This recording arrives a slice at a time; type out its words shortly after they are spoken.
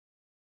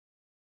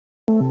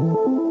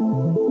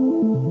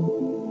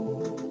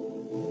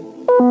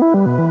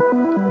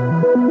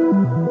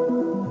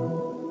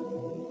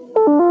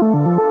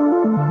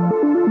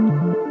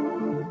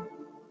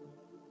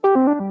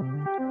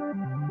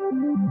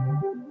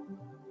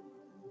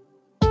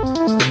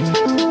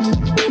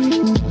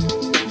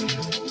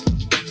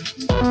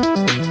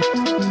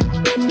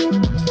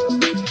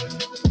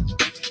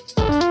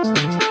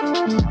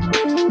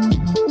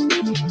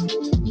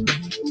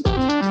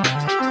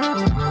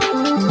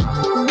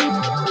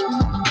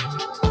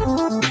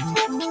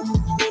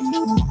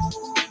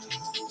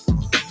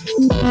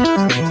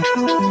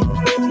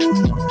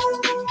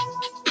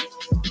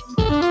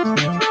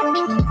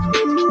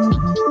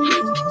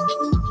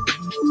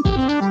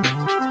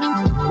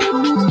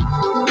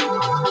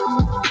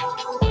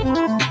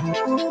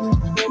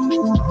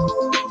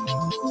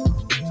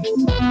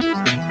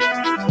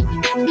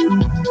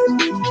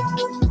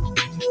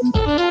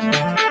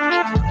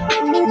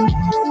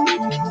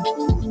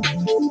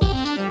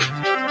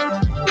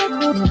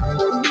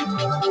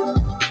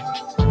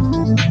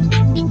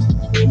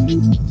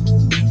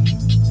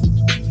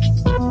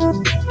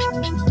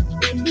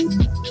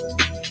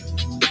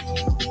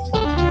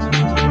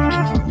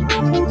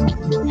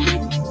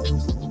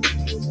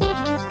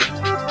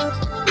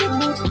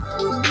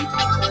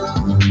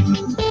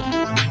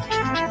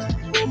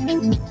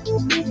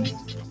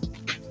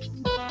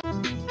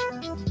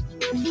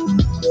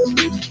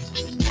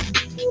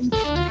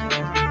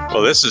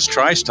Well, this is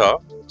Trice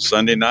Talk,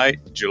 Sunday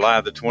night, July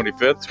the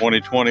 25th,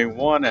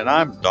 2021, and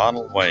I'm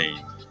Donald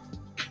Wayne.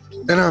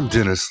 And I'm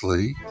Dennis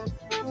Lee.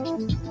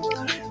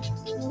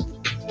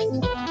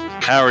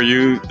 How are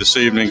you this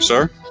evening,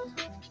 sir?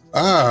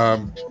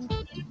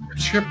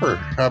 Chipper.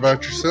 How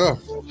about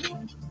yourself?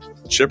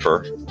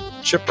 Chipper.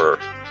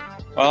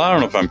 Well, I don't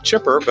know if I'm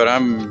chipper, but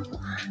I'm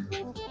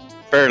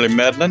fairly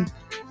meddling.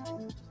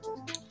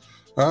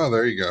 Oh,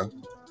 there you go.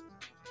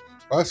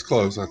 Well, that's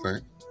close, I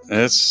think.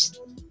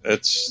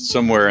 It's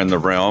somewhere in the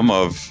realm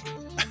of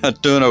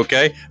doing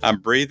okay. I'm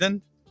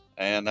breathing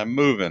and I'm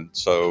moving,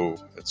 so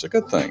it's a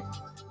good thing.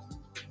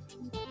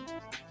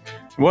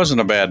 It wasn't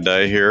a bad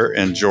day here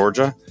in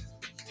Georgia.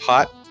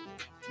 Hot,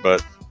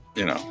 but,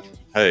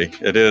 hey,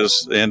 it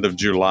is the end of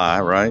July,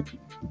 right?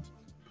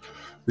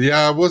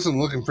 Yeah, I wasn't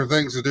looking for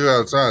things to do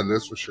outside,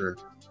 that's for sure.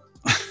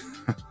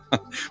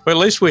 But at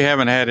least we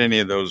haven't had any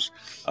of those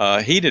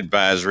heat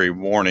advisory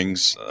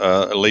warnings.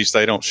 At least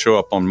they don't show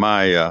up on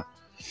my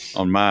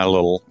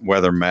little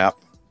weather map.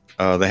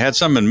 They had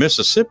some in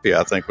Mississippi,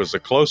 I think, was the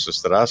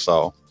closest that I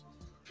saw.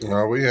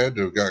 Well, we had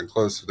to have gotten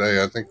close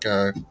today. I think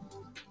I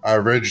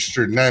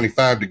registered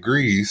 95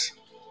 degrees.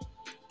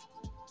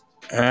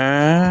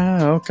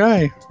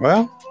 Okay.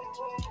 Well,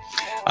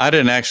 I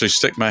didn't actually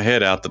stick my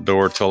head out the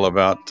door till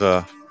about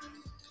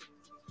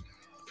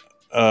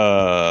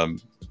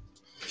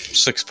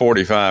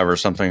 6:45 or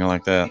something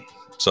like that.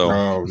 So.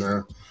 Oh,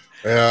 no.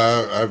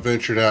 Yeah, I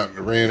ventured out and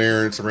ran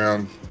errands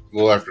around a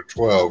little after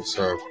 12,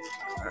 so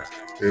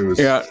it was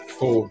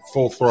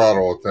full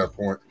throttle at that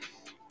point.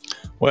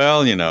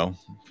 Well,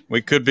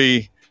 we could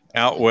be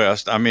out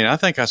west. I mean, I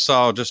think I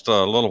saw just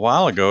a little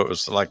while ago, it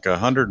was like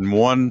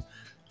 101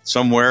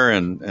 somewhere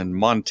in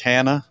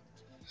Montana,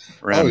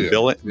 around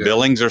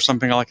Billings or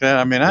something like that.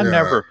 I mean,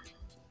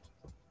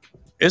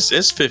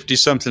 it's 50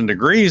 something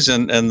degrees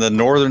in the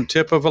northern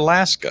tip of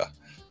Alaska.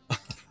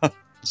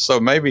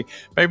 So maybe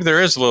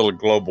there is a little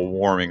global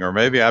warming, or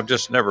maybe I've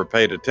just never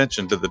paid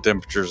attention to the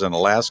temperatures in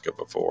Alaska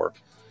before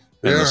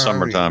in the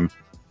summertime.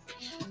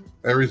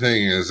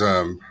 Everything is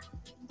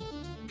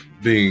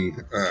being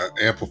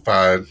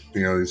amplified,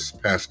 these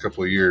past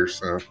couple of years.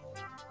 So.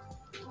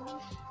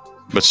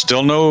 But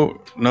still no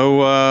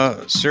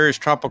serious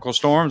tropical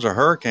storms or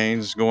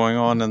hurricanes going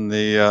on in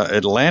the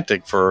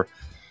Atlantic for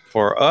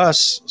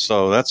us.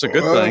 So that's a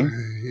good thing.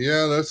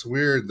 Yeah, that's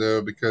weird,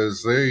 though,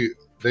 because they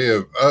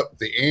have upped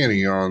the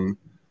ante on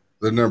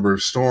the number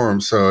of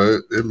storms,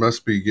 so it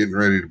must be getting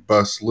ready to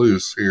bust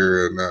loose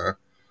here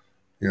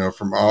in,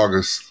 from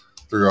August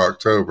through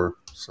October.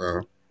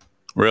 So,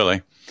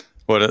 really,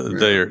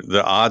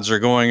 the odds are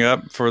going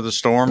up for the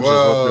storms?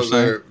 Well, is what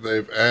they're saying?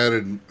 They've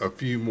added a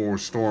few more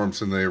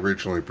storms than they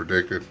originally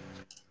predicted.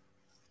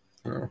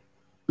 So.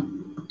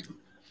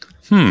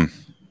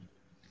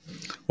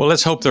 Well,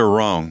 let's hope they're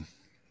wrong.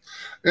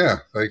 Yeah,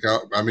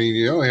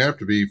 you only have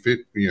to be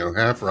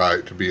half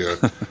right to be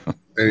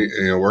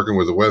working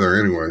with the weather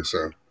anyway.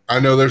 So I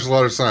know there's a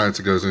lot of science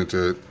that goes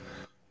into it,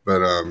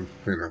 but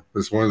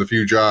it's one of the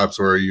few jobs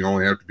where you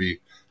only have to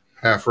be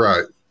half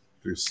right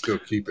to still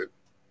keep it.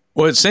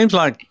 Well, it seems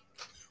like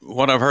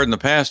what I've heard in the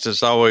past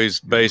is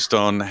always based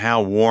on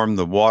how warm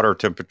the water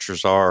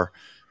temperatures are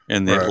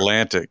in the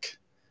Atlantic,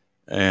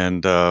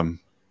 and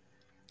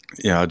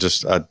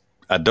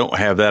I don't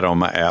have that on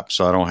my app,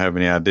 so I don't have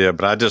any idea.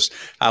 But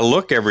I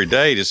look every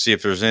day to see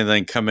if there's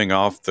anything coming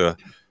off the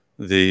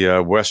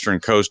western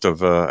coast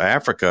of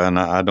Africa, and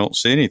I don't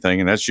see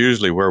anything, and that's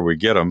usually where we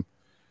get them.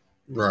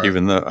 Right.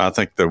 Even though I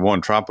think the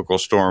one tropical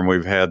storm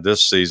we've had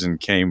this season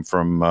came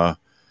from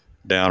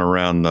down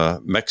around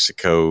the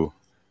Mexico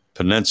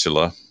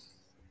Peninsula.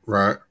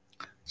 Right.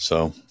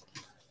 So,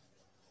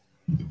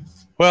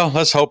 well,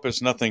 let's hope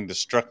it's nothing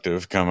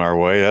destructive come our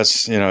way.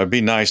 That's, it'd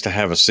be nice to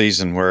have a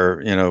season where,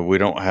 we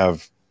don't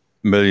have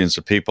millions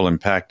of people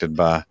impacted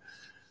by,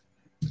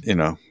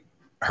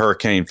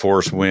 hurricane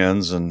force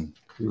winds and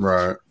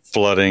Right.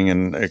 flooding.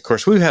 And of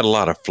course, we've had a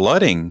lot of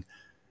flooding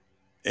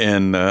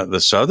in the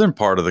southern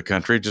part of the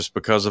country just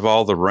because of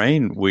all the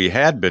rain we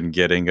had been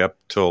getting up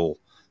till,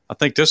 I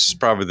think this is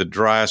probably the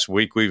driest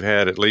week we've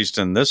had, at least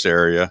in this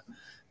area,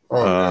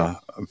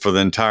 for the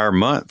entire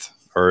month,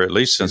 or at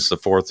least since the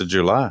 4th of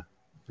July.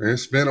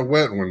 It's been a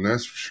wet one,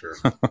 that's for sure.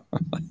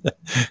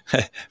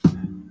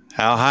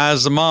 How high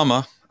is the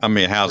mama? I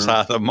mean, how's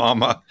high the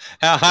mama?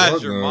 How high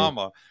is your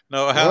mama?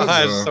 No, how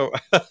high is so?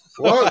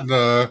 What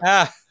the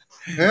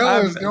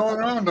hell is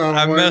going on?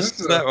 I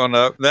messed that one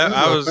up. That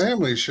I was a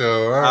family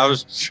show. I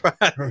was trying.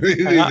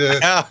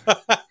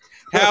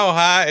 How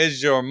high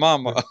is your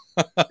mama?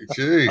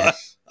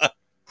 Jeez.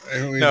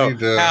 No,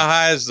 how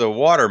high is the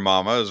water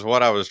mama is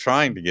what I was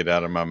trying to get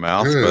out of my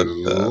mouth. Good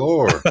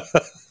Lord.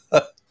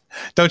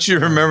 Don't you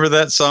remember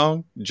that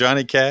song,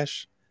 Johnny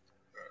Cash?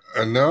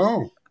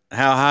 No.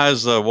 How high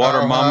is the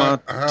water mama?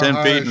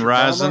 10 feet and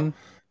rising?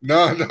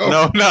 Mama? No.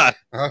 No, not.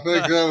 I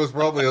think that was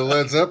probably a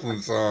Led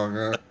Zeppelin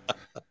song.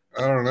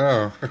 I don't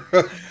know.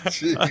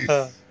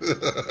 Jeez.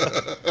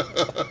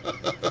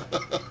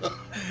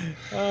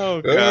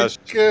 Oh, gosh.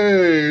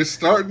 Okay.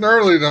 Starting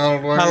early,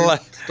 Donald Wayne.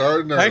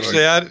 Starting early.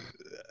 Actually,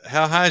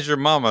 how high is your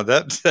mama?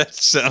 That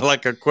sounds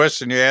like a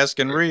question you ask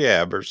in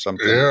rehab or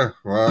something. Yeah,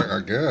 well,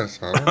 I guess.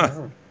 I don't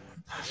know.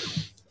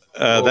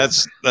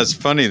 That's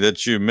funny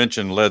that you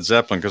mentioned Led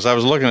Zeppelin, because I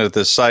was looking at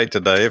this site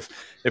today.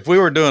 If we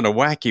were doing a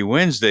Wacky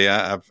Wednesday,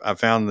 I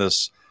found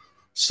this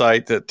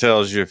site that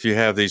tells you if you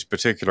have these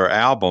particular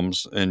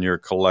albums in your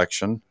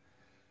collection,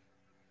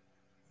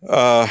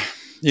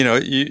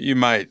 you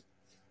might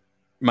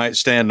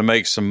stand to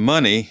make some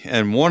money.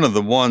 And one of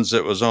the ones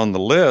that was on the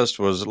list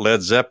was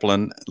Led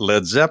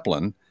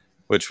Zeppelin,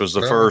 which was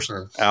the first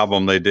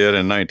album they did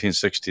in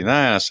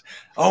 1969. I said,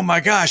 oh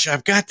my gosh,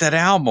 I've got that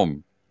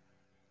album.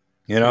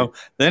 Then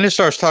it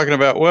starts talking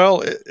about,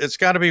 well, it's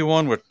got to be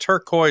one with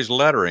turquoise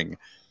lettering.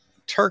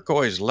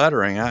 Turquoise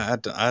lettering, I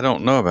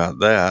don't know about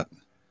that.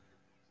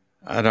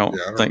 I don't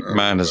think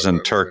mine is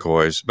in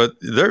turquoise. But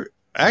they're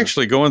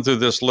actually going through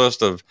this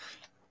list of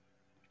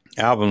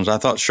albums. I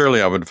thought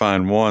surely I would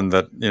find one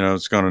that,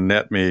 it's going to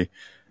net me,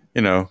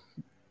 $10,000 or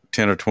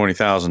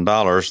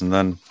 $20,000,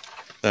 and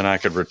then I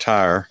could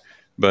retire.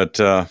 But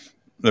there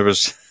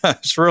was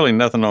it's really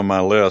nothing on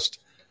my list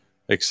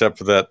except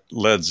for that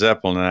Led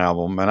Zeppelin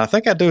album. And I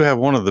think I do have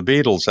one of the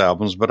Beatles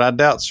albums, but I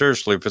doubt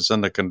seriously if it's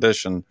in the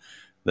condition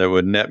that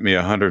would net me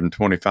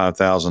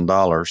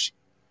 $125,000.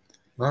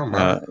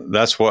 Oh,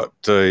 that's what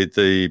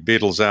the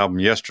Beatles album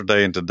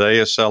Yesterday and Today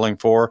is selling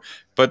for.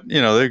 But,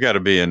 they've got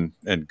to be in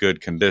good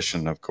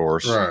condition, of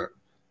course. Right.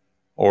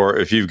 Or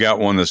if you've got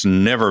one that's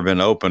never been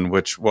opened,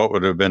 what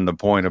would have been the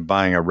point of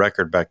buying a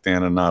record back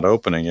then and not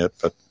opening it?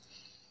 But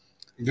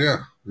yeah,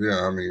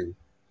 I mean,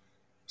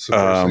 it's the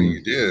first thing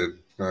you did.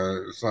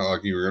 It's not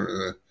like you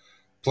were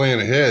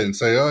plan ahead and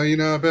say, oh,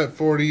 I bet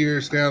 40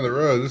 years down the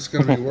road, this is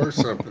going to be worth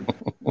something.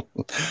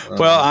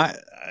 Well,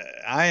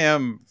 I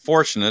am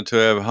fortunate to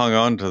have hung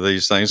on to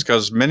these things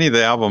because many of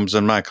the albums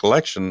in my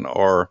collection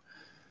are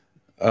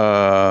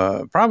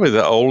probably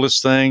the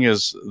oldest thing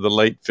is the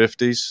late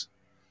 50s.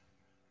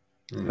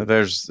 Mm.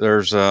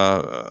 There's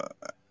a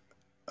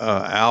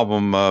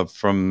album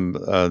from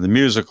the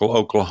musical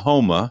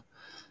Oklahoma,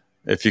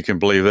 if you can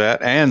believe that,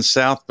 and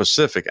South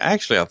Pacific.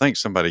 Actually, I think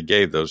somebody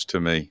gave those to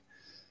me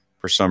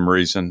for some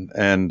reason.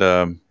 And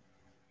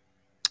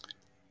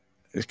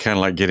it's kind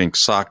of like getting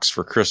socks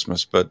for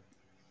Christmas. But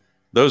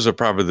those are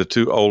probably the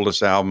two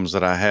oldest albums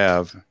that I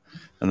have.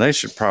 And they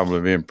should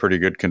probably be in pretty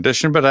good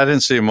condition. But I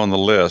didn't see them on the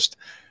list.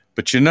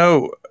 But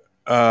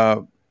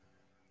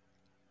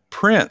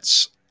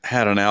Prince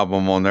had an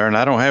album on there. And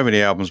I don't have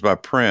any albums by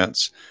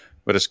Prince.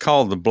 But it's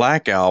called the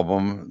Black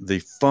Album, the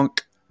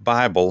Funk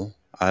Bible.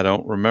 I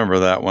don't remember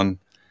that one,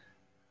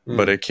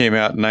 but it came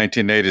out in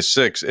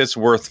 1986. It's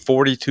worth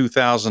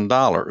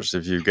 $42,000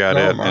 if you got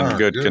it in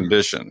good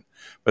condition.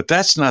 But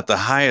that's not the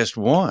highest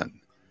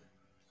one.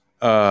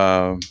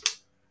 Well,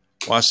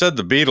 I said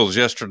the Beatles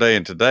Yesterday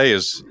and Today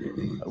is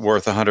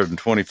worth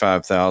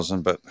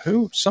 $125,000, but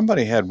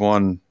somebody had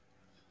one.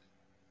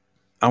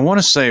 I want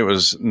to say it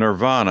was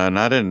Nirvana, and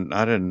I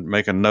didn't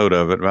make a note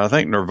of it, but I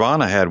think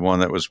Nirvana had one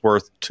that was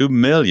worth $2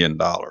 million.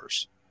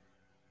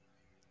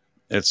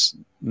 It's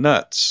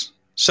nuts.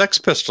 Sex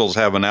Pistols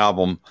have an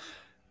album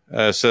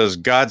says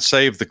God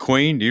Save the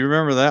Queen. Do you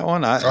remember that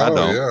one? I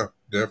don't. Yeah,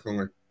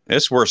 definitely.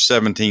 It's worth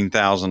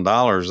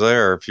 $17,000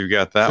 there if you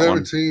got that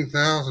one.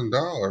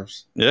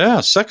 $17,000.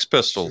 Yeah, Sex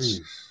Pistols.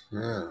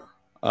 Jeez,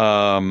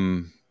 yeah.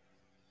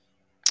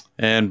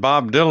 And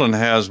Bob Dylan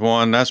has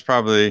one. That's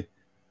probably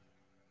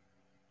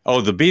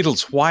the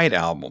Beatles' White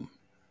Album.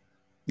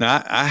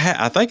 Now,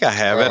 I think I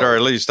have it, or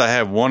at least I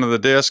have one of the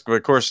discs. But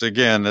of course,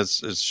 again,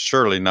 it's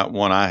surely not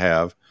one I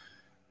have.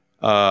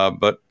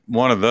 But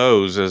one of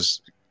those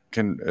is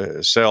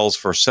sells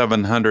for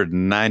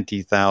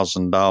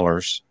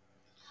 $790,000.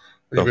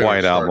 The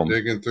White Album.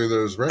 Digging through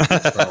those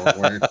records,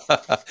 Wayne.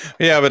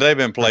 Yeah, but they've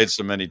been played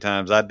so many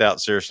times. I doubt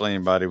seriously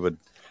anybody would.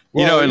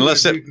 Well,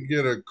 unless you can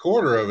get a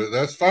quarter of it,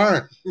 that's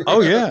fine.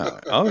 Oh yeah.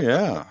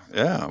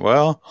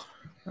 Well,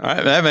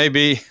 that may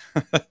be.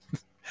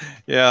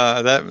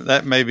 Yeah,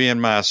 that may be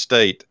in my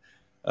estate.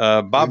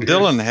 Bob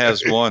Dylan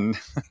has one.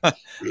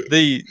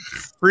 The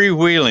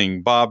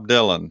freewheeling Bob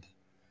Dylan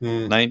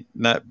came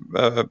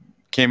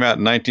out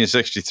in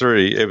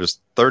 1963. It was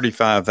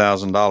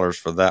 $35,000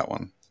 for that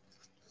one.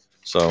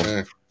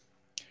 So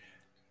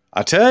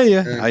I tell you,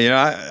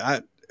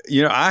 I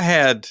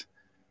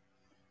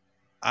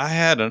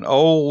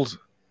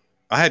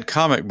had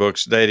comic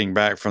books dating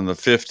back from the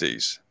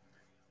 50s.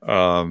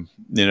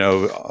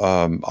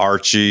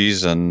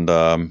 Archie's and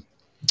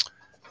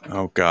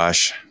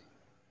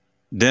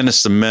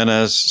Dennis the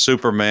Menace,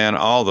 Superman,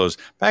 all those.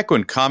 Back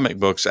when comic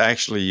books,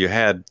 actually, you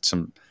had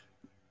some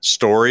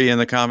story in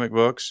the comic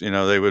books.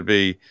 They would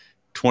be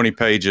 20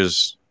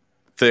 pages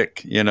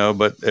thick,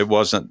 but it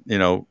wasn't,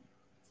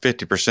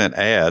 50%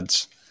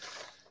 ads.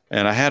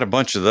 And I had a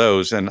bunch of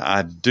those, and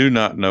I do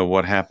not know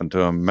what happened to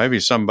them. Maybe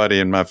somebody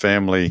in my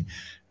family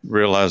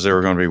realized they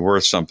were going to be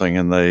worth something,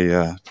 and they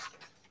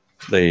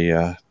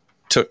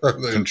took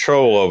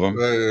control of them.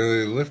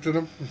 They lifted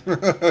them.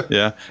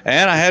 Yeah,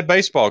 and I had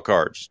baseball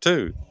cards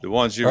too. The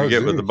ones you would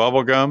get with the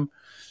bubble gum,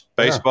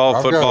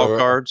 football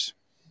cards.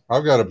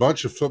 I've got a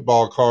bunch of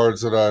football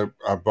cards that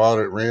I bought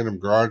at random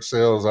garage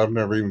sales. I've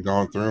never even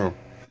gone through them.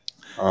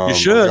 You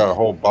should. I've got a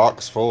whole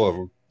box full of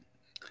them.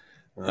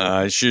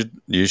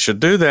 You should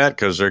do that,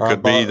 because there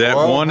could be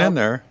one in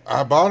there.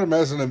 I bought them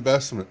as an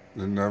investment,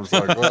 and I was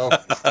like, well,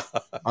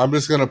 I'm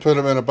just going to put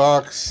them in a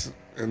box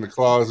in the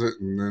closet,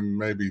 and then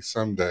maybe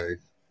someday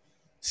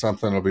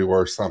something will be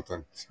worth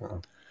something.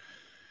 So.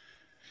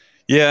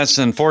 Yeah, it's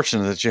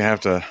unfortunate that you have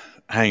to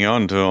hang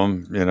on to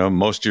them,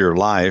 most of your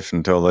life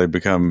until they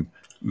become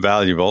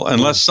valuable,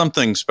 unless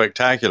something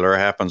spectacular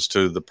happens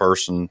to the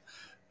person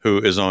who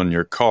is on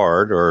your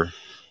card or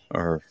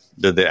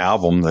did the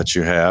album that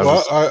you have.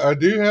 Well, I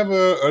do have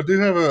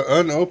an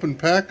unopened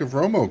pack of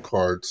Romo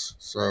cards.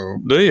 So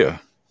do you?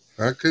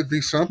 That could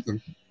be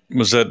something.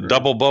 Was that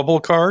double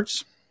bubble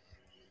cards?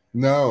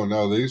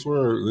 No. These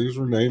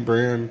were name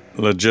brand,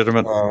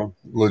 legitimate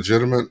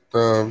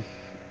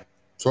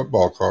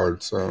football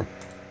cards. So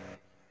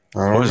I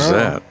don't know. What is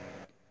that?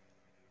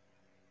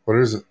 What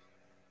is it?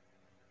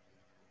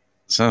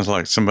 Sounds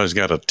like somebody's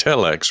got a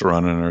telex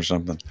running or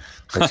something.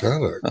 A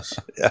telex.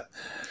 Yeah,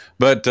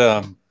 but.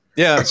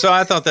 Yeah, so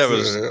I thought that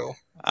was.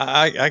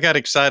 I got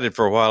excited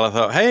for a while. I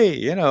thought,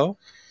 hey,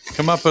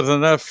 come up with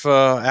enough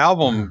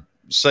album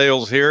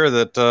sales here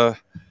that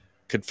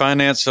could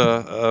finance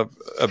a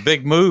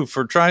big move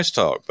for Trice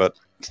Talk. But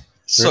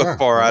so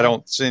far, I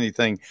don't see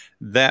anything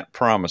that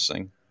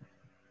promising.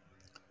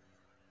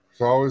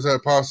 There's always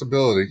that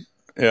possibility.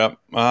 Yeah,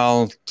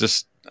 I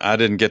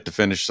didn't get to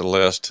finish the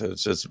list.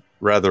 It's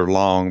rather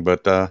long,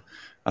 but.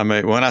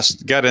 When I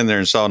got in there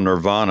and saw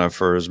Nirvana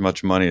for as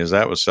much money as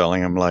that was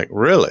selling, I'm like,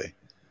 really?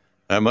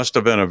 That must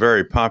have been a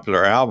very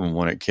popular album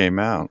when it came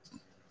out.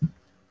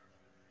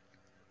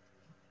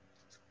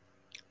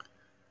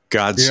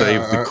 God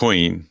Save the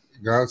Queen.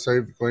 God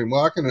Save the Queen.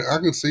 Well, I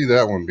can see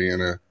that one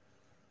being a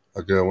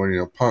good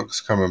one.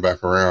 Punk's coming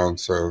back around,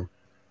 so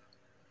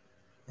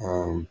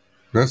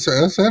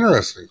that's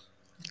interesting.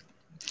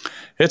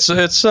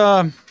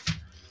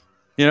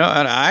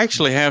 And I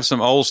actually have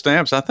some old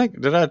stamps. I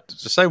think, did I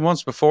say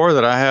once before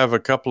that I have a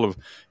couple of,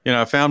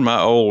 I found my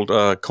old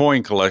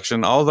coin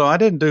collection, although I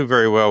didn't do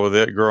very well with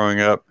it growing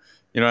up.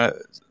 My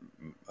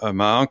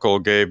uncle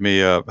gave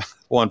me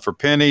one for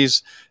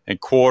pennies and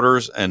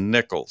quarters and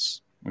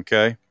nickels.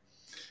 Okay.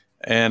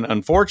 And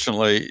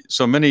unfortunately,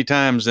 so many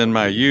times in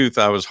my youth,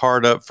 I was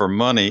hard up for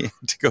money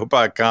to go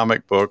buy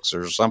comic books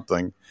or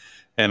something.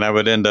 And I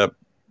would end up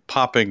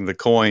popping the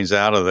coins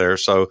out of there.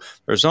 So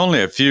there's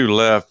only a few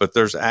left, but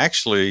there's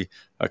actually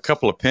a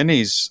couple of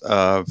pennies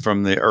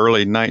from the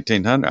early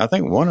 1900s. I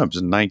think one of them's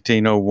in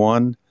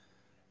 1901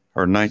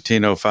 or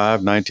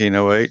 1905,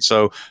 1908.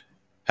 So,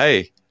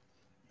 hey,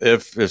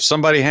 if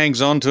somebody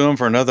hangs on to them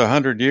for another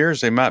 100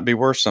 years, they might be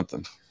worth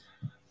something.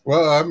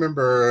 Well, I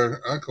remember an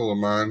uncle of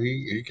mine,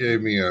 he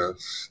gave me a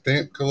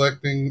stamp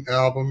collecting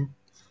album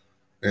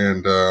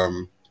and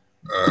an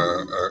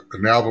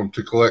album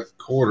to collect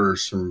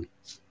quarters from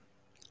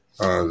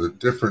the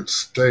different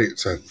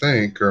states, I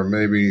think, or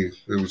maybe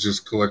it was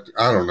just collecting.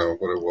 I don't know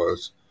what it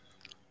was.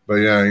 But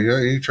yeah,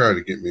 he tried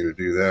to get me to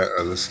do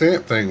that. The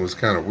stamp thing was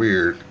kind of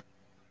weird.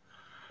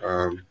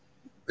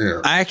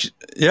 Yeah. I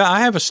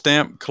have a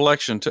stamp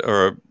collection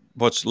or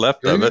what's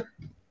left of it.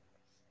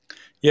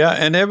 Yeah,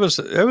 and it was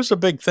a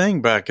big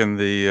thing back in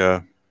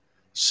the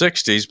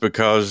 60s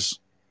because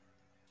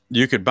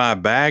you could buy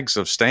bags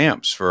of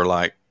stamps for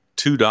like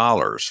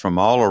 $2 from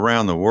all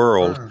around the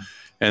world. Oh.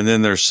 And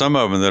then there's some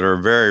of them that are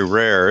very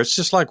rare. It's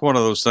just like one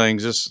of those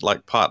things, just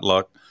like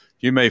potluck.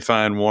 You may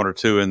find one or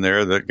two in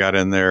there that got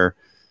in there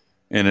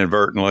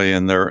inadvertently,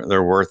 and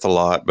they're worth a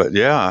lot. But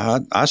yeah,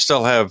 I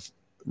still have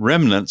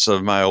remnants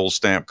of my old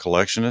stamp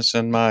collection. It's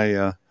in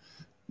my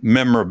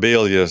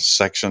memorabilia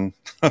section.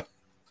 Huh.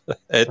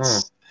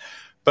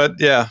 But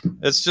yeah,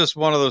 it's just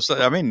one of those.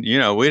 I mean,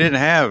 we didn't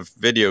have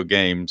video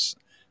games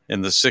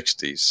in the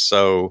 '60s,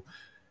 so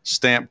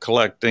stamp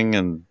collecting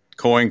and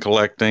coin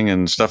collecting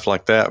and stuff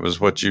like that was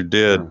what you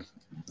did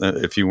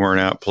if you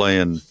weren't out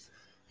playing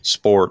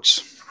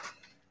sports.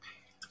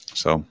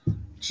 So,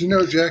 Did you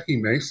know Jackie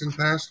Mason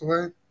passed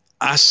away?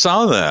 I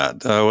saw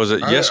that. Was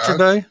it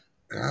yesterday?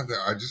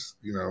 I just,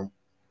 feel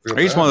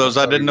He's bad. one of those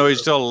I didn't know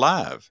he's still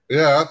alive.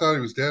 Yeah, I thought he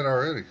was dead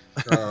already.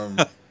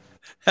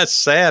 That's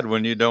sad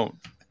when you don't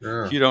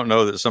Yeah. you don't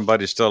know that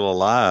somebody's still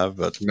alive.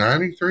 But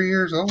 93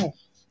 years old.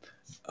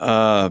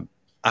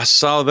 I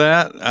saw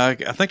that. I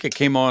think it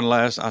came on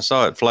I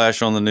saw it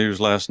flash on the news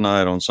last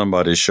night on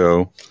somebody's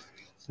show,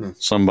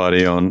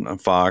 somebody on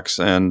Fox,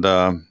 and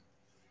then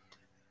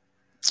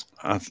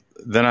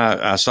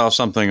I saw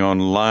something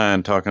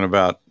online talking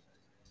about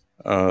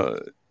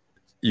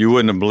you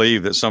wouldn't have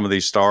believed that some of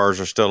these stars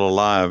are still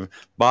alive.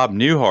 Bob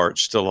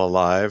Newhart's still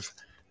alive.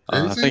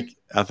 I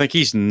think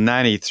he's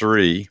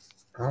 93.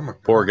 Oh my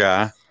God. Poor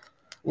guy.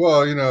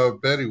 Well,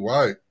 Betty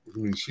White. I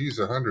mean, she's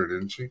 100,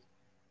 isn't she?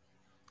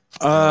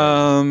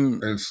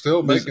 And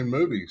still making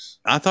movies.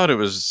 I thought it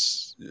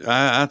was.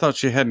 I thought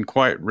she hadn't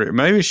quite.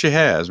 Maybe she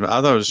has.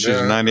 I thought she's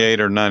 98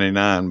 or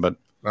 99. But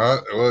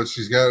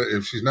she's got.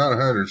 If she's not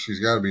 100, she's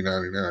got to be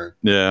 99.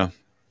 Yeah.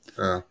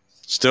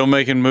 Still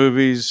making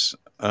movies.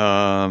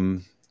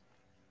 But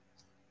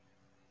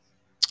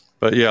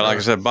yeah, like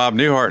I said, Bob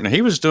Newhart, and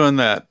he was doing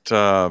that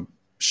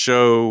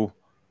show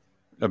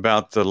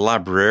about the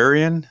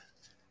librarian.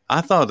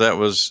 I thought that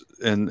was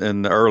in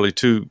the early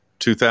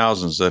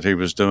 2000s that he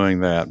was doing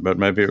that, but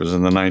maybe it was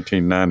in the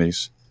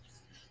 1990s.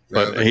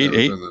 Yeah, but he was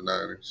in the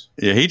 90s.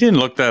 Yeah, he didn't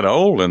look that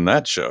old in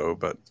that show,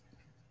 but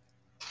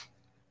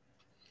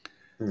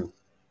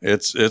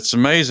it's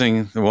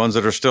amazing the ones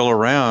that are still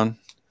around.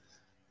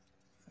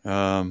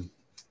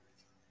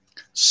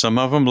 Some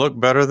of them look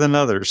better than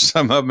others.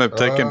 Some of them have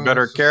taken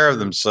better care of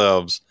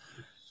themselves.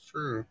 It's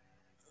true.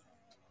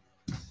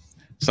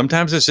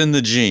 Sometimes it's in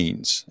the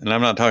genes, and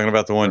I'm not talking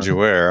about the ones you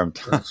wear.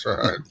 That's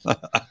right.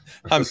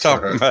 I'm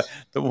talking about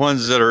the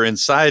ones that are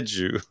inside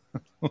you.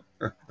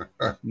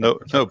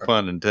 No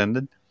pun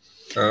intended.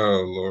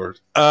 Oh, Lord.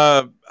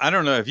 I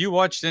don't know. Have you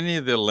watched any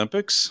of the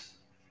Olympics?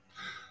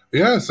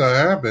 Yes, I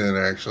have been,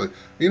 actually.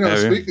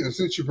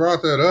 Since you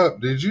brought that up,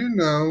 did you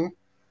know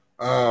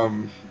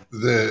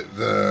that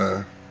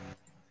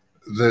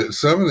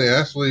some of the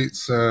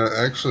athletes,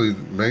 actually,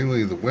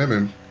 mainly the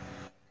women,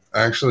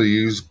 actually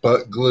use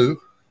butt glue?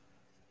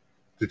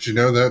 Did you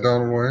know that,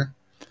 Donald Wayne?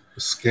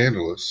 It's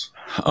scandalous.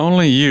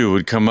 Only you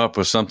would come up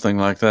with something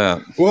like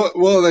that.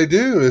 Well, they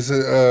do.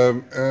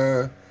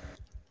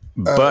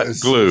 Butt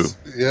glue.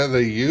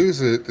 They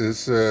use it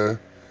as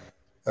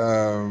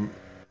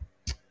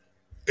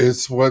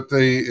it's what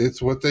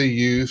they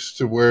use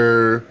to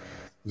wear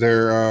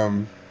their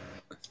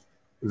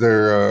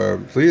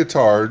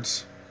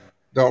leotards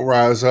don't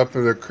rise up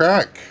in their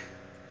crack.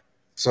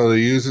 So they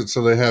use it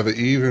so they have an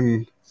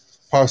even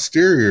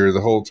posterior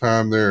the whole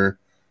time they're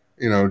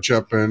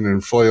jumping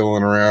and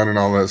flailing around and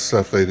all that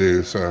stuff they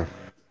do. So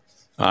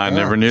I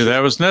never knew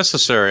that was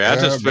necessary. I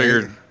just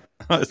figured.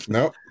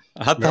 Nope.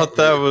 I thought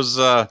that was.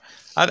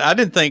 I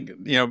didn't think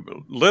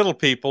little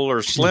people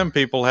or slim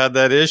people had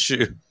that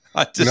issue.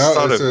 I just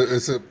thought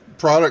it's a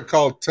product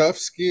called Tough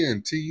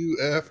Skin,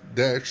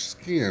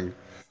 TUF-Skin,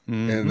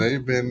 and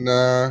they've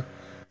been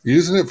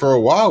using it for a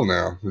while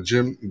now. The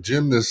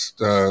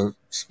gymnasts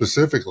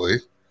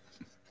specifically.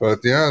 But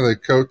yeah, they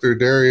coat their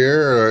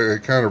derriere,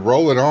 kind of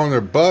roll it on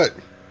their butt,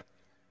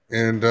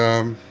 and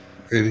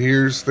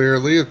adheres their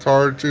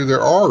leotard to their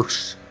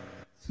arse.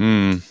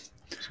 So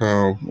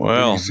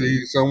when you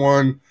see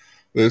someone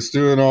that's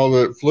doing all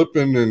that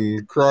flipping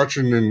and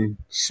crotching and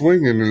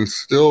swinging and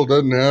still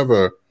doesn't have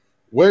a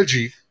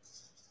wedgie,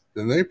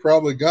 then they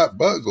probably got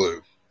butt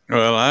glue.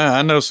 Well,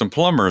 I know some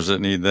plumbers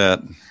that need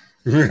that.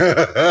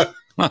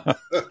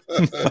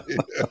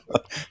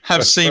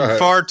 I've seen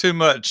far too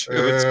much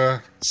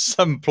with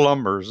some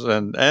plumbers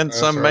and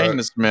some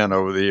maintenance men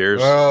over the years.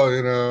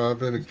 Well, I've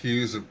been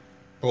accused of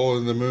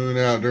pulling the moon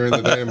out during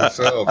the day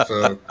myself,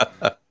 so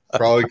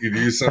probably could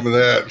use some of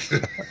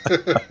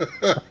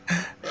that.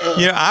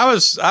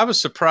 I was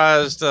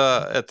surprised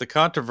at the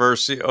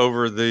controversy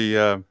over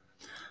the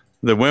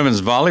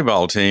women's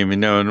volleyball team,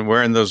 and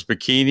wearing those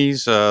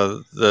bikinis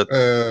that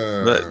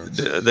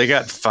they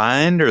got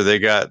fined or they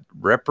got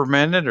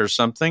reprimanded or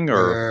something,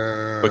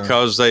 or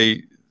because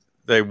they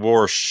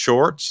wore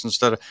shorts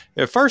instead of.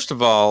 First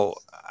of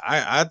all,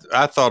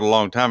 I thought a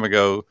long time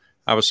ago,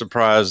 I was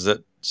surprised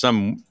that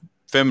some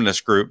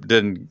feminist group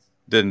didn't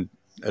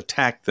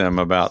attack them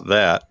about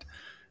that,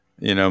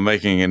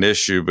 making an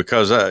issue,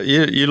 because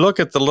you look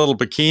at the little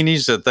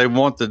bikinis that they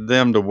wanted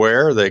them to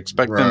wear, they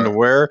expect them to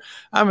wear.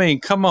 I mean,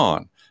 come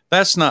on,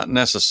 that's not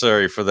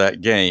necessary for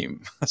that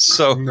game.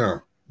 So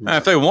no.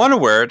 If they want to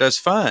wear it, that's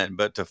fine.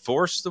 But to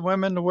force the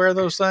women to wear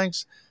those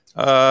things,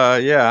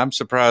 Yeah, I'm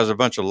surprised a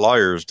bunch of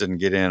lawyers didn't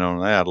get in on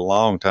that a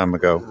long time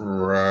ago.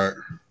 Right.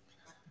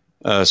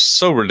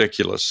 So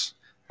ridiculous.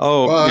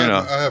 Oh, Well, you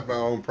know, I have my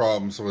own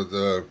problems with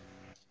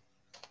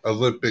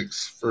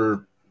Olympics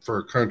for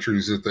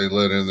countries that they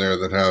let in there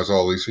that has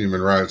all these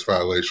human rights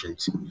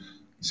violations.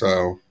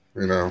 So,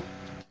 you know,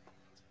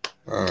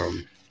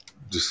 um,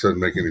 just doesn't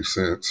make any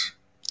sense.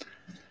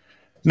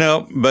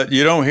 no, but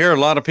you don't hear a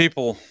lot of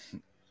people,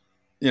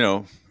 you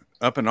know,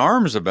 up in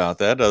arms about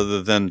that,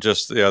 other than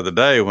just the other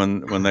day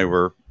when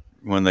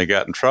they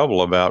got in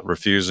trouble about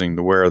refusing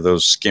to wear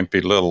those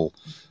skimpy little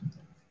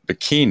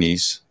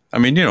bikinis. I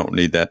mean, you don't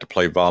need that to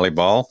play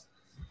volleyball.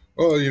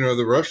 Well, you know,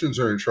 the Russians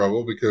are in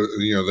trouble because,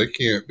 you know, they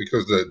can't,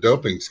 because of that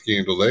doping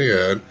scandal they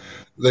had,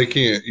 they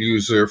can't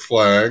use their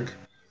flag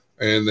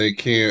and they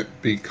can't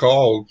be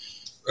called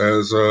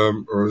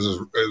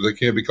they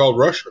can't be called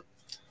Russia.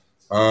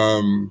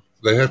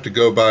 They have to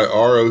go by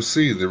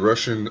ROC, the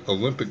Russian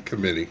Olympic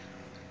Committee.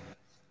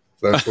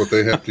 That's what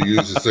they have to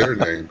use as their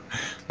name.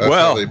 That's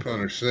how they Well,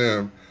 punish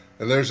them.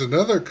 And there's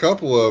another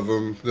couple of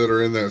them that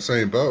are in that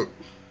same boat.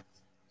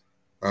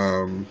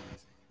 Um,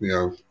 you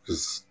know,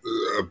 because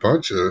a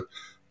bunch of,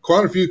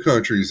 quite a few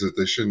countries that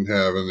they shouldn't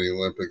have in the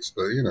Olympics,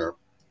 but you know.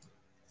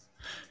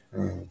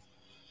 Uh,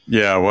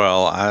 yeah,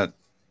 well,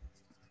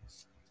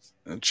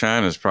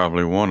 China's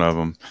probably one of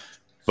them.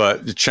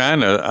 But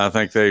China, I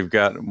think they've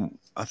got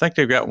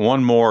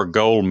one more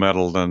gold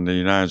medal than the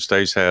United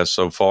States has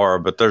so far.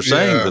 But they're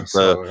saying yeah, that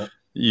the so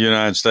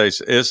United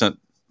States isn't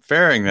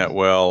faring that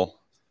well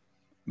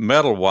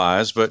medal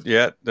wise, but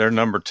yet they're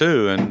number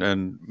two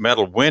in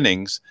medal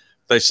winnings.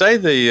 They say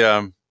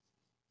the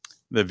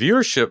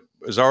viewership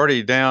is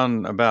already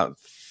down about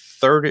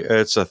 30.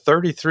 It's a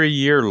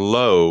 33-year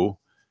low,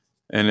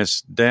 and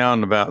it's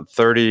down about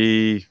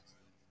 31%,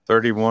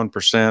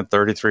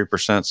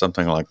 33%,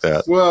 something like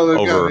that well,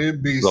 they've got over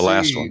the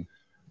last NBC one.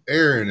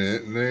 airing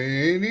it, and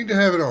they need to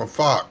have it on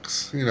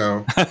Fox. You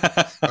know,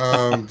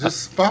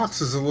 just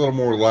Fox is a little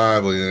more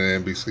lively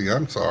than NBC.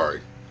 I'm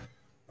sorry.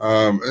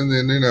 And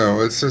then you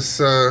know, it's just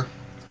the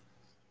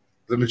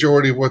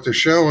majority of what they're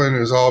showing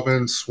has all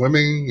been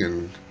swimming,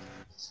 and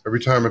every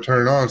time I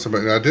turn it on,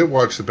 somebody. And I did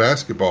watch the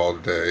basketball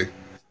today.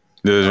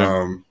 Did you?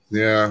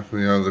 Yeah, you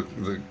know,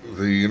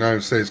 the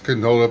United States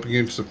couldn't hold up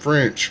against the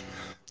French,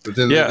 but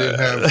then they did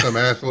have Yeah. some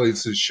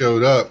athletes that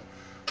showed up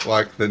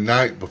like the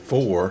night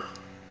before.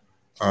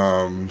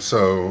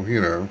 So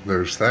you know,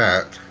 there's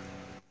that.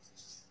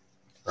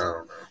 I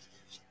don't know.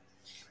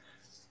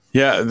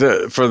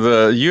 Yeah, for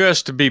the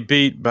U.S. to be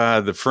beat by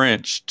the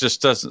French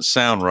just doesn't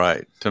sound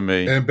right to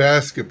me. And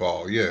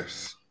basketball,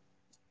 yes,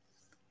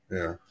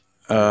 yeah.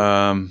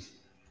 Um,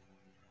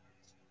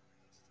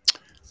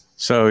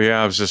 so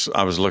yeah,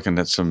 I was looking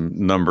at some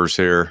numbers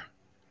here.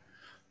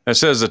 It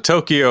says the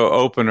Tokyo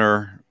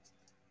opener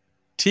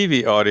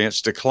TV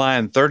audience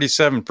declined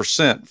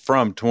 37%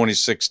 from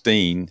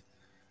 2016.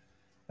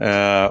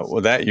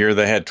 Well, that year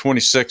they had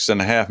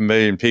 26.5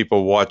 million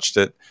people watched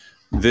it.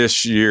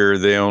 This year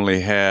they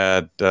only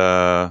had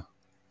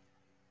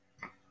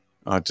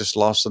I just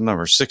lost the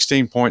number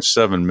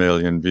 16.7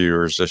 million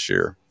viewers this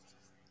year.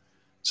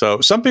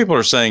 So some people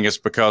are saying it's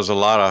because a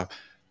lot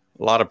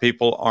of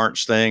people aren't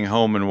staying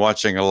home and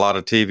watching a lot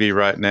of TV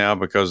right now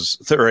because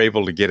they're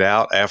able to get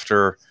out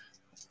after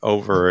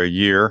over a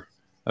year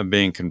of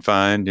being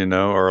confined, you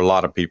know, or a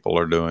lot of people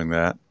are doing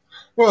that.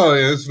 Well,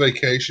 yeah, it's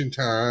vacation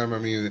time. I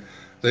mean,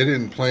 they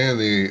didn't plan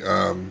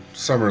the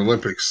Summer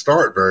Olympics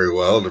start very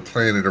well. To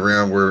plan it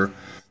around where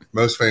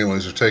most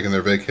families are taking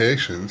their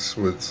vacations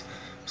with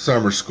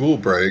summer school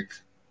break.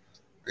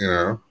 You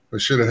know, they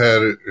should have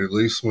had it at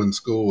least when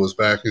school was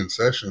back in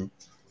session.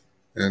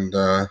 And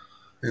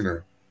you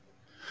know,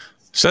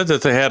 Said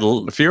that they had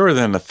fewer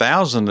than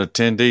 1,000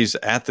 attendees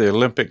at the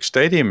Olympic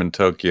Stadium in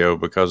Tokyo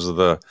because of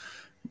the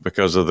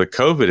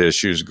COVID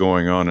issues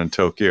going on in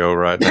Tokyo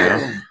right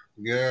now.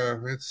 yeah,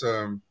 it's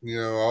you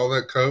know, all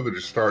that COVID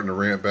is starting to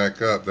ramp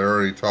back up. They're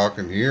already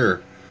talking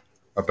here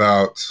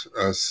about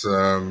us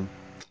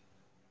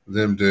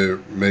them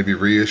to maybe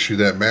reissue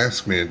that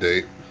mask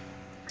mandate.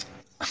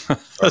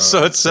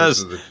 So it Because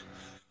says, of the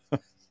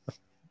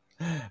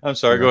I'm you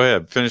sorry, go know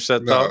ahead, finish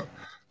that thought. no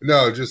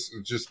no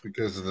just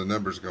because of the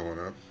numbers going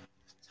up.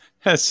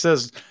 It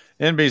says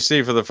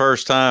NBC for the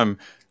first time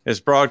is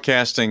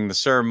broadcasting the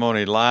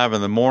ceremony live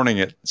in the morning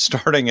at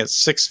starting at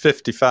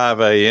 6:55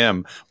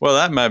 a.m. Well,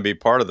 that might be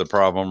part of the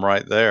problem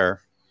right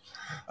there.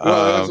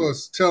 Well, that's what I Um,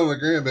 was telling the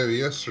grandbaby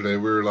yesterday.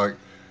 We were like,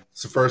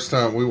 it's the first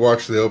time we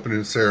watched the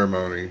opening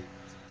ceremony,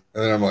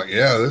 and then I'm like,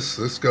 yeah,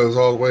 this goes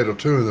all the way till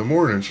 2 in the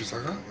morning. She's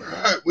like, all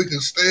right, we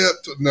can stay up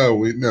till no,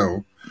 we're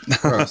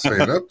not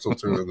staying up till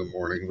 2 in the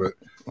morning, but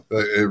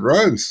it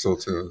runs till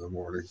 2 in the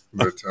morning.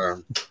 But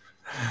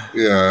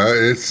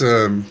yeah,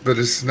 but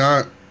it's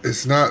not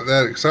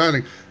that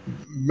exciting,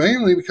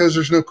 mainly because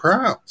there's no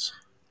crowds.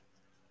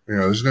 You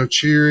know, there's no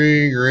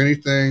cheering or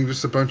anything,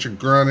 just a bunch of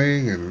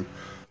grunting and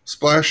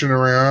splashing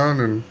around,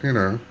 and you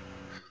know,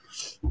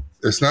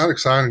 it's not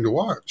exciting to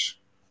watch.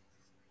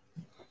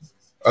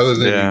 Other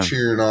than you yeah,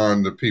 cheering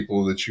on the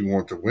people that you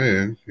want to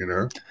win, you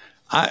know.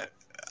 I,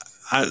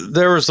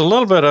 there was a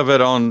little bit of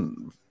it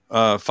on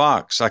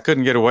Fox. I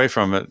couldn't get away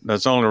from it.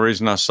 That's the only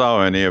reason I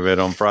saw any of it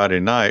on Friday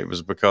night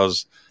was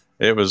because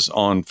it was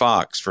on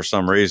Fox for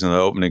some reason, the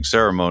opening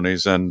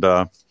ceremonies, and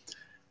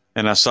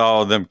I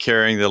saw them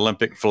carrying the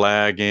Olympic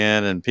flag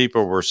in, and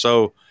people were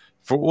so,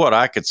 for what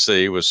I could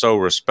see, was so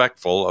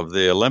respectful of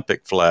the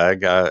Olympic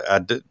flag. I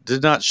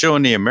did not show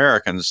any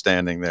Americans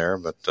standing there,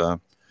 but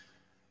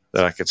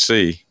that I could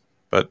see.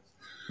 But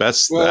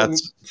that's Well,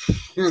 the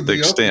the opening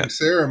extent.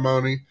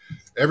 ceremony,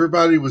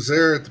 everybody was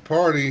there at the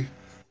party,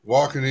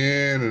 walking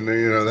in, and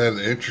they had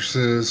the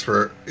entrances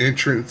for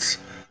entrance.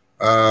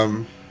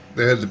 Um,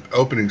 they had the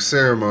opening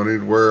ceremony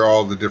where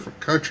all the different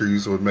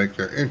countries would make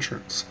their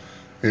entrance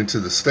into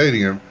the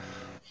stadium.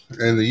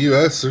 And the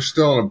U.S., they're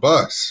still on a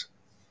bus.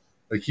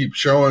 They keep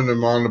showing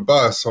them on the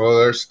bus. Oh,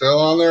 they're still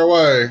on their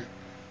way.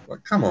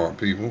 Like, come on,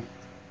 people.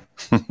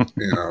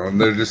 And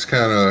they're just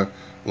kind of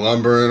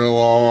lumbering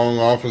along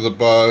off of the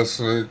bus.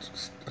 And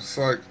it's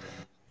like,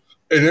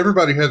 and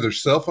everybody had their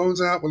cell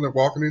phones out when they're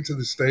walking into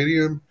the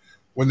stadium.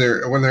 When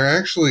they're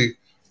actually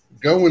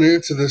going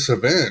into this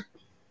event,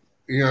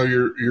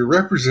 you're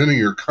representing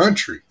your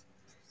country,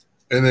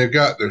 and they've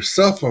got their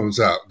cell phones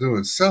out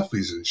doing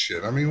selfies and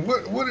shit. I mean, what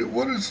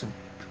is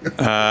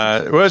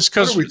Well, it's what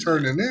because are we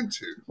turning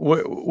into?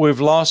 we've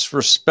lost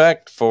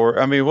respect for.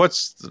 I mean,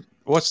 what's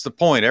the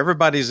point?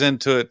 Everybody's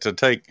into it to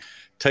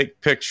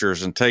take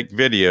pictures and take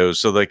videos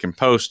so they can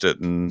post it,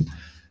 and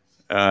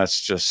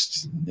it's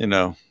just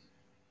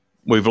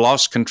we've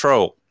lost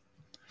control.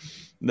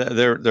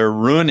 They're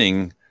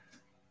ruining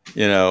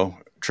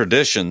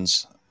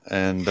traditions,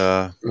 and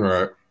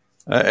Right.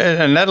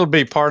 and that'll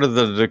be part of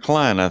the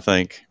decline, I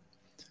think,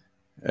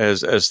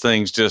 as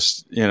things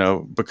just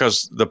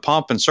because the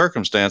pomp and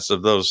circumstance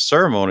of those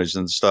ceremonies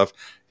and stuff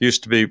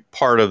used to be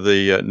part of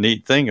the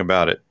neat thing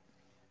about it.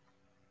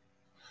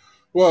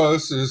 Well,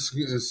 this is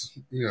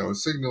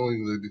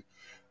signaling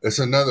it's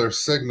another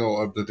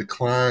signal of the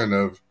decline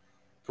of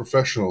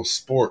professional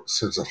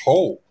sports as a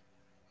whole.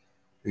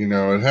 It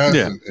Yeah.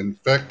 hasn't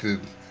infected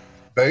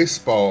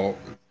baseball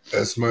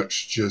as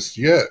much just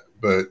yet,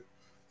 but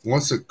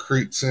once it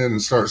creeps in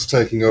and starts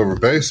taking over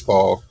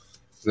baseball,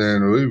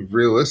 then we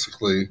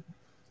realistically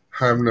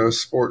have no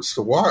sports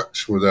to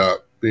watch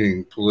without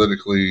being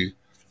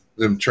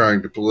them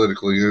trying to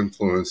politically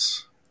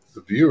influence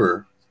the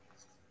viewer.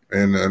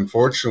 And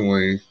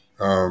unfortunately,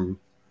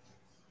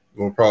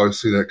 we'll probably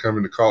see that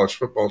coming to college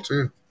football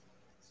too.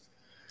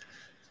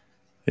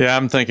 Yeah,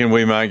 I'm thinking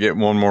we might get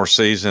one more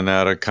season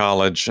out of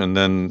college, and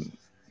then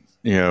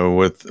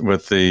with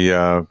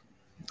the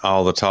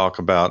all the talk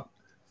about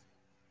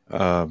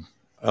uh,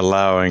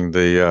 allowing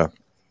the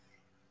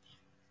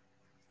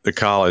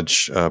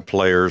college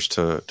players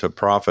to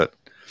profit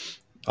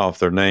off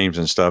their names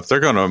and stuff, they're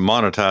going to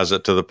monetize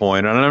it to the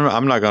point. And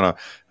I'm not going to.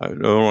 I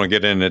don't want to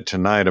get into it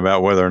tonight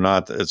about whether or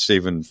not it's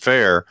even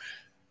fair.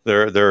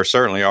 There are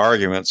certainly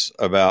arguments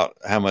about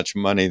how much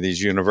money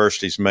these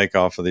universities make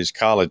off of these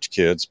college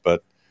kids,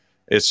 but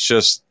it's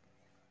just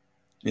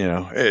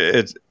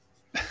it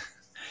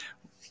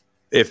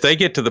if they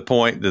get to the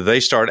point that they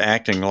start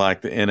acting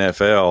like the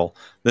NFL,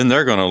 then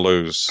they're going to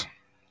lose.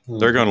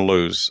 They're going to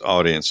lose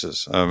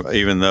audiences,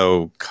 even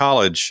though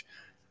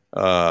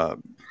uh,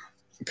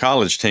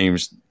 college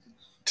teams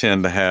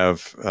tend to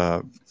have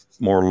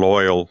more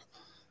loyal,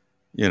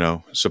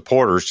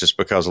 supporters, just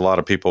because a lot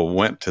of people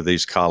went to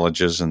these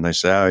colleges and they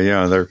say, oh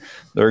yeah,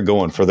 they're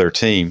going for their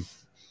team.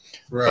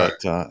 Right.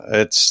 But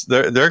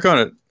they're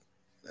going to.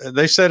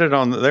 They said it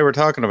they were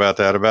talking about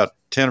that about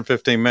 10 or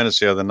 15 minutes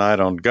the other night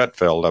on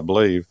Gutfeld, I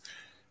believe,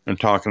 and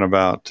talking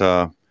about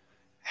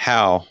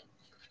how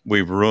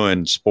we've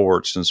ruined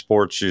sports, and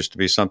sports used to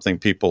be something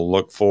people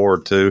look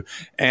forward to,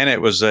 and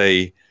it was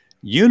a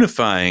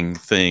unifying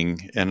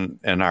thing in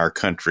our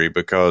country,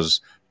 because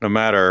no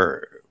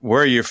matter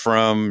where you're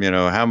from,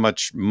 how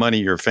much money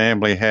your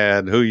family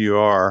had, who you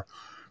are,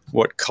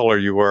 what color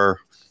you were,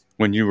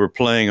 when you were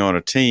playing on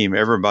a team,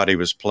 everybody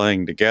was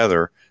playing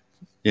together,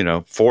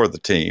 for the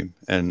team,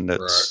 and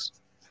Right.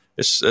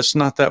 it's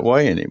not that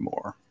way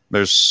anymore.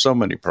 There's so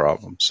many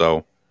problems.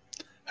 So,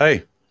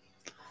 hey,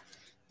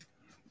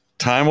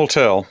 time will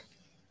tell.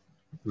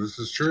 This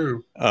is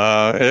true.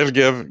 It'll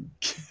give.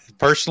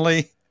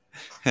 Personally,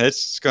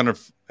 it's going to.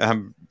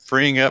 I'm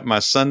freeing up my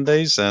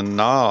Sundays, and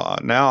now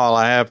all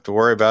I have to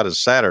worry about is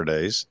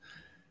Saturdays,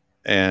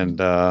 and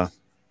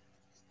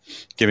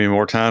give me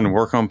more time to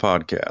work on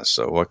podcasts.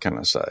 So what can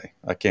I say?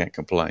 I can't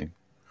complain.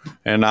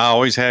 And I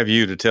always have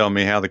you to tell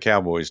me how the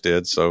Cowboys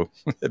did, so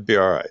it'd be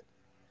all right.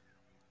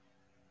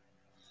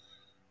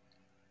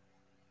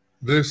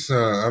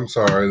 I'm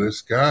sorry,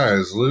 this guy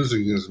is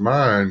losing his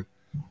mind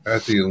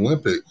at the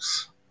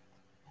Olympics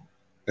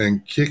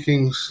and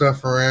kicking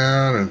stuff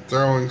around and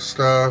throwing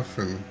stuff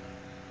and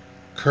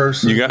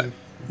You got cursing.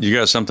 you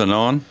got something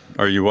on?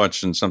 Or are you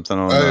watching something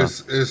on?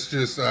 It's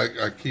just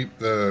I keep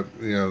the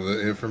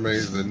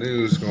information, the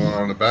news going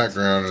on in the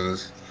background, and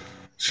it's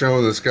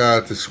showing this guy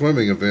at the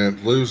swimming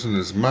event losing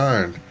his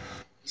mind.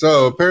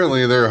 So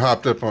apparently they're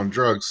hopped up on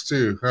drugs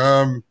too.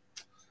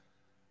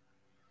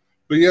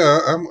 But yeah,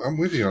 I'm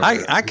with you on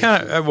that. I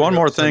kind of one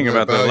more thing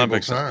about the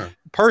Olympics. Time.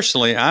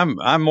 Personally,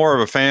 I'm more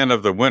of a fan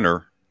of the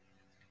winter.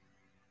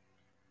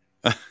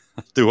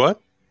 Do what?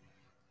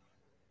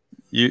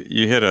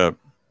 You hit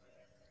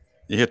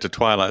the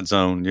twilight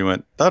zone. You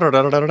went da da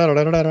da da da da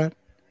da da da.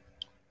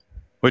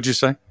 What'd you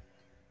say?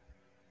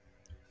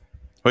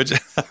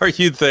 Are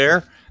you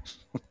there?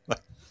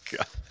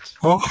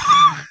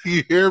 Oh,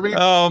 you hear me?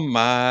 Oh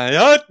my!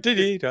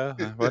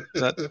 What's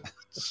that?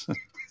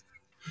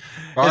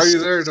 Are you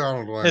there,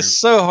 Donald Wayne? It's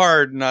so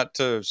hard not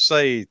to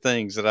say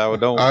things that I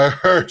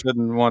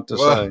shouldn't want to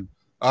say.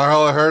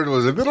 All I heard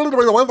was. I know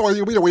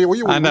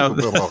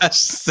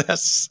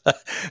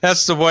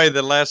that's the way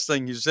the last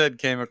thing you said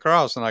came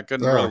across, and I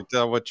couldn't really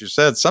tell what you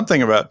said.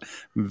 Something about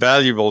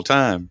valuable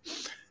time.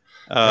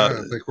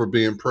 I think we're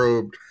being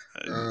probed.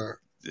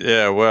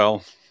 Yeah,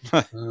 well,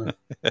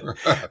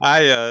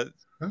 I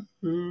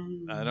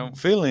don't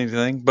feel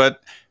anything,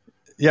 but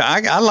yeah,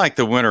 I like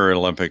the Winter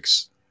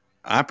Olympics.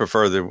 I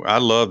prefer I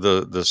love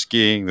the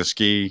skiing, the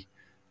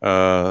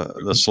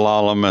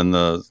slalom, and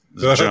the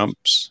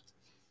jumps.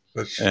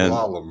 The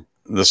slalom.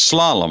 The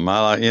slalom. I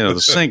like,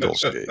 the single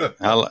ski.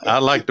 I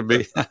like to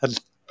be.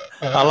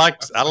 I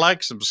like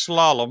some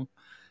slalom.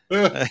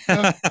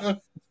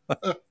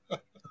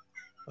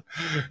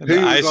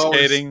 Ice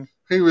skating.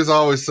 He was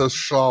always so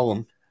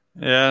slalom.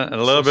 Yeah,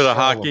 a little bit of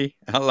hockey.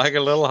 I like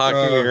a little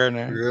hockey here and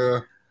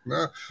there.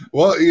 Yeah.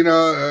 Well,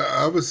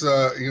 I was.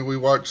 We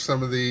watched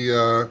some of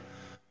the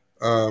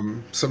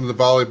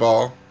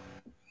volleyball.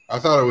 I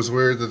thought it was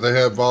weird that they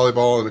had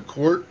volleyball in the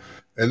court,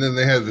 and then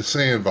they had the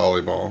sand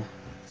volleyball.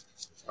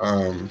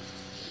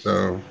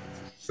 So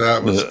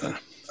that was,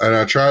 and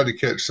I tried to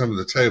catch some of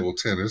the table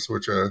tennis,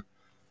 which I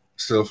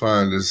still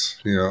find is,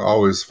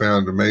 always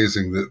found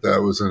amazing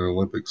that was an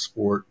Olympic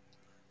sport.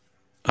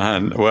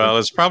 And well,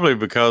 it's probably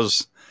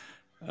because,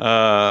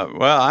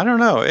 I don't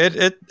know.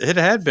 It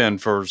had been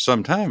for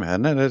some time,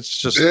 hadn't it? It's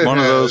just one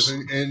of those.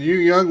 And you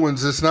young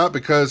ones, it's not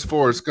because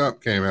Forrest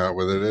Gump came out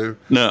with it.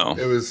 No,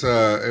 it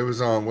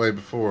was on way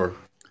before.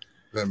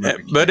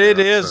 But it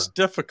is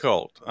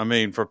difficult. I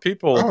mean, for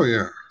people. Oh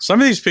yeah.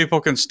 Some of these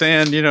people can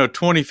stand,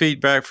 20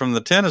 feet back from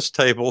the tennis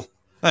table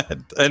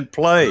and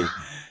play,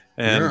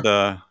 and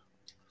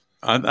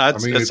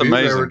it's if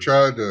amazing. You've ever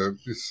tried to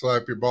just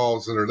slap your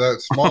balls that are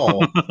that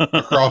small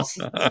across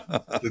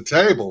the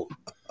table,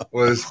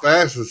 as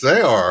fast as they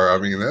are, I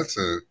mean, that's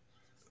an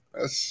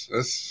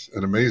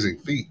amazing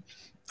feat.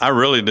 I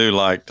really do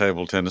like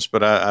table tennis,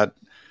 but I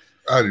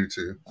do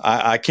too.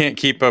 I can't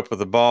keep up with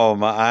the ball.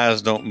 My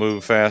eyes don't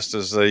move fast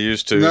as they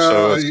used to. No,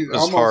 so it's you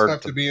almost hard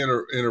have to be in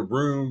a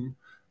room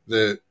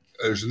that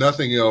there's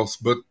nothing else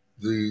but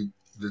the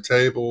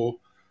table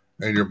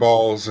and your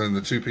balls and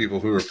the two people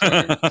who are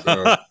playing.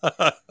 So.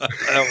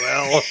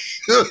 Well,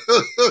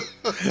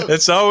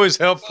 it's always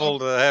helpful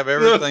to have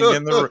everything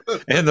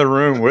in the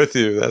room with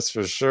you. That's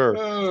for sure.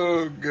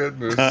 Oh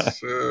goodness!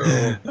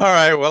 All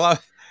right. Well,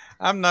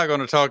 I'm not going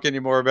to talk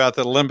anymore about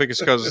the Olympics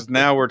because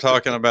now we're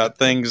talking about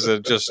things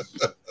that just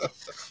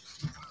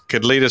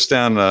could lead us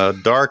down a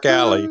dark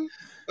alley.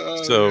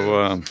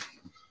 On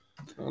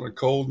a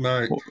cold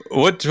night.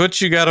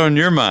 What you got on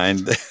your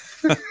mind?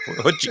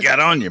 What you got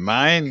on your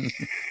mind?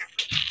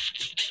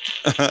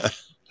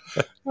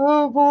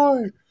 Oh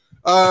boy.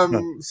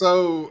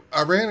 So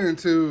I ran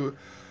into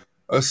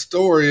a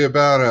story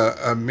about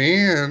a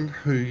man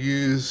who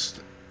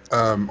used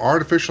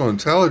artificial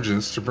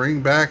intelligence to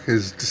bring back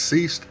his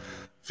deceased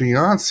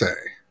fiance,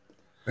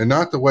 and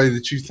not the way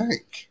that you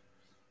think.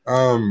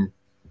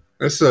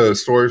 It's a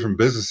story from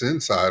Business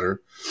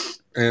Insider,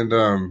 and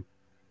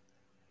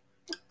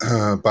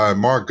by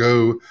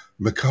Margot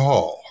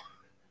McCall.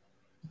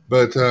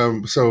 But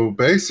so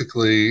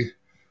basically,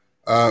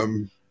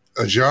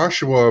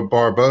 Joshua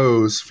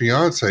Barbeau's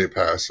fiance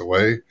passed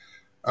away,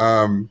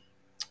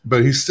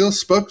 but he still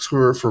spoke to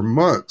her for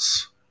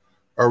months,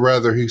 or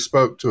rather, he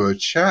spoke to a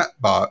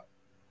chatbot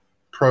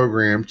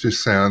program to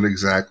sound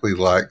exactly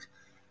like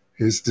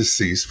his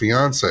deceased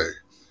fiance.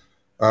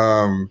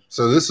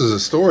 So this is a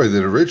story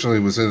that originally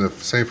was in the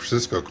San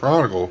Francisco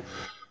Chronicle.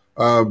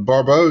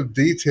 Barbeau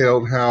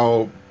detailed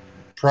how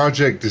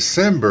Project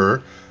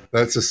December,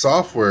 that's a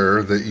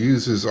software that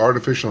uses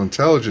artificial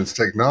intelligence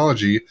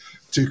technology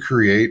to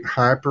create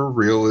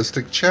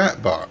hyper-realistic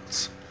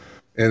chatbots.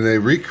 And they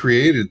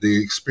recreated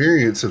the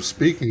experience of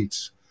speaking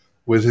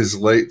with his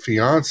late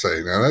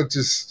fiance. Now that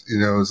just,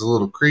 is a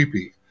little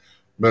creepy.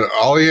 But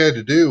all he had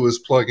to do was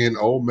plug in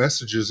old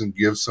messages and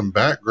give some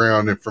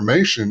background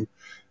information,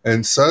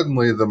 and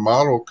suddenly the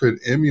model could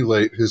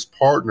emulate his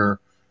partner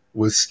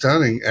with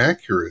stunning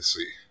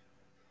accuracy.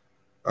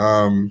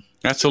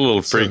 That's a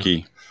little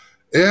freaky.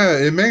 Yeah,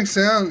 it may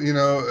sound,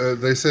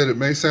 they said it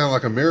may sound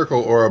like a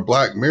miracle or a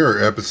Black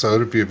Mirror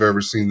episode if you've ever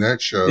seen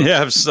that show.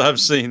 Yeah, I've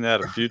seen that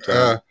a few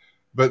times.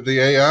 But the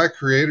AI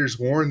creators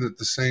warned that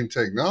the same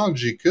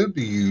technology could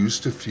be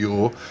used to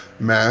fuel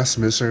mass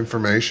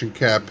misinformation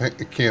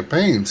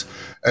campaigns.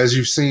 As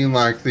you've seen,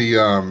 like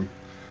the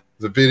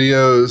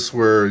videos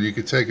where you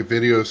could take a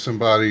video of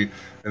somebody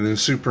and then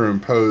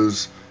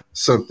superimpose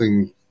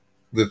something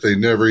that they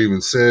never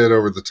even said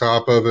over the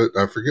top of it.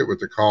 I forget what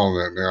they're calling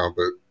that now,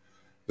 but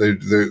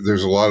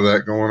there's a lot of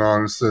that going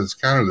on. It's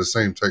kind of the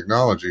same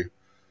technology.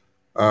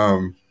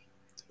 Um,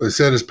 they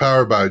said it's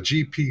powered by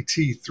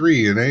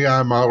GPT-3, an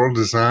AI model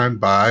designed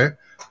by,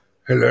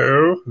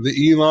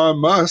 the Elon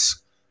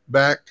Musk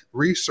backed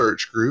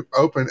research group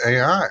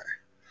OpenAI,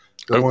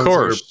 the Of ones that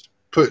are course.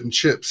 putting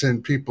chips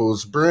in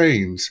people's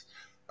brains.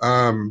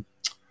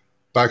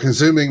 By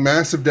consuming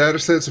massive data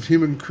sets of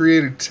human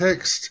created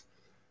text,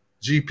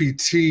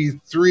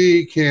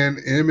 GPT-3 can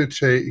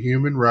imitate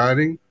human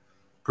writing,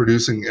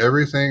 producing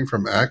everything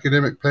from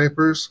academic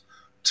papers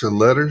to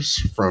letters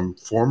from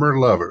former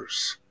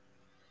lovers.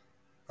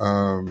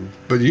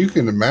 But you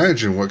can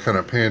imagine what kind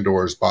of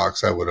Pandora's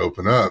box that would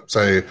open up.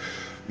 Say,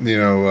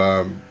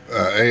 AI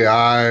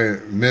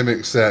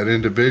mimics that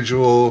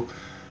individual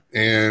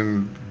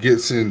and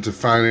gets into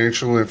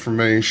financial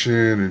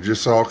information and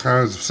just all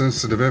kinds of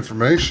sensitive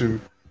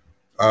information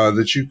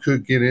that you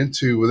could get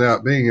into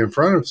without being in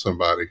front of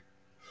somebody.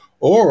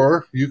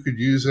 Or you could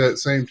use that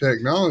same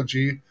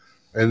technology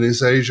in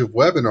this age of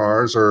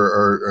webinars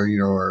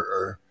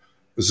or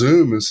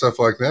Zoom and stuff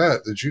like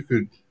that, that you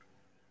could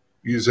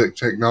use that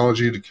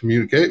technology to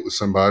communicate with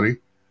somebody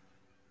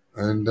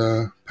and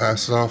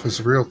pass it off as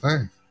a real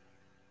thing.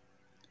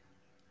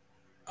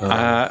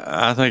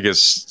 I think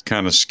it's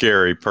kind of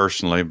scary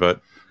personally,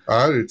 but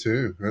I do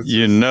too.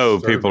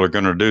 People are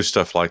going to do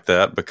stuff like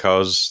that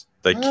because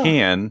they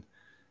can,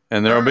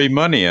 and there'll be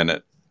money in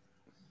it.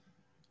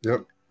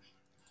 Yep.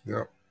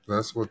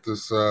 That's what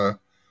this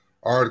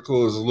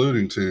article is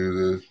alluding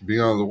to be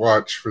on the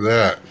watch for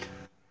that.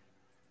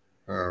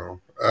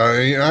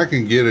 I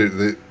can get it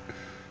that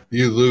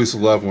you lose a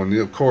loved one.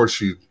 Of course,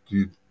 you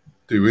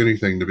do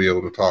anything to be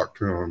able to talk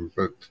to them,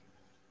 but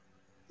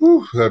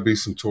that'd be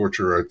some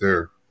torture right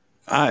there.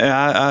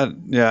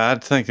 I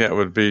think that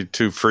would be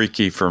too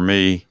freaky for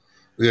me.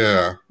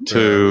 Yeah.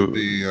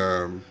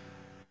 To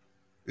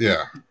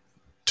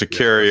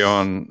carry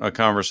on a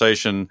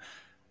conversation,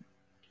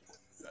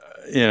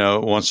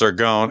 once they're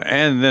gone,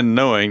 and then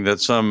knowing that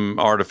some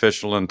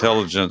artificial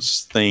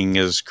intelligence thing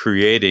is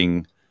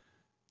creating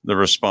the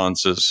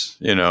responses,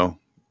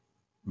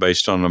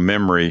 based on a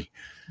memory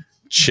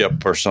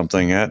chip or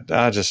something.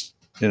 I just,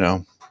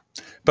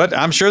 but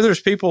I'm sure there's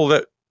people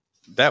that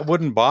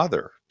wouldn't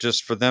bother,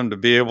 just for them to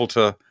be able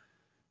to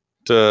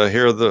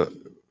hear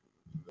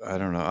I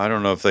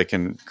don't know if they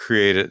can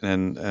create it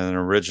in an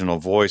original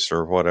voice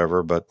or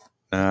whatever, but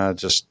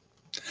just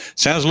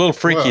sounds a little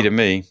freaky to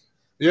me.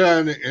 Yeah,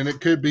 and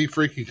it could be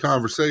freaky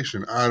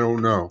conversation. I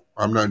don't know.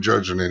 I'm not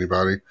judging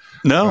anybody.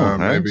 No,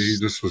 maybe he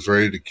just was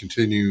ready to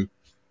continue.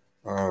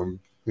 But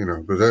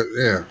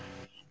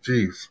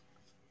geez,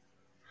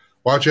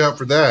 watch out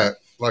for that.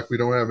 Like we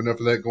don't have enough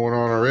of that going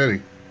on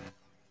already.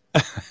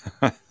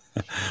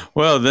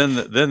 Well,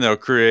 then they'll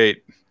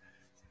create,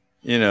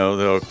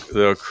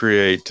 they'll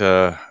create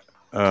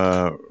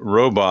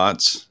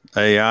robots,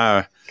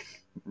 AI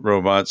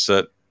robots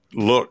that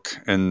look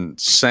and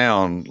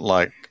sound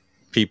like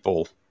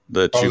people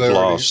that you've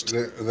lost.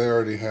 They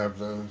already have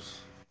those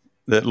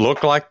that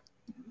look like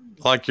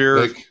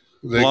you're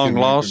long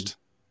lost.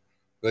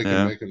 They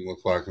can make them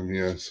look like them,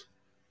 yes.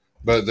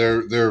 But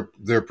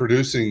they're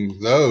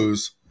producing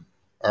those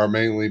are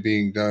mainly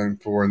being done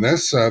for, and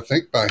that's I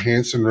think by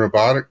Hanson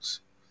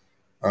Robotics.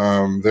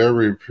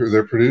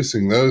 They're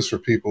producing those for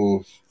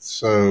people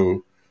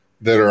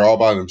that are all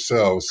by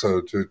themselves,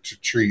 so to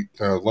treat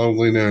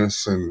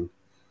loneliness and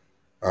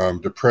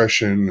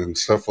depression and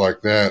stuff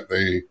like that.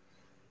 They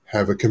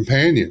have a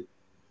companion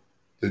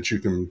that you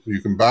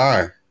can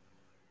buy.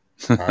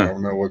 I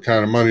don't know what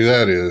kind of money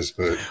that is,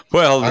 but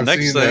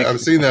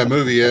I've seen that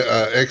movie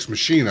Ex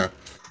Machina.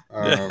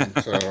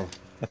 So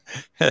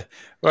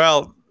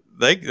well,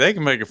 they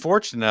can make a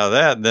fortune out of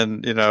that. And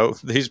then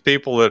these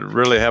people that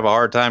really have a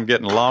hard time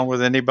getting along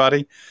with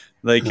anybody,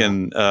 they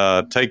can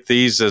take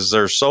these as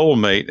their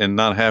soulmate and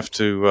not have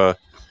to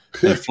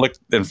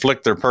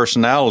inflict their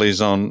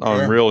personalities on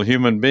real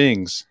human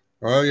beings.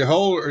 Well, you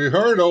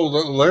heard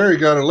old Larry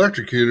got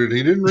electrocuted.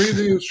 He didn't read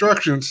the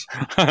instructions.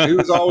 He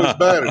was always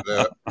bad at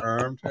that.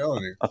 I'm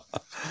telling you.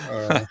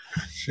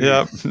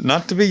 Yeah,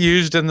 not to be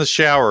used in the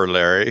shower,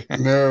 Larry.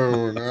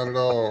 No, not at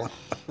all.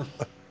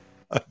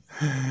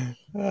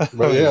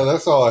 But yeah,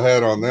 that's all I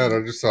had on that.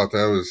 I just thought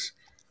that was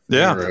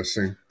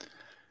interesting.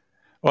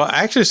 Well,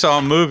 I actually saw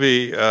a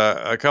movie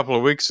a couple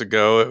of weeks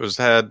ago. It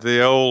had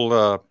the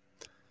old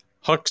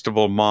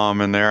Huxtable mom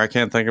in there. I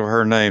can't think of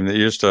her name. That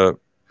used to.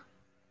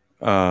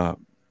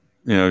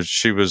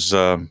 She was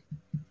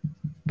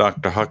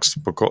Dr.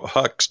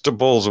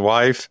 Huxtable's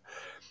wife.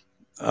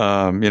 You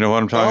know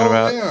what I'm talking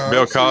about? Yeah,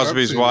 Bill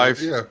Cosby's wife.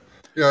 That.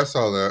 Yeah, I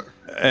saw that.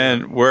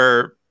 And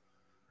where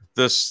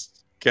this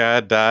guy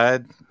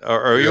died,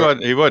 or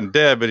he wasn't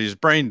dead, but he's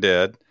brain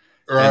dead.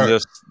 Right.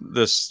 And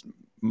this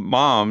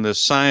mom,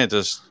 this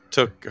scientist,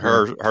 took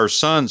her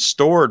son's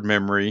stored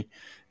memory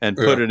and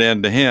put it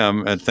into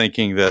him, and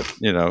thinking that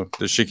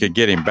that she could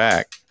get him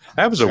back.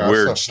 That was a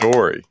weird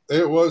story.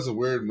 It was a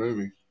weird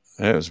movie.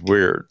 It was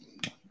weird.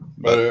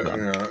 But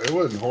But it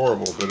wasn't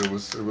horrible, but it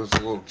was a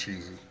little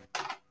cheesy.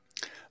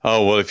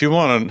 oh well, if you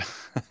want to,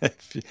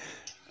 if,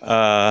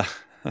 uh,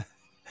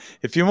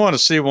 if you want to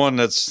see one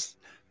that's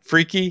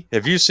freaky,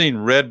 have you seen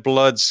Red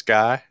Blood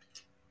Sky?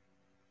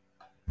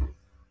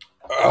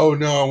 Oh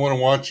no, I want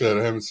to watch that.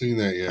 I haven't seen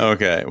that yet.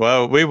 Okay,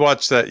 well, we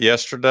watched that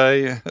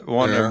yesterday, Yeah,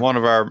 one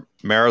of our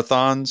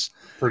marathons.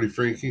 pretty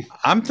freaky.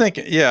 I'm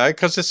thinking, yeah,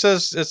 because it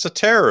says it's a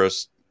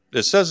terrorist.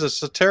 It says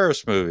it's a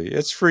terrorist movie.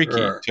 It's freaky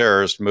Right.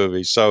 terrorist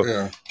movie. So Yeah.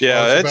 Well, it's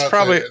yeah, it's about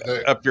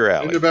probably up your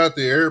and alley. about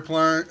the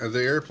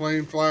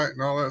airplane flight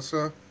and all that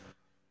stuff.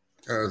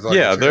 It's like a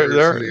Yeah, terrorist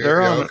in the air.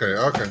 they're Yeah. on. Okay.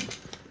 Okay.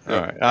 All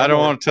Yep. right, I I'm don't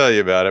on. want to tell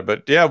you about it,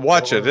 but yeah,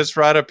 watch it. Oh, It's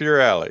right up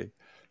your alley.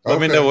 Let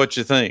me know okay. what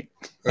you think.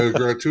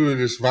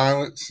 Gratuitous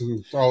violence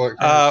and all that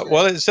kind of stuff.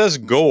 Well, it says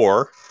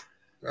gore,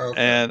 Okay.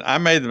 and I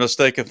made the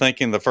mistake of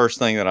thinking the first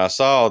thing that I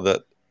saw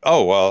that,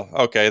 oh well,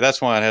 okay,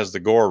 that's why it has the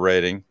gore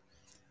rating.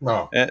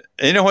 No. And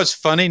you know what's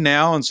funny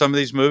now in some of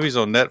these movies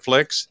on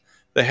Netflix?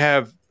 They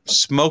have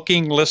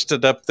smoking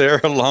listed up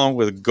there along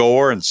with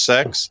gore and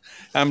sex.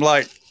 I'm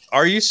like,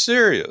 are you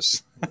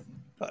serious?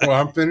 Well,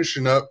 I'm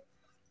finishing up.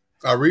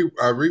 I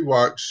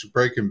rewatched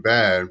Breaking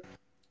Bad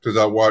because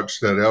I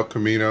watched that El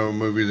Camino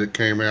movie that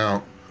came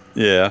out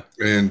Yeah,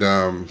 and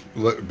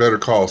Better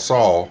Call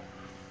Saul.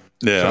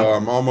 yeah. So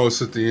I'm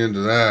almost at the end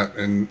of that,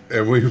 and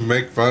we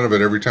make fun of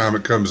it every time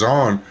it comes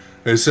on.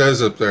 It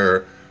says up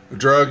there,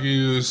 drug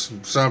use,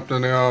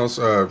 something else,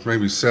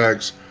 maybe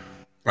sex,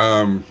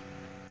 um,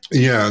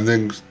 yeah, and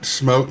then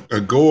smoke,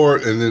 gore,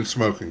 and then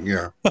smoking.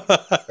 Yeah,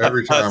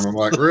 every time I'm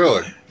like,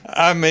 really?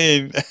 I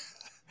mean,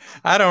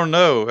 I don't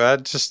know. I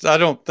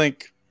don't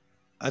think,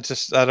 I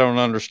don't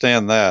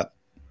understand that.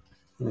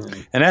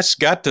 Hmm. And that's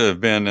got to have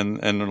been in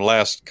the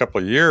last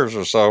couple of years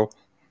or so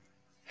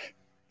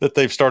that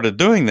they've started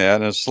doing that.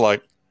 And it's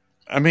like,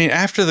 I mean,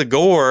 after the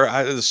gore,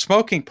 the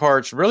smoking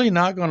part's really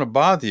not going to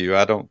bother you,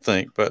 I don't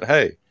think. But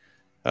hey,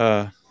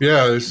 Yeah,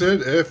 they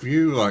said F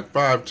you like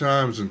 5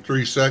 times in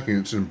 3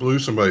 seconds and blew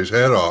somebody's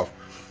head off,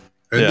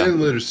 and yeah. then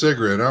lit a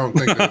cigarette. I don't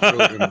think that's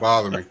really going to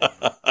bother me.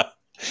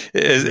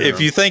 If Yeah,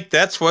 you think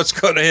that's what's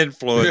going to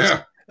influence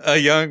yeah. a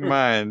young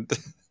mind,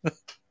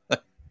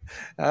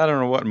 I don't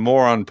know what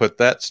moron put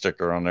that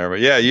sticker on there, but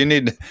yeah, you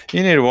need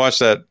to watch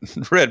that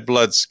Red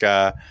Blood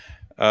Sky.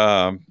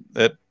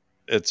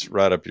 It's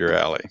right up your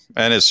alley,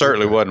 and it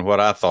certainly Okay. wasn't what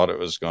I thought it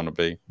was going to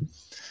be.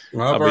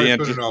 Well, I've I'll be already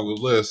put it interested. on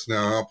the list.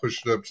 Now I'll push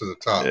it up to the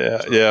top.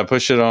 Yeah, So, yeah,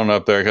 push it on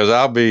up there because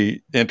I'll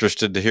be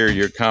interested to hear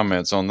your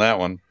comments on that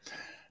one.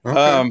 okay.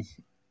 Um,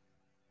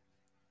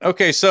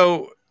 okay,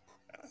 so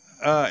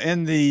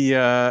in the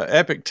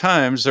Epic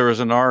Times, there was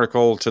an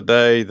article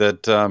today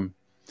that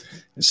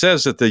it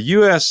says that the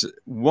U.S.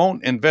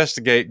 won't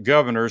investigate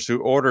governors who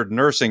ordered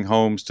nursing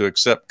homes to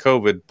accept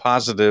COVID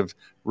positive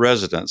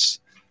residents,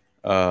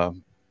 uh,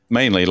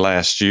 mainly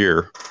last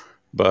year.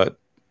 But,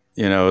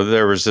 you know,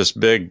 there was this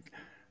big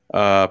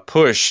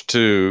push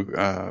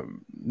to,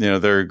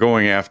 they're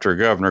going after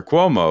Governor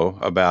Cuomo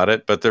about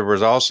it, but there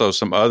was also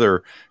some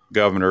other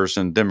governors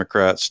in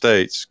Democrat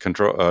states,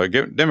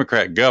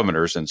 Democrat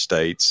governors in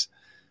states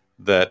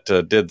that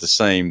did the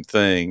same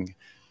thing.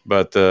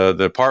 But the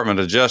Department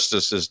of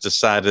Justice has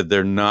decided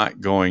they're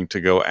not going to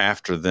go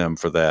after them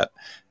for that.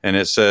 And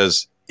it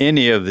says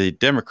any of the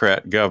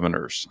Democrat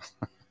governors.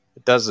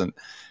 It doesn't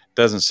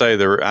say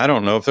there. I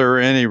don't know if there were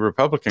any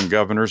Republican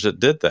governors that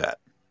did that.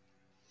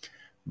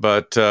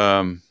 But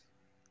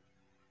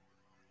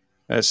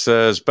it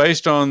says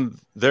based on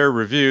their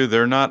review,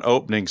 they're not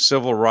opening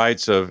Civil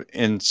Rights of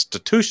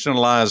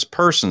Institutionalized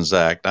Persons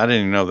Act. I didn't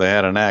even know they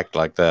had an act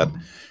like that.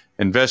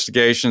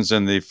 Investigations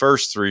in the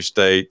first 3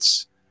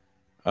 states.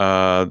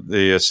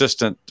 The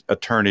Assistant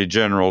Attorney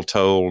General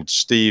told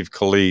Steve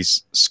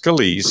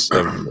Scalise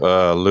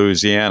of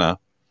Louisiana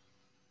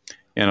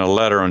in a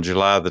letter on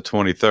July the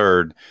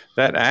 23rd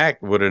that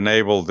act would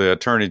enable the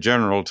Attorney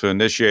General to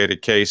initiate a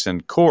case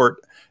in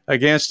court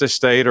against a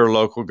state or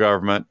local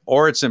government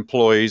or its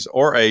employees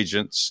or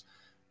agents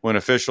when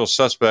officials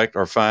suspect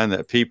or find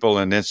that people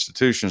and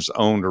institutions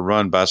owned or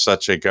run by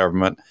such a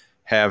government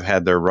have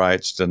had their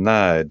rights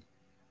denied.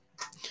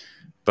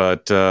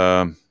 But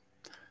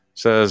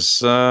says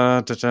they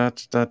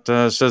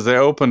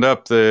opened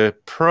up the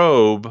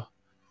probe.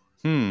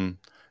 They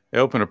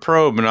opened a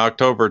probe in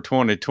October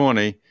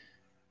 2020,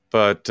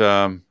 but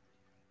they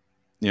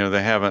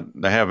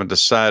haven't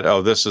decided.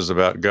 Oh, this is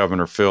about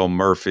Governor Phil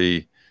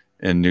Murphy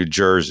in New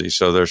Jersey,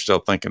 so they're still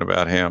thinking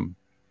about him.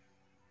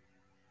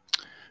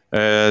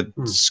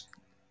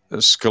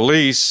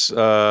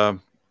 Scalise.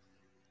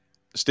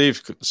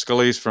 Steve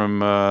Scalise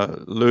from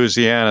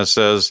Louisiana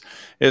says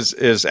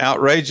is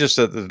outrageous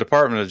that the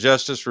Department of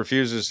Justice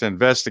refuses to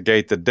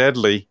investigate the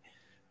deadly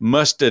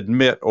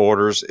must-admit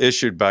orders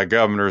issued by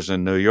governors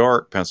in New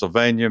York,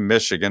 Pennsylvania,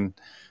 Michigan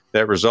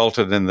that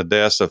resulted in the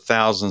deaths of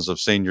thousands of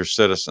senior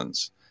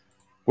citizens.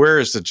 Where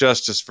is the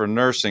justice for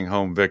nursing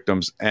home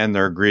victims and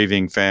their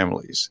grieving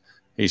families?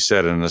 He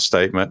said in a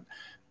statement.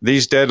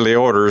 These deadly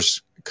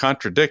orders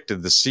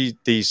contradicted the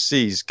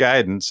CDC's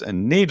guidance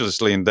and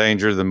needlessly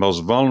endangered the most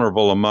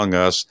vulnerable among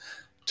us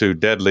to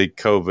deadly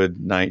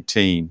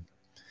COVID-19.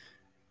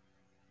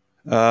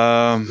 It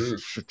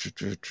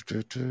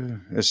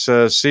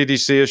says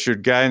CDC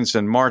issued guidance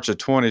in March of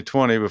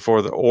 2020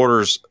 before the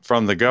orders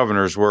from the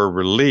governors were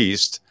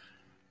released,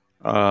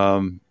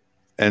 and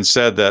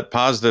said that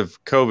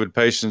positive COVID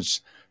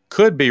patients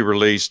could be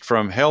released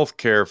from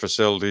healthcare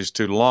facilities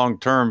to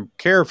long-term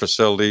care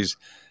facilities.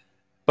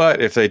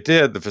 But if they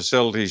did, the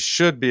facilities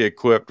should be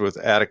equipped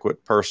with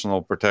adequate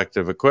personal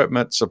protective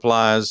equipment,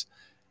 supplies,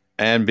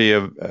 and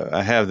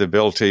have the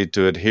ability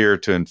to adhere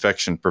to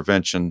infection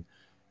prevention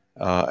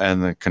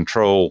and the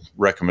control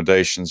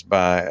recommendations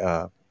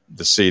by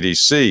the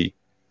CDC.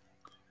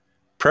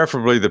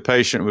 Preferably, the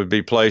patient would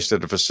be placed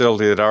at a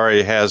facility that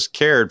already has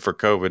cared for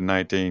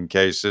COVID-19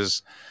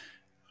 cases.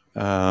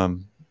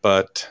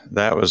 But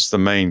that was the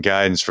main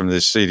guidance from the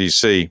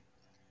CDC.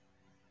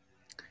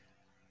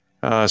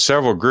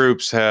 Several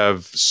groups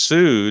have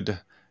sued,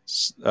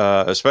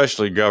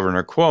 especially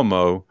Governor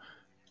Cuomo,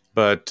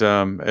 but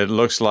it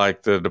looks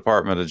like the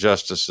Department of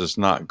Justice is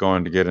not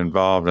going to get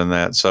involved in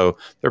that. So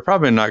they're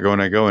probably not going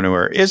to go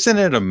anywhere. Isn't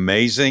it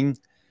amazing?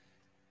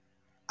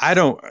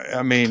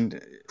 I mean,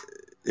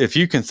 if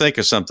you can think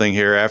of something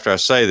here after I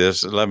say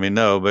this, let me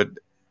know. But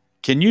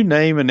can you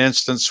name an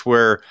instance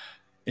where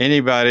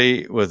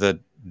anybody with a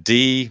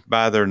D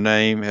by their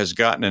name has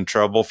gotten in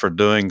trouble for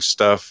doing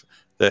stuff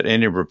that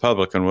any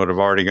Republican would have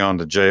already gone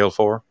to jail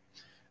for?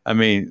 I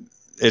mean,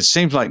 it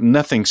seems like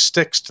nothing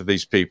sticks to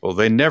these people.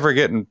 They never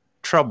get in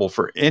trouble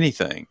for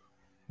anything.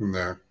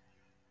 No.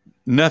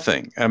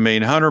 Nothing. I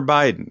mean, Hunter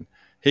Biden,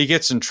 he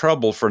gets in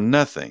trouble for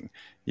nothing.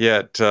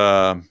 Yet,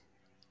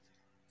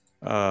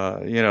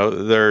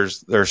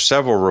 there's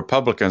several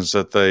Republicans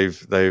that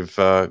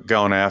they've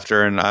gone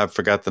after, and I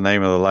forgot the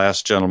name of the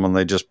last gentleman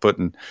they just put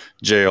in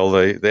jail.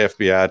 The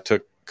FBI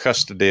took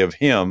custody of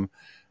him,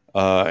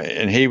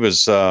 and he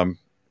was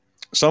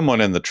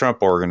someone in the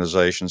Trump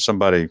organization,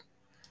 somebody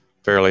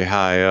fairly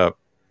high up.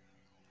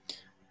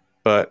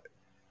 But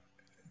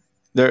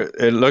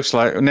it looks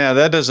like now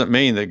that doesn't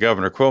mean that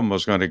Governor Cuomo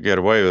is going to get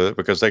away with it,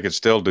 because they could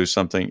still do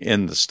something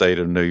in the state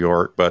of New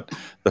York, but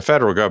the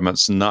federal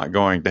government's not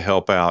going to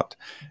help out.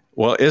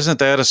 Well, isn't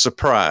that a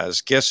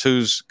surprise? Guess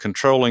who's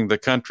controlling the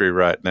country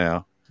right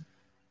now?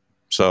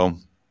 So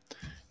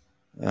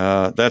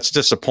that's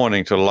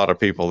disappointing to a lot of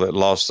people that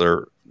lost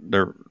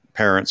their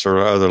parents or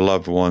other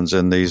loved ones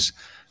in these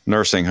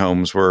nursing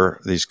homes where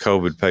these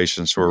COVID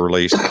patients were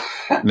released.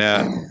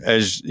 Now,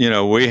 as you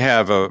know, we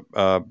have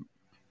a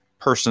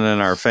person in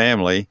our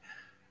family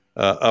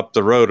up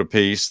the road a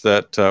piece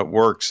that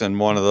works in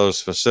one of those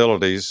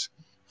facilities.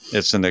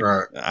 It's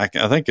Right. I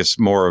think it's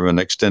more of an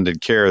extended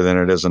care than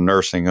it is a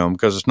nursing home,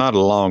 because it's not a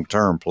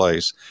long-term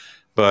place.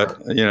 But,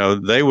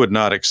 they would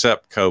not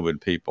accept COVID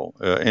people.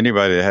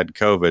 Anybody that had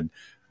COVID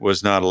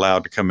was not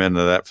allowed to come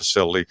into that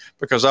facility,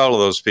 because all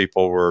of those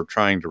people were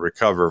trying to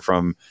recover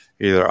from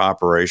either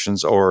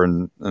operations or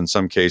in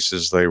some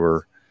cases they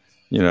were,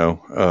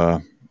 I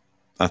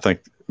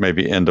think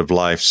maybe end of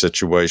life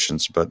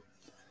situations, but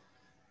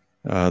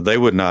they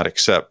would not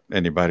accept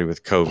anybody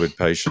with COVID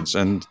patients.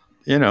 And,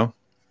 it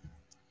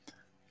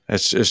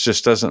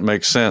just doesn't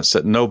make sense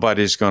that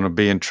nobody's going to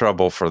be in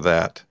trouble for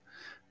that.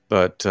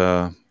 But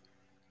there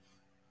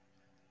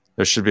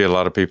should be a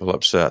lot of people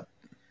upset.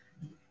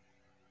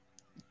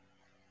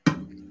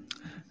 And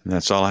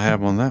that's all I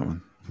have on that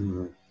one.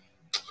 Mm-hmm.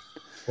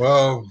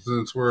 Well,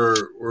 since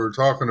we're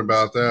talking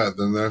about that,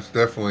 then that's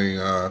definitely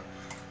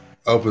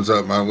opens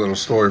up my little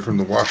story from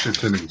the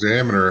Washington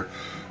Examiner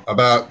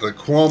about the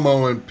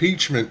Cuomo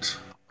impeachment.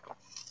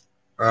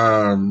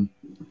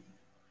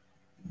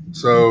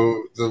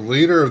 So the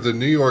leader of the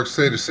New York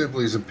State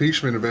Assembly's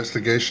impeachment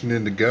investigation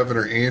into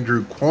Governor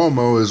Andrew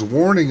Cuomo is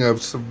warning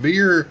of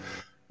severe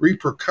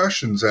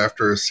repercussions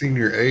after a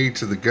senior aide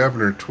to the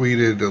governor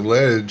tweeted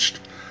alleged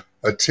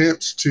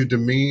attempts to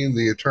demean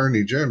the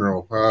attorney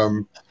general.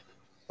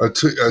 A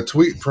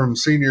tweet from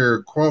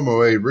senior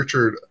Cuomo aide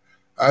Richard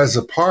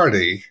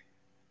Azzopardi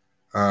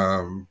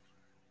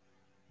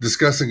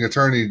discussing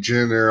Attorney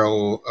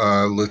General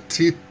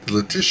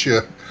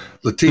Letitia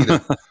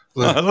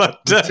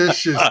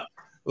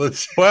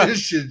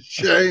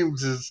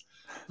James's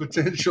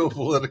potential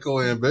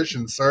political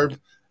ambition served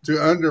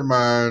to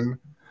undermine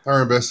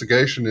our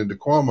investigation into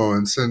Cuomo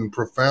and send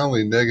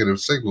profoundly negative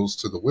signals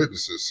to the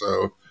witnesses.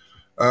 So,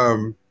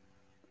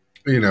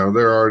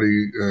 they're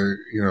already,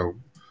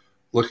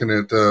 looking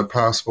at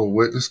possible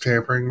witness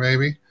tampering,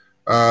 maybe.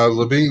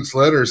 Levine's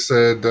letter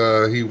said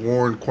he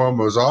warned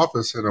Cuomo's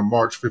office in a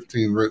March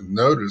 15 written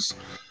notice.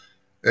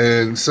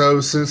 And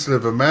so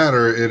sensitive a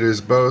matter, it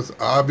is both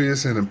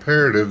obvious and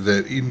imperative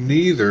that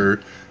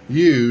neither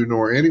you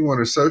nor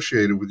anyone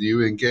associated with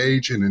you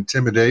engage in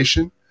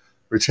intimidation,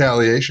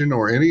 retaliation,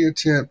 or any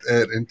attempt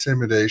at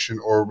intimidation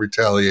or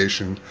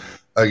retaliation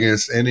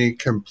against any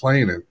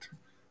complainant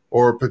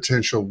or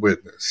potential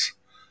witness.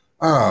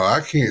 Oh, I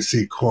can't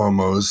see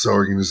Cuomo's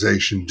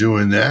organization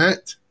doing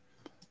that.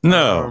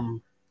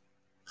 No.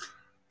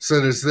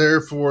 Said it's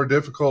therefore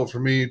difficult for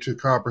me to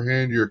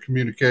comprehend your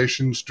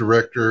communications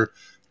director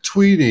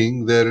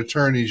tweeting that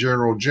Attorney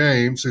General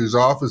James, whose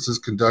office is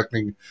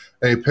conducting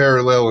a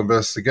parallel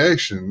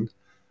investigation,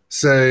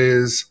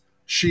 says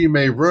she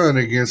may run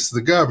against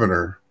the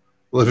governor.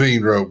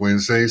 Levine wrote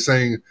Wednesday,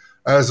 saying,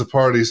 as the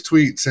party's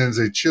tweet sends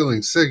a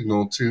chilling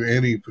signal to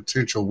any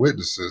potential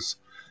witnesses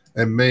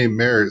and may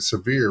merit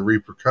severe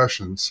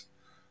repercussions.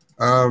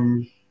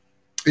 Anything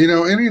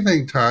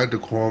tied to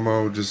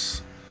Cuomo,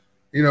 just,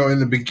 in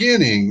the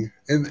beginning,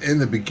 in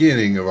the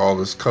beginning of all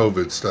this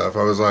COVID stuff,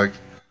 I was like,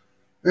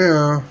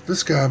 yeah,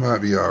 this guy might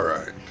be all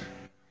right.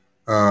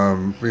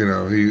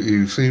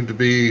 He seemed to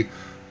be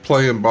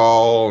playing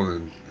ball,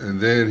 and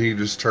then he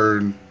just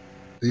turned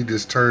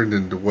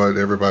into what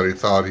everybody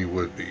thought he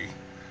would be.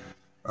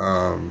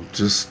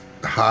 Just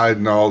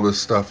hiding all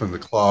this stuff in the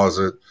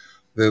closet,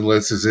 then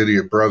lets his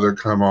idiot brother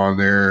come on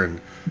there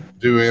and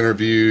do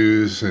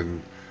interviews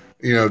and,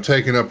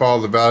 taking up all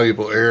the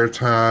valuable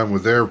airtime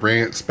with their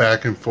rants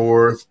back and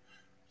forth,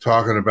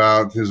 talking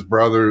about his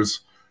brother's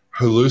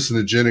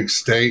hallucinogenic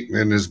state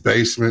in his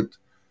basement.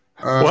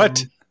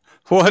 What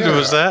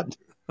was that?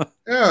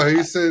 Yeah,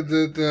 he said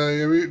that,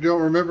 you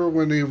don't remember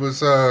when he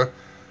was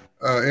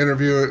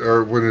interviewing,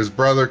 or when his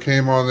brother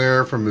came on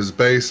there from his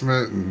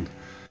basement and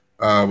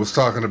was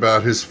talking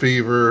about his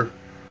fever,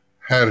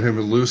 had him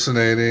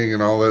hallucinating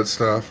and all that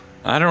stuff.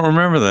 I don't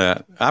remember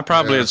that. I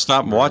probably had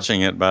stopped watching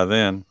it by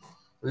then.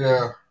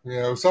 Yeah.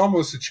 It was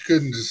almost that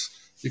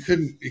you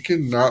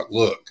couldn't not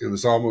look. It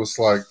was almost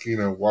like,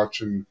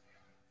 watching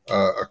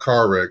a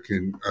car wreck,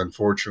 and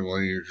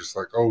unfortunately you're just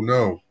like, oh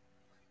no.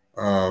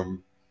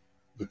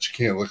 But you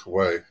can't look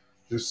away.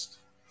 The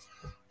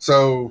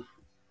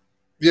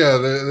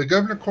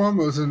Governor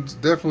Cuomo is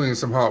definitely in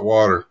some hot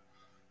water.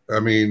 I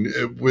mean,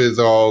 with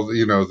all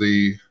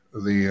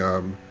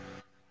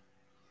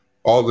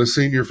all the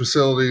senior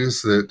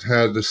facilities that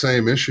had the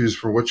same issues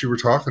for what you were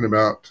talking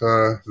about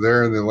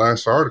there in the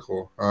last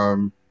article.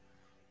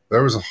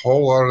 There was a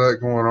whole lot of that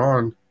going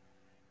on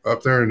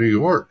up there in New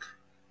York.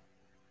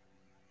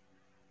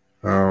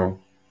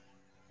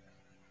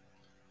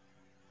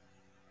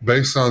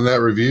 Based on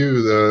that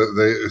review,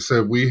 they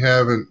said we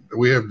have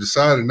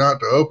decided not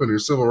to open a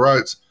Civil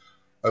Rights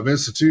of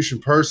Institution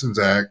Persons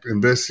Act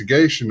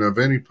investigation of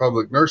any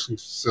public nursing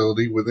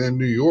facility within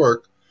New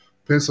York,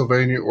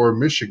 Pennsylvania, or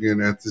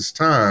Michigan at this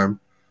time.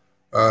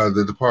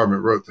 The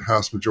department wrote the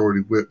House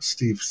Majority Whip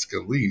Steve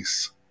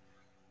Scalise.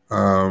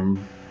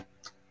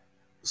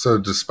 So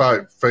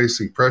despite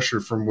facing pressure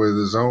from with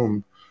his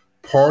own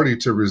party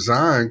to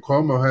resign,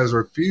 Cuomo has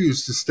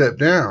refused to step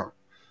down,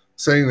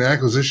 saying the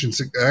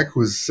accusations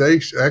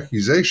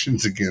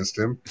against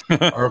him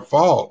are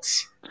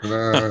false.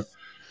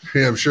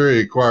 I'm sure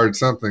he acquired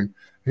something.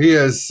 He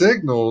has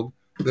signaled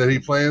that he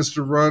plans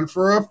to run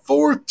for a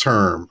fourth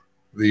term,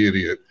 the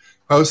idiot,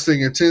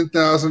 hosting a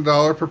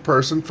 $10,000 per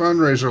person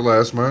fundraiser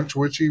last month,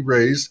 which he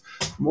raised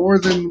more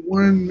than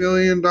 $1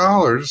 million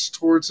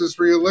towards his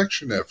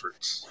reelection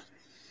efforts.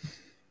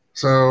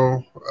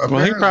 So,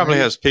 well, he probably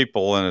has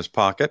people in his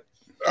pocket.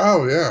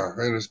 Oh, yeah,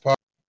 in his pocket.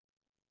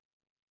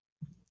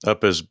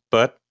 Up his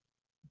butt.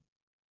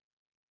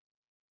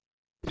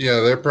 Yeah,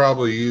 they're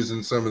probably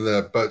using some of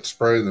that butt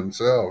spray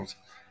themselves.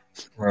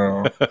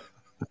 But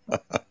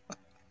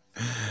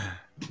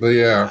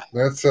yeah,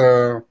 that's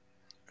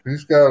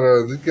he's got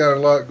a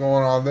lot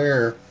going on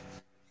there.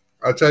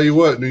 I tell you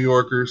what, New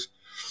Yorkers,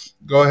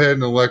 go ahead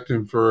and elect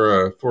him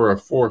for a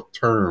fourth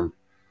term,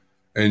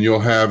 and you'll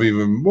have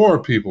even more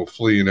people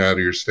fleeing out of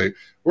your state.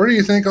 Where do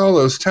you think all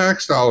those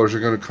tax dollars are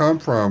going to come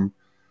from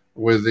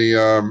with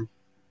the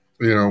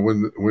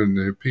when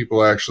the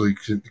people actually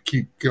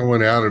keep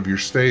going out of your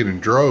state in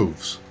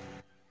droves?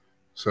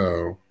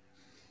 So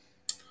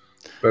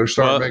better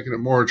start making it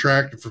more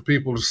attractive for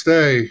people to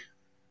stay.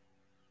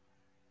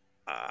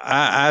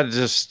 I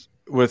just,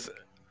 and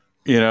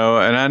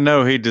I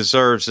know he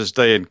deserves his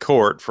day in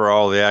court for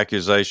all the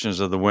accusations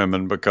of the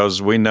women,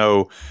 because we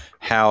know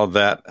how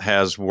that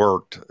has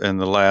worked in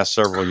the last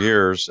several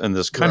years in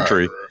this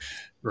country.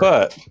 Right.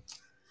 But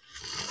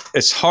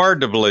it's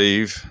hard to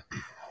believe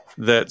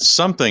that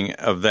something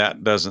of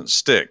that doesn't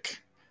stick,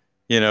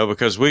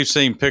 because we've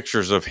seen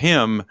pictures of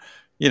him,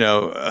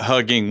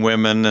 hugging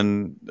women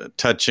and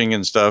touching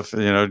and stuff,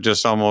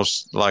 just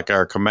almost like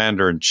our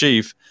commander in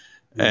chief.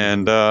 Mm-hmm.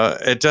 And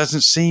it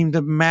doesn't seem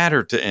to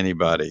matter to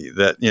anybody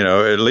that,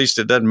 at least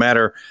it doesn't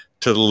matter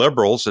to the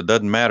liberals. It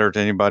doesn't matter to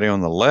anybody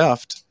on the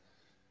left.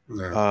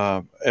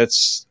 No.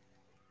 It's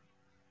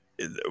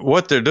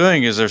what they're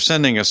doing is they're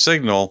sending a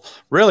signal.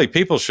 Really,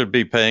 people should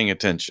be paying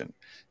attention.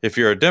 If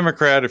you're a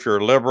Democrat, if you're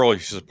a liberal, if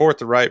you support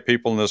the right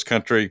people in this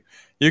country,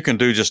 you can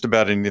do just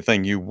about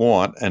anything you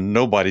want and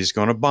nobody's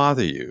going to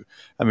bother you.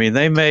 I mean,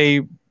 they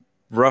may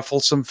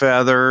ruffle some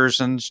feathers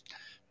and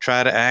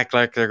try to act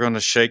like they're going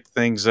to shake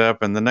things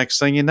up, and the next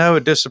thing you know,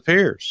 it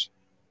disappears.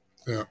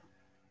 Yeah.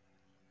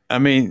 I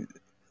mean,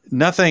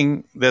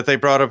 nothing that they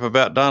brought up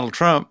about Donald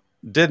Trump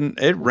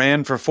it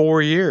ran for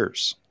 4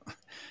 years.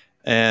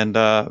 And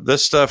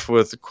this stuff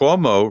with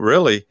Cuomo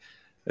really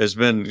has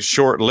been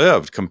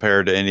short-lived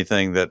compared to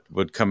anything that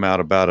would come out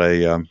about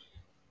a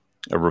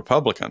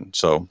Republican.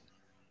 So,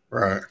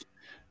 Right.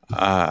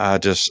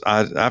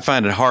 I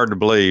find it hard to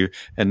believe.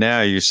 And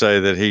now you say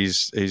that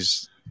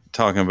he's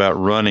talking about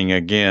running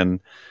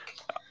again.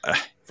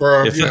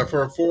 For If they,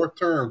 for a fourth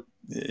term.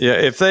 yeah,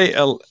 if they,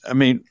 I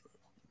mean,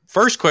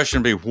 first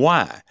question would be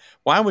why?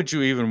 Why would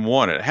you even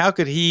want it? How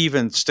could he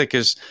even stick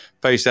his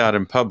face out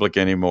in public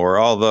anymore?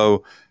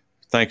 Although,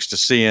 thanks to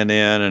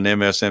CNN and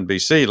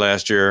MSNBC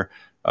last year,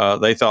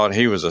 they thought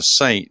he was a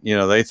saint. You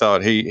know, they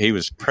thought he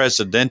was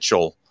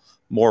presidential,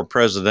 more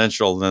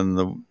presidential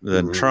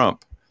than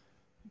Trump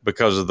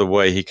because of the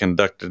way he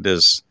conducted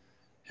his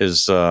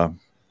daily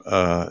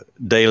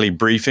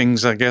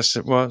briefings, I guess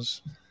it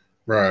was.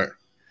 Right.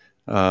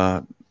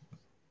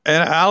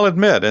 And I'll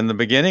admit, in the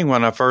beginning,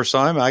 when I first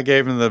saw him, I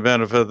gave him the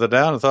benefit of the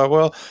doubt and thought,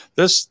 well,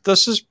 this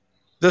is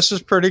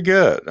pretty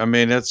good. I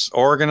mean, it's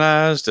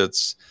organized,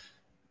 it's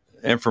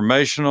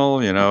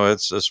informational, you know,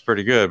 it's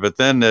pretty good. But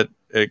then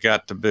it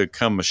got to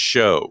become a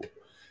show.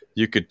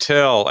 You could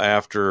tell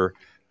after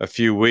a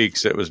few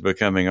weeks it was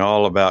becoming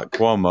all about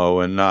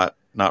Cuomo and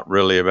not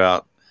really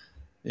about,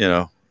 you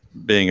know,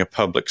 being a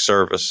public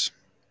service.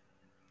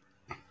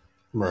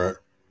 Right.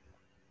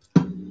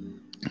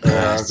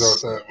 Yeah, I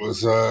thought that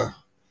was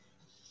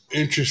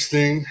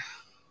interesting.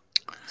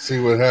 See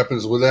what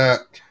happens with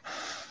that.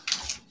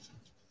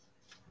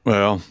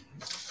 Well,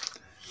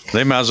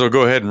 they might as well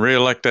go ahead and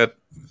reelect that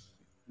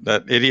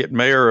idiot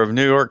mayor of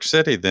New York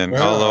City then.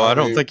 Well, although I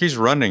don't think he's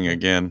running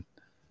again.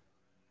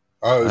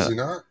 Oh, is he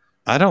not?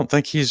 I don't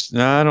think he's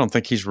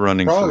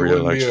running for Probably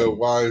wouldn't re-election. be a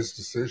wise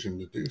decision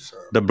to do so.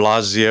 De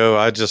Blasio,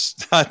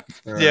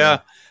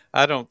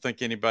 I don't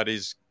think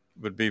anybody's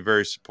would be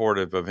very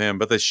supportive of him,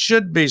 but they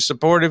should be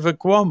supportive of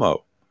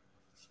Cuomo.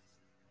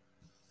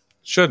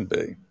 Should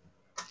be.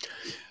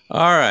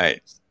 All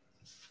right.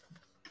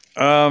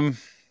 A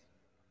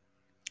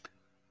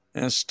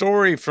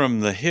story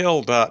from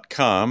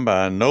thehill.com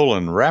by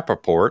Nolan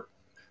Rappaport.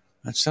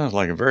 That sounds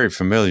like a very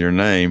familiar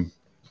name.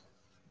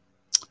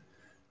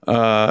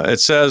 It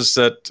says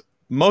that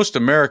most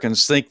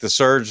Americans think the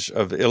surge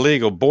of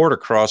illegal border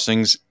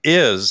crossings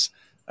is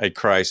a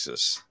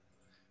crisis,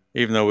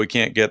 even though we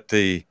can't get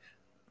the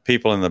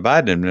people in the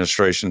Biden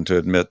administration to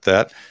admit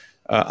that.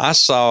 I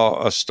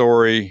saw a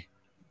story,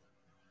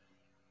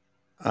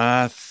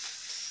 I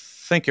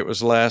think it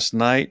was last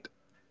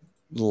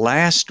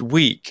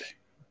week,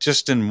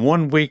 just in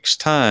 1 week's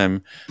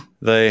time,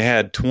 they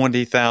had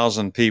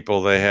 20,000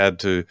 people they had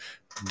to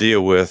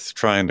deal with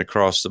trying to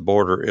cross the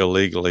border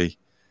illegally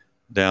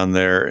down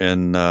there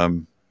in,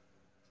 what's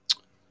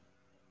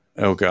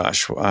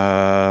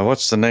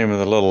the name of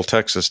the little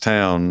Texas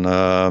town?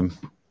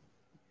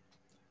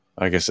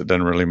 I guess it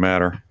doesn't really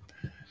matter.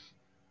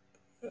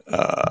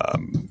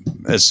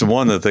 It's the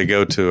one that they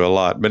go to a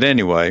lot. But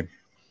anyway,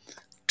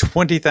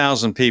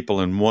 20,000 people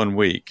in 1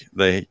 week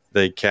they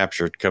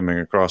captured coming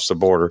across the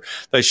border.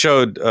 They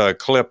showed a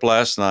clip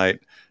last night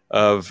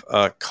of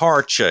a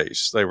car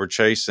chase. They were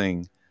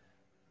chasing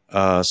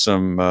I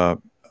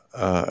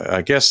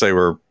guess they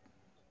were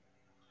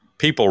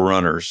people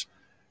runners.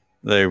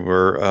 They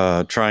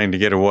were trying to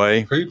get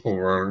away. People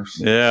runners.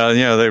 Yeah,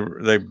 you know,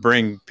 they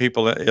bring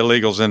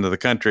illegals into the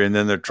country, and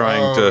then they're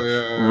trying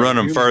to run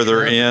them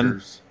further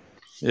in.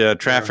 Yeah,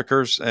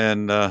 traffickers. Yeah.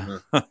 And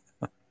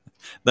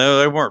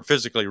they weren't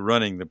physically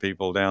running the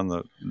people down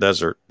the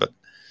desert, but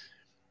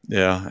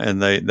yeah,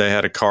 and they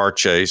had a car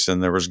chase,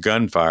 and there was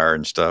gunfire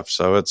and stuff.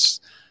 So it's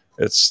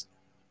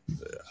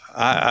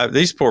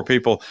these poor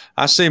people.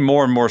 I see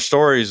more and more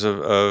stories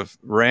of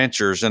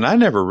ranchers, and I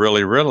never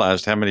really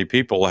realized how many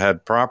people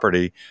had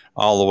property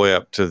all the way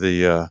up to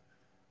the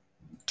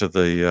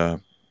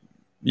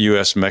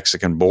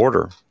U.S.-Mexican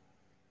border.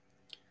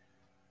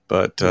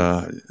 But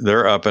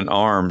they're up in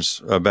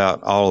arms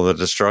about all of the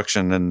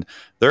destruction, and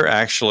they're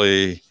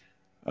actually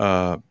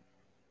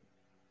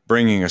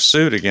bringing a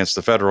suit against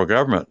the federal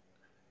government.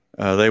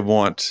 They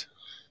want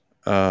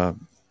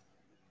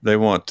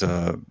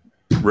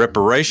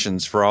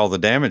reparations for all the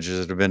damages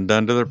that have been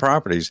done to their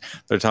properties.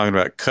 They're talking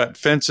about cut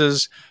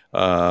fences.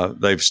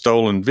 They've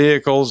stolen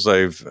vehicles.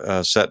 They've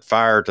set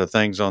fire to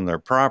things on their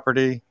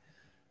property.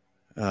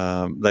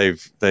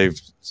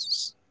 They've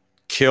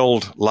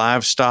killed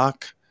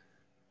livestock,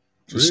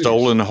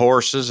 stolen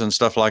horses and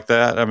stuff like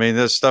that. I mean,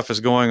 this stuff is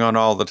going on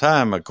all the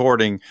time,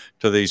 according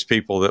to these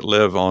people that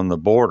live on the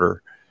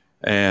border.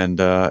 And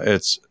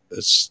it's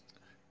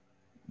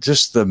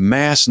just the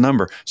mass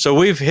number. So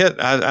we've hit,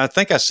 I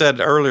think I said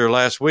earlier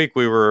last week,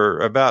 we were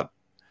about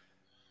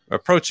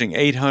approaching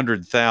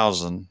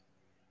 800,000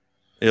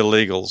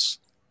 illegals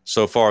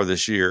so far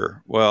this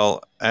year.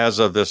 Well, as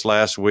of this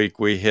last week,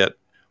 we hit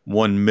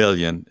 1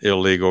 million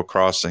illegal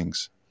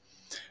crossings.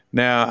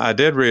 Now, I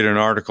did read an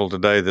article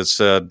today that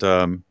said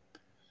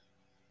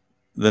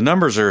the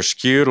numbers are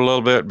skewed a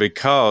little bit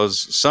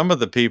because some of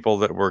the people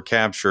that were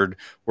captured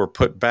were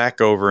put back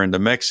over into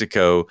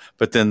Mexico,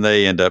 but then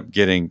they end up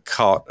getting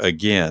caught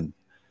again.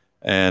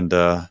 And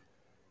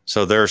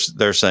so they're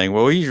saying,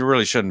 well, you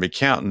really shouldn't be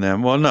counting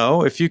them. Well,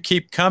 no, if you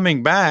keep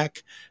coming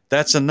back,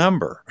 that's a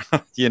number,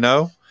 you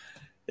know?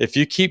 If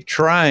you keep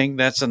trying,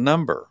 that's a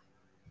number.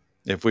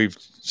 if we've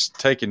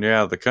taken you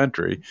out of the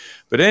country.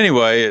 But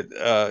anyway,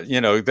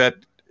 that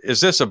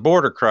is this a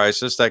border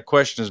crisis? That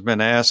question has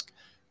been asked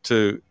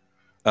to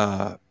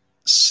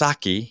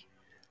Psaki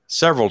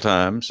several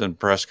times in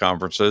press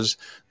conferences.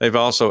 They've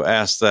also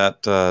asked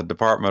that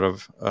Department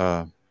of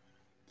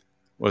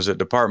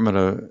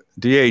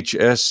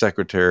DHS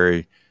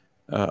Secretary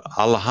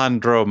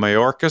Alejandro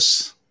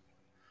Mayorkas.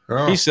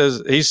 Oh, He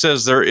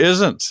says there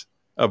isn't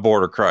a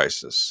border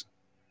crisis,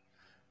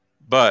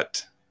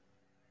 but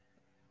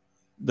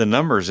the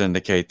numbers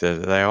indicate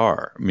that they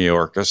are,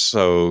 Mayorkas.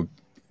 So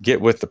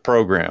get with the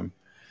program.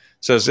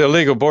 It says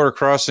illegal border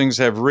crossings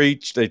have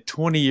reached a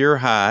 20-year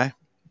high.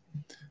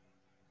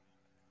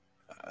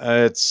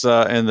 It's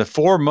in the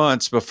 4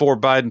 months before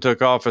Biden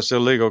took office,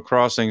 illegal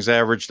crossings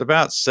averaged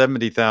about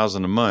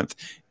 70,000 a month.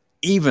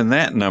 Even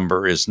that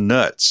number is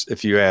nuts,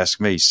 if you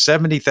ask me.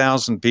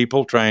 70,000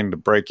 people trying to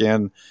break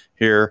in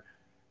here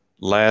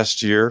last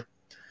few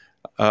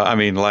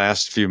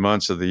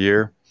months of the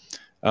year.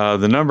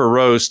 The number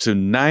rose to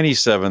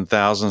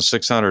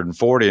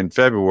 97,640 in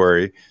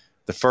February,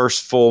 the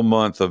first full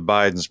month of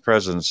Biden's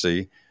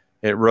presidency.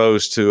 It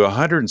rose to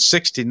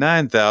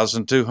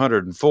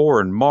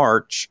 169,204 in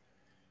March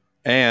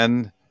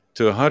and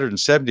to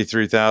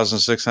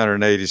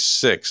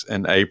 173,686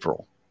 in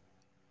April.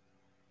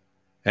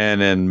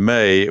 And in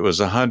May, it was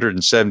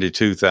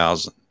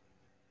 172,000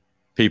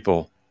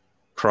 people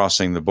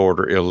crossing the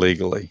border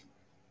illegally.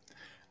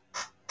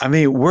 I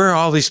mean, where are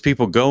all these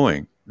people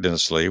going,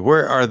 Dennis Lee?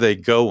 Where are they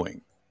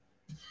going?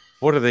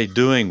 What are they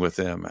doing with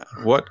them?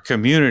 What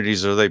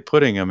communities are they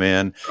putting them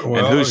in?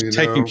 And who's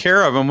taking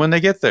care of them when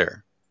they get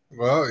there?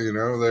 Well,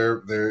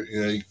 they're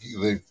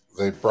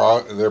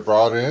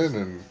brought in,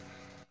 and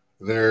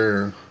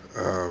they're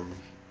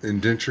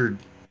indentured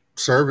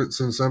servants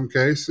in some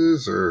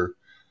cases, or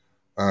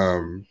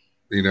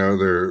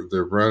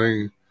they're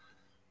running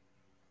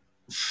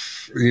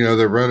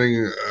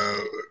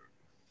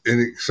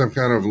in some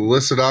kind of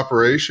illicit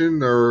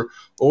operation,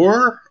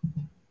 or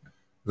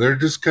they're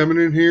just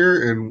coming in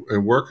here and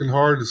working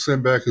hard to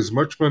send back as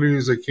much money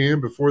as they can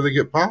before they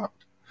get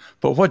popped.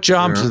 But what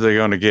jobs are they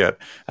going to get?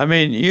 I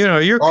mean,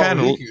 you're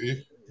kind of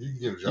you can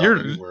get a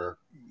job anywhere.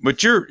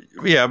 But you're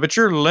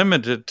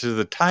limited to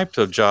the types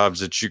of jobs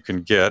that you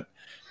can get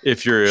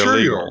if you're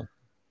illegal. You are.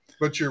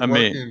 But you're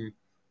working.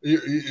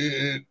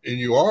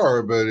 You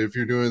are, but if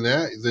you're doing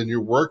that, then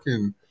you're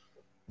working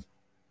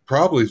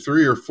probably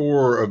 3 or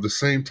 4 of the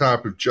same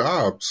type of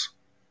jobs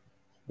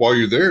while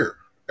you're there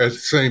at the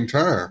same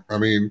time. I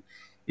mean,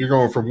 you're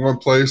going from one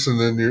place, and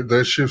then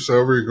that shifts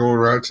over. You're going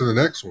right to the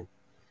next one.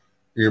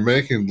 You're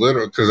making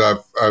little, because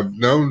I've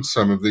known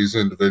some of these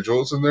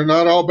individuals, and they're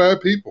not all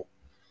bad people.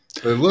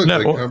 They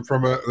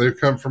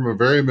come from a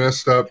very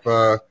messed up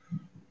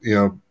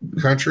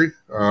country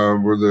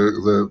where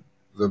the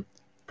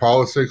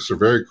politics are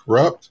very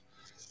corrupt,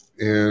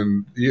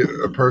 and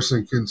a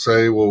person can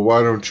say, well,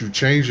 why don't you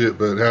change it?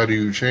 But how do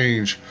you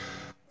change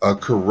a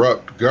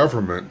corrupt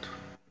government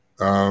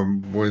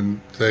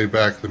when they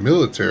back the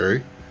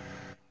military?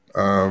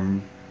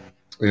 But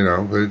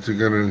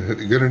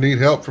you're gonna need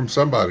help from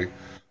somebody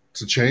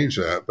to change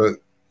that. But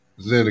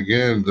then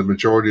again, the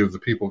majority of the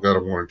people got to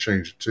want to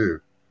change it too.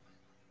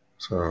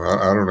 So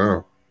I don't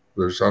know.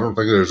 I don't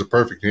think there's a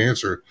perfect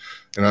answer,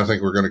 and I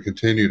think we're going to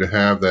continue to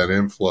have that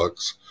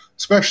influx,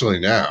 especially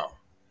now.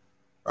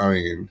 I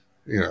mean,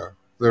 they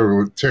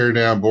were tearing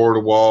down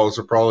border walls.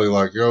 They're probably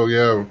like, oh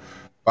yeah,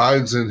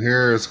 Biden's in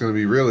here. It's going to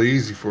be really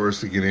easy for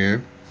us to get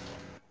in,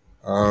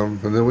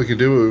 and then we can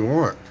do what we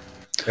want.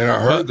 And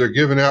I heard they're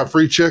giving out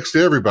free checks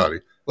to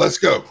everybody. Let's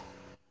go.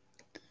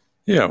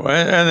 Yeah,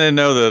 and they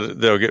know that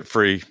they'll get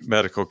free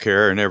medical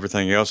care and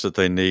everything else that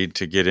they need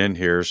to get in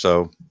here.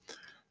 So,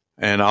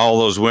 and all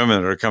those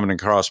women that are coming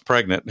across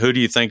pregnant, who do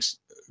you think's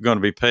going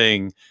to be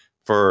paying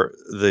for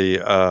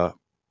the,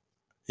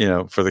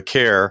 for the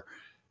care,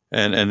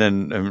 and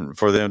then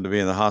for them to be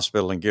in the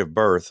hospital and give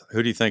birth?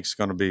 Who do you think's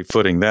going to be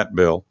footing that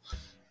bill?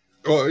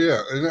 Well,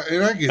 yeah,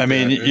 and I get that. I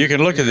mean, you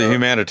can look at the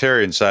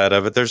humanitarian side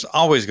of it. There's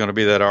always going to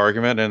be that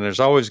argument, and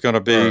there's always going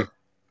to be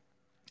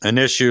an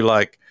issue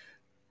like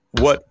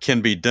what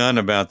can be done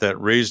about that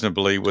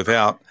reasonably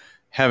without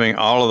having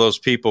all of those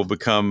people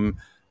become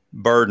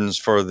burdens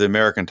for the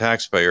American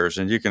taxpayers.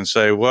 And you can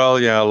say, well,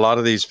 yeah, a lot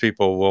of these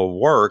people will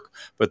work,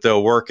 but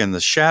they'll work in the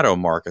shadow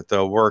market.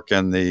 They'll work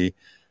in the,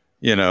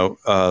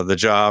 the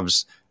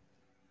jobs.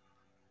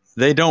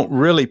 They don't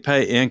really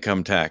pay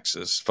income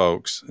taxes,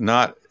 folks,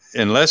 not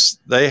unless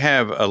they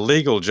have a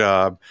legal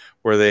job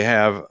where they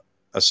have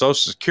a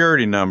Social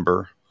Security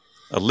number,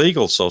 a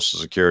legal Social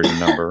Security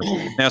number.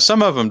 Now,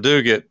 some of them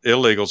do get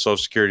illegal Social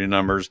Security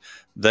numbers.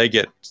 They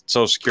get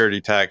Social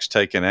Security tax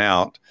taken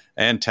out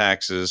and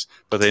taxes,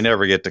 but they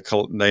never get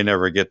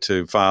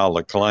to file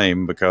a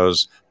claim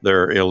because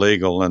they're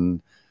illegal,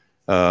 and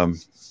they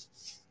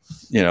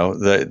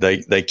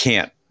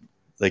can't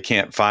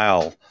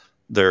file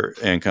their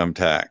income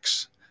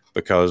tax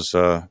because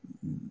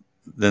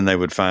then they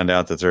would find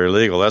out that they're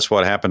illegal. That's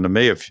what happened to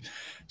me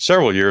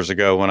several years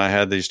ago when I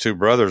had these two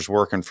brothers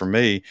working for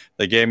me.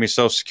 They gave me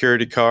Social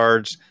Security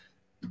cards.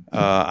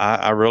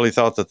 I really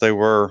thought that they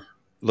were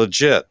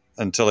legit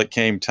until it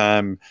came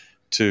time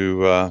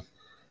to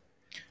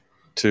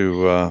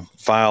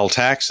file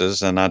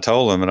taxes, and I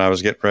told them that I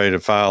was getting ready to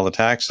file the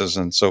taxes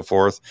and so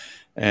forth.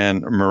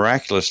 And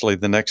miraculously,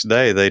 the next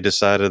day, they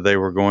decided they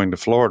were going to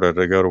Florida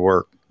to go to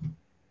work.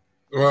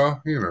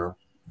 Well, you know,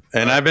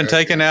 And I've been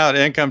taking out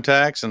income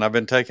tax, and I've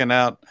been taking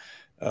out,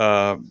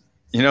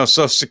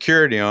 Social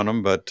Security on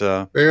them. But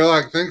they're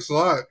like, thanks a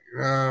lot.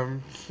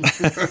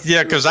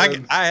 yeah, because I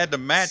had to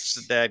match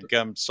the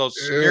dadgum Social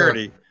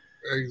Security.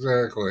 Yeah,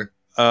 exactly.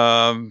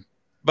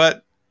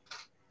 But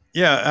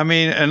yeah, I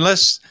mean,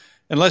 unless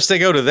they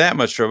go to that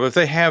much trouble, if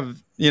they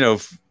have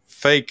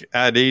fake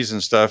IDs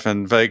and stuff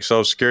and fake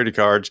Social Security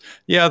cards,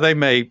 yeah, they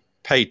may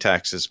pay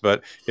taxes.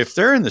 But if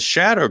they're in the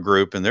shadow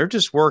group and they're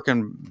just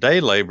working day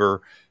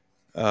labor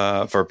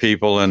for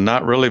people and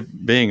not really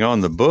being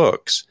on the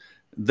books,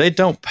 they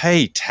don't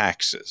pay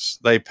taxes.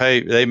 They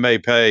may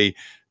pay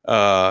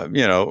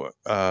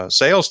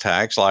sales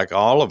tax like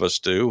all of us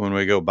do when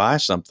we go buy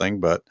something,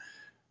 but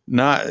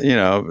not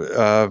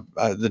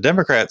the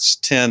Democrats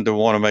tend to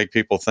want to make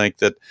people think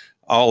that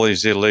all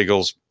these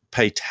illegals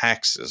pay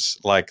taxes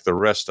like the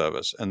rest of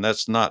us, and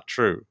that's not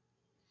true.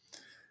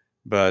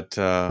 But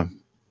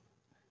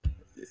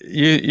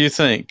you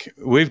think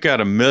we've got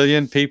 1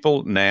 million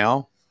people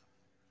now,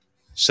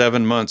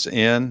 7 months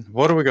in?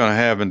 What are we going to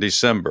have in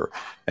December?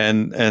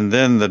 And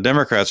then the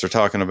Democrats are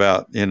talking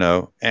about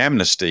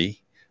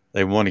amnesty.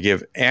 They want to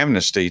give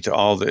amnesty to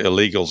all the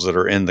illegals that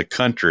are in the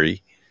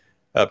country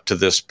up to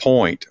this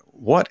point.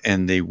 What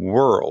in the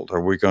world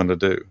are we going to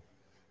do?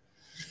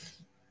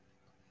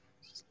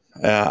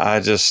 I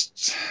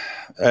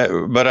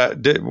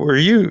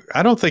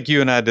don't think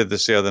you and I did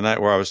this the other night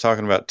where I was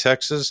talking about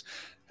Texas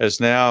has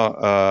now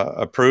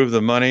approved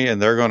the money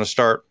and they're going to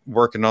start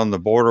working on the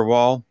border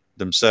wall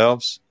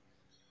themselves.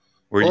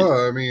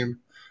 I mean,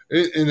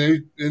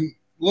 and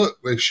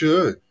look, they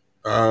should.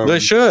 They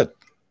should.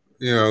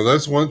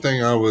 That's one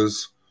thing I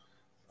was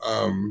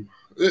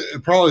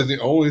probably the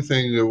only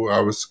thing that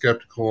I was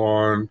skeptical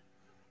on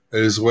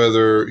is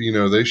whether,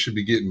 they should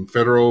be getting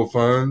federal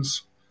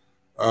funds.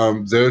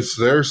 There's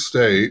their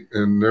state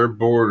and their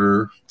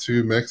border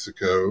to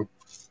Mexico.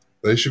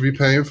 They should be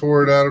paying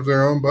for it out of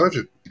their own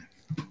budget.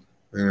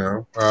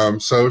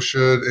 So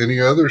should any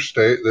other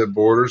state that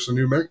borders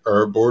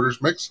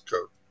borders Mexico.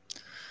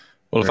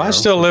 Well, if I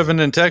still living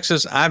in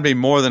Texas, I'd be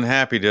more than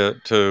happy to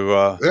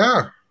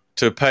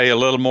pay a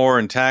little more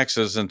in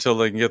taxes until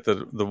they can get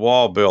the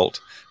wall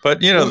built.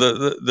 But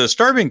the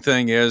disturbing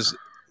thing is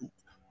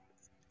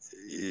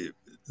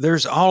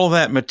there's all of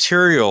that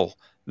material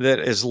that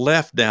is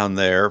left down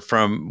there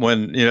from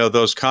when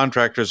those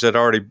contractors had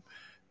already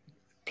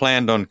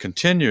planned on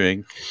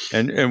continuing,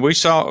 and we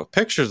saw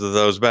pictures of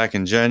those back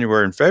in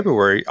January and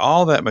February.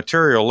 All that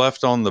material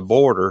left on the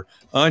border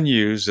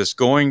unused is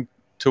going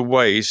to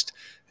waste,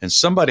 and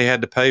somebody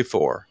had to pay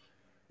for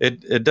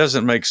it. It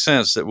doesn't make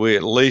sense that we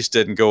at least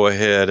didn't go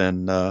ahead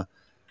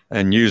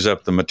and use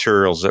up the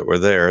materials that were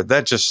there.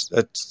 It just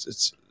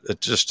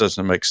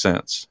doesn't make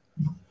sense.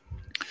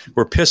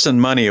 We're pissing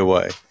money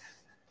away,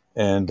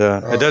 and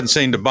it doesn't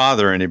seem to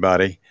bother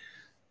anybody.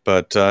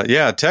 But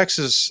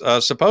Texas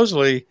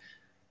supposedly,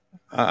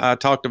 I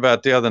talked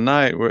about the other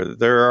night where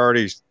they're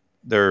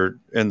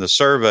in the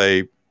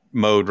survey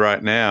mode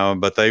right now,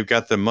 but they've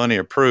got the money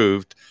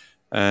approved,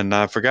 and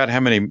I forgot how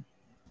many.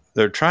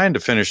 They're trying to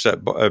finish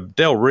that.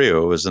 Del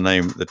Rio is the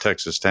name of the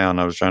Texas town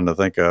I was trying to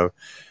think of.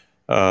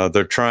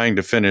 They're trying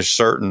to finish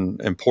certain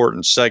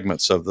important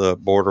segments of the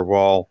border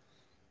wall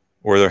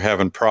where they're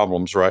having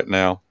problems right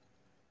now.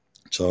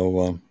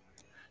 So,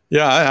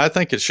 I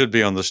think it should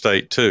be on the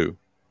state too.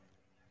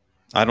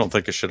 I don't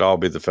think it should all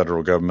be the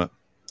federal government.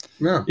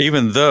 Yeah.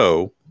 Even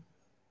though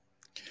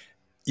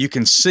you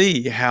can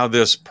see how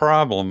this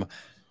problem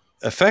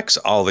affects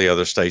all the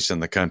other states in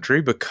the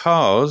country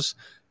because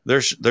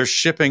they're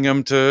shipping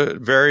them to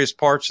various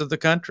parts of the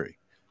country.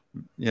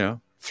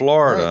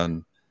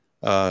 Florida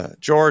and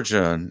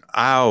Georgia and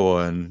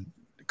Iowa and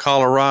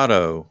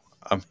Colorado.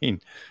 I mean,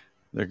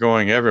 they're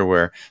going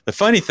everywhere. The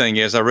funny thing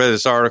is, I read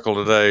this article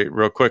today.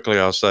 Real quickly,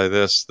 I'll say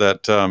this: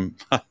 that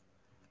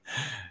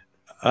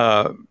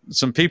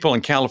some people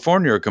in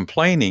California are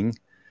complaining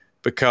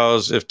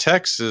because if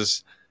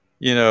Texas,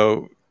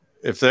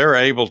 if they're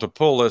able to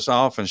pull this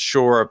off and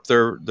shore up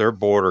their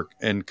border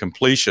in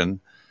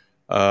completion,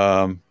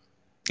 and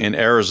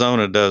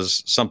Arizona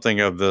does something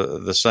of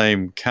the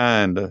same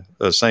kind,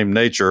 the same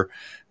nature,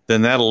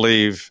 then that'll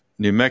leave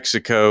New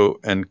Mexico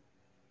and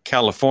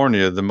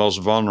California the most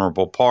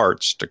vulnerable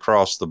parts to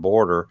cross the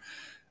border.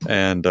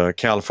 And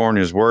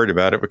California is worried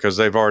about it because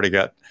they've already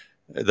got,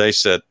 they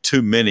said,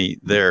 too many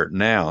there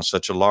now.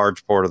 Such a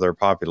large part of their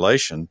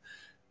population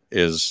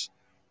is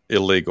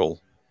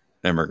illegal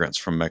immigrants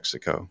from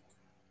Mexico.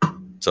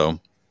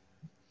 So,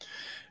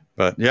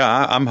 but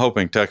I'm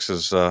hoping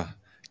Texas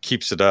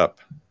keeps it up.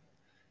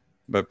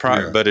 But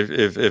but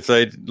if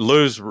they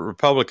lose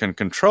Republican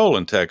control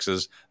in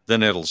Texas,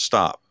 then it'll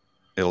stop.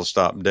 It'll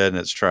stop dead in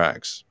its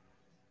tracks.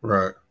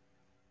 Right.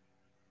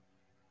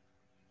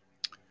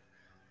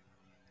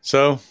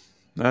 So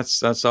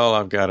that's all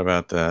I've got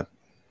about that.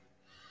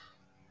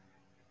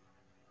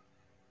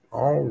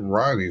 All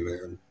righty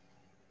then.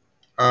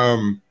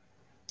 Um,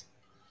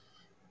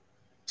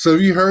 so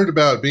you heard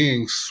about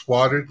being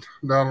swatted,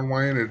 Donald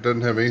Wayne? It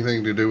doesn't have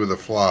anything to do with a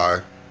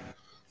fly.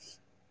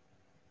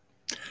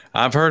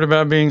 I've heard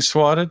about being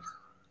swatted.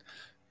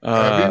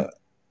 Have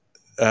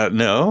you?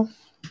 No,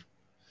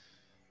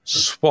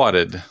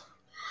 swatted.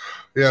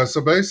 Yeah.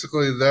 So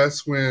basically,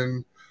 that's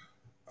when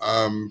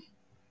um,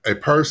 a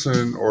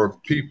person or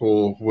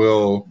people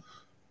will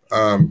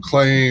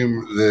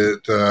claim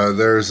that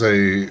there's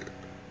a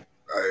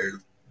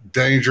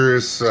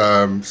dangerous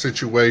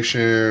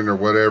situation or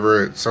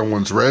whatever at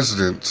someone's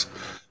residence,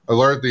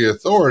 alert the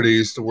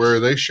authorities to where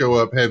they show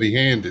up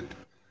heavy-handed.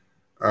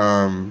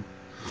 Um,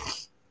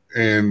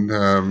 and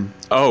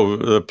Oh,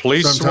 the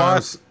police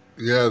SWAT. sometimes,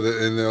 yeah,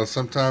 and they'll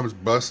sometimes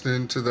bust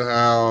into the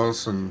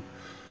house, and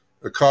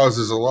it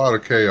causes a lot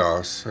of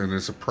chaos, and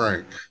it's a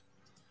prank.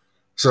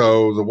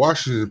 So the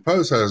Washington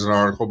Post has an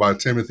article by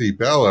Timothy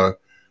Bella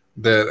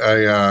that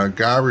a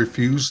guy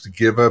refused to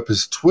give up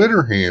his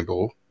Twitter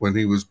handle when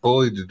he was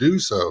bullied to do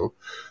so.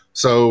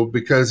 So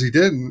because he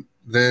didn't,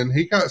 then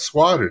he got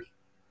swatted.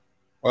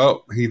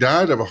 Well, he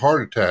died of a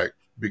heart attack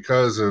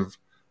because of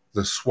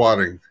the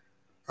swatting.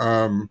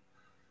 Um,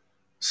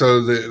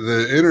 so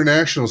the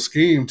international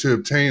scheme to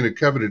obtain a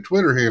coveted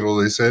Twitter handle,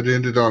 they said,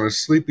 ended on a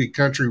sleepy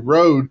country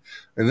road,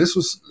 and this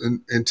was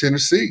in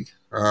Tennessee.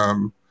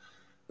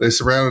 They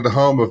surrounded the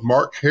home of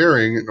Mark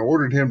Herring and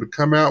ordered him to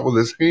come out with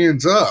his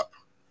hands up.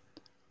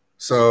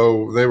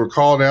 So they were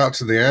called out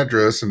to the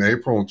address in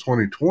April of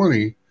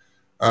 2020.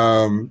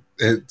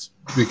 It's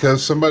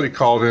because somebody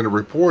called in a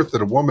report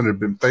that a woman had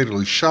been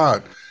fatally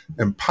shot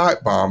and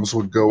pipe bombs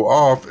would go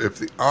off if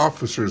the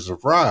officers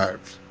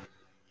arrived.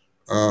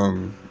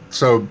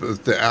 So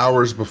the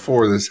hours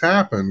before this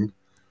happened,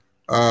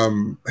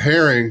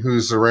 Herring,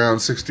 who's around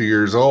 60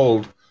 years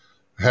old,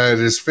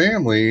 his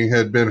family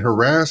had been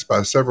harassed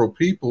by several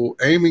people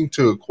aiming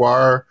to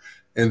acquire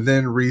and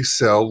then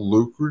resell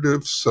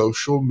lucrative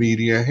social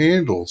media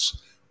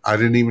handles. I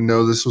didn't even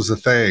know this was a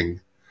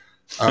thing.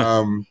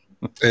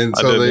 And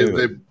so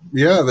they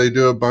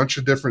do a bunch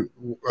of different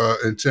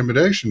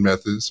intimidation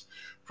methods,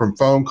 from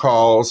phone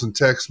calls and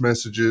text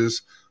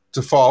messages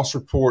to false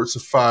reports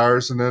of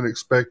fires and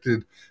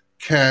unexpected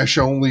cash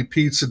only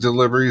pizza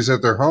deliveries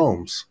at their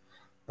homes.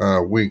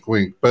 Wink,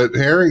 wink. But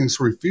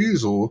Herring's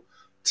refusal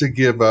to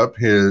give up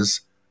his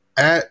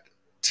at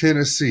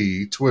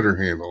Tennessee Twitter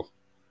handle.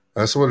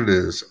 That's what it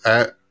is,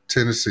 at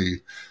Tennessee.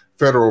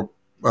 Federal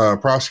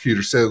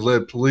prosecutor said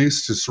led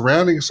police to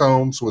surrounding his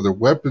homes with their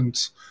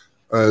weapons,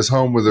 his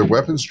home with their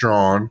weapons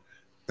drawn,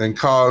 and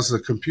caused the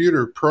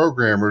computer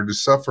programmer to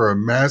suffer a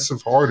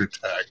massive heart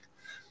attack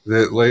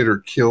that later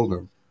killed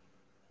him.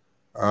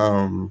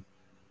 And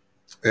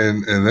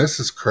this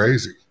is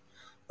crazy.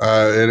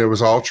 And it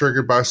was all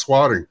triggered by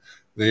swatting.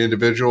 The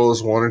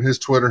individuals wanted his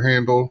Twitter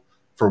handle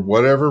for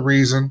whatever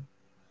reason,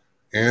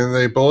 and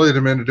they bullied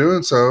him into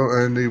doing so,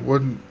 and he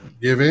wouldn't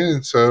give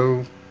in.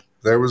 So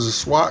there was a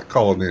SWAT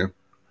called in.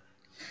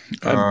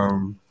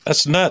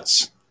 That's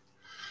nuts.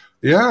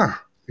 Yeah,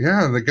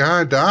 and the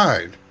guy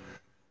died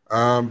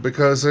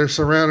because they're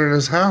surrounding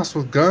his house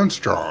with guns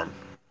drawn.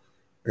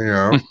 You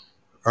know,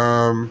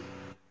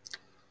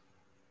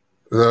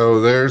 though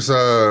there's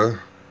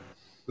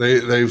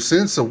they've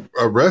since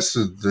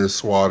arrested the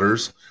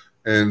swatters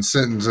and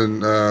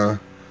sentencing.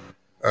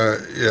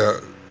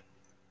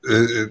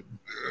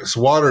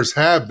 Swatters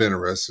have been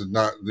arrested,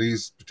 not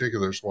these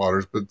particular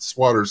swatters, but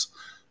swatters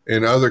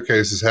in other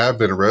cases have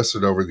been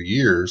arrested over the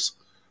years,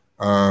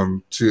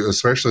 to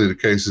especially the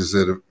cases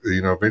that have,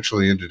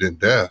 eventually ended in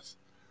death.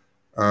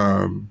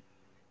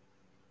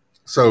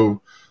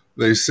 So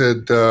they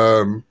said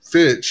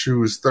Fitch, who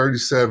was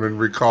 37,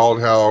 recalled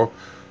how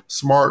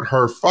smart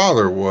her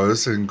father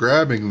was in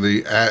grabbing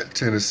the at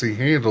Tennessee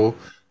handle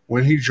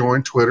when he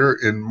joined Twitter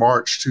in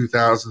March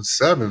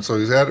 2007. So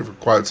he's had it for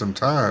quite some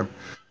time.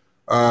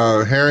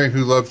 Herring,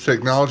 who loved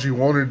technology,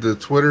 wanted the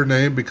Twitter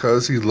name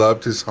because he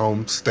loved his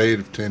home state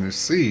of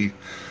Tennessee,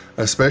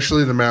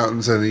 especially the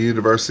mountains and the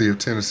University of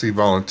Tennessee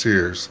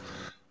volunteers.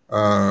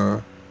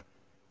 Fitch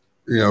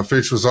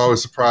was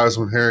always surprised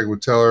when Herring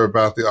would tell her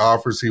about the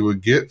offers he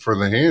would get for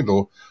the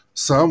handle,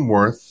 some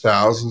worth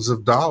thousands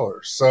of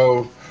dollars.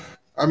 So,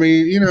 I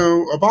mean,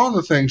 of all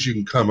the things you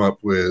can come up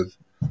with,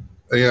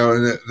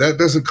 and that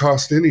doesn't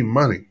cost any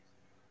money.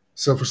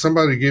 So for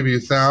somebody to give you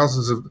if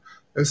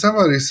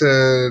somebody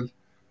said,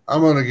 I'm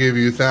going to give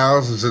you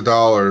thousands of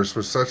dollars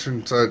for such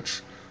and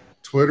such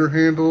Twitter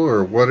handle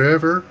or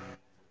whatever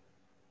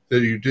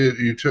that you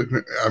took,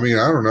 I mean,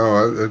 I don't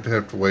know, I'd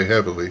have to weigh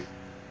heavily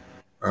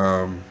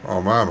on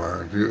my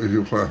mind.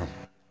 Well,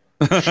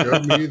 show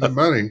me the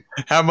money.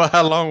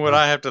 How long would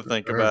I have to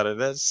think about it?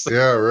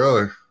 Yeah,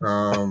 really.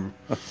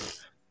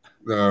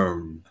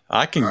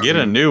 I can get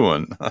a new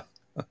one.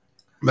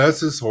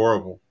 That's just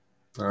horrible.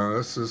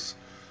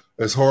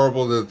 It's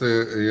horrible that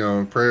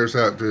prayers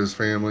out to his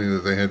family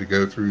that they had to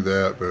go through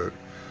that. But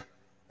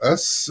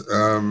that's,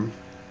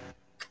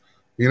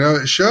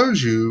 it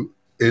shows you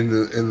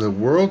in the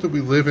world that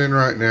we live in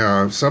right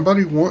now, if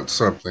somebody wants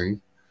something,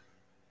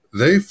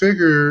 they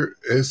figure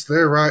it's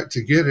their right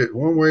to get it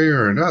one way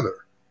or another.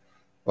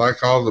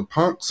 Like all the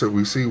punks that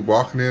we see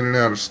walking in and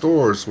out of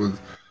stores with,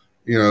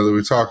 that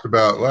we talked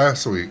about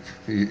last week.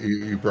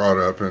 You brought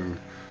up, and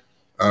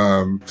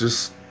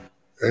just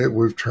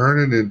we've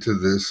turned it into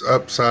this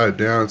upside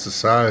down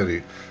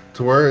society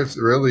to where it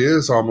really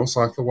is almost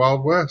like the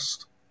Wild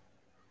West.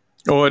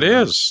 Oh, it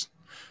is.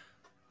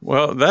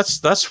 Well,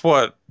 that's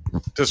what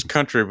this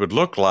country would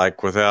look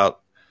like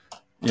without,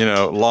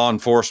 law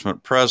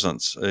enforcement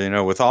presence,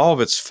 with all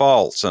of its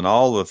faults and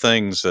all the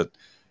things that,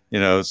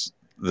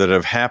 that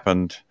have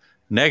happened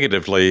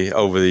negatively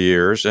over the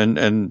years.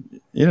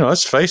 And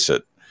let's face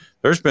it,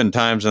 there's been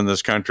times in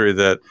this country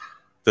that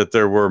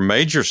there were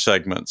major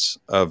segments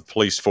of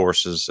police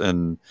forces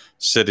in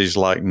cities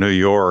like New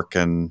York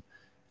and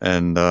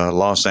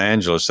Los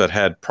Angeles that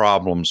had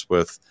problems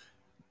with,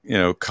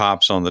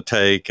 cops on the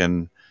take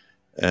and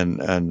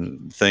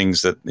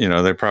things that,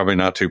 they're probably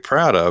not too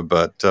proud of,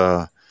 but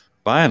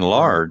by and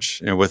large,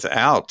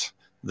 without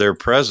their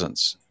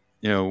presence,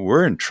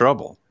 we're in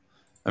trouble.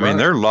 I mean,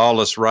 they're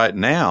lawless right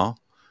now.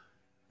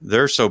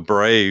 They're so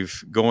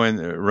brave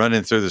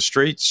running through the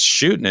streets,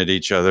 shooting at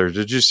each other.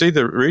 Did you see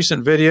the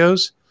recent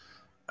videos?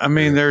 I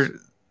mean,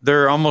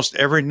 they're almost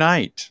every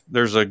night.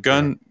 There's a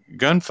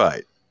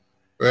gunfight.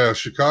 Well,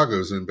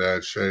 Chicago's in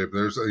bad shape.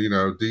 There's,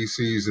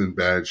 DC's in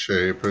bad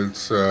shape.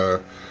 It's,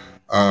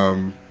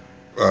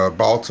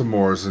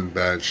 Baltimore's in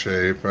bad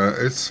shape.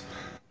 It's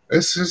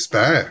just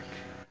bad.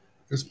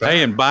 It's bad.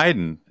 Hey, and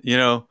Biden,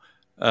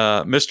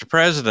 Mr.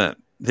 President,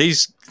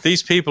 these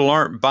people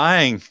aren't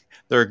buying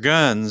their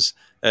guns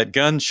at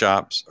gun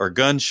shops or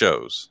gun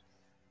shows.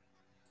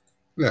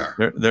 Yeah.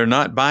 They're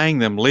not buying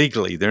them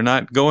legally. They're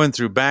not going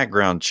through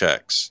background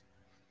checks.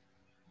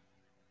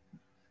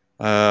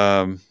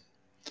 They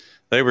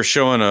were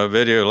showing a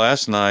video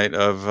last night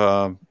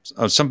of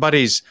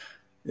somebody's,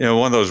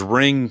 one of those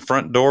Ring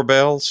front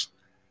doorbells.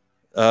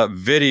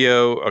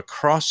 Video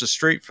across the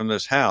street from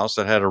this house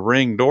that had a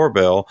Ring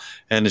doorbell,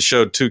 and it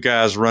showed two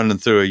guys running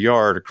through a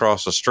yard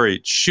across the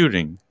street,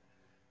 shooting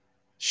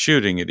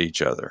at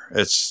each other.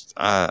 It's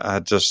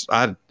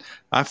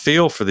I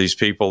feel for these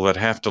people that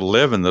have to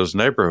live in those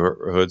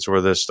neighborhoods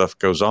where this stuff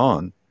goes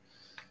on.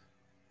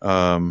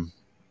 And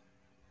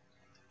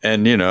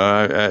when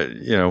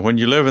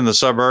you live in the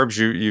suburbs,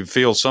 you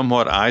feel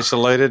somewhat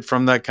isolated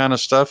from that kind of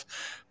stuff.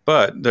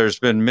 But there's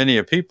been many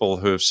people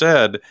who have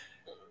said,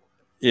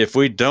 if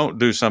we don't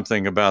do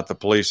something about the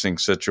policing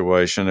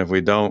situation, if we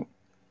don't,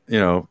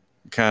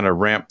 kind of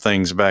ramp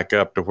things back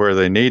up to where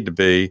they need to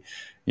be,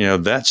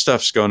 that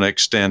stuff's going to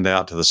extend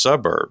out to the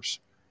suburbs.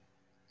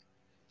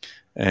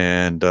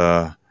 And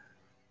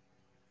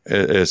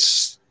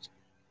it's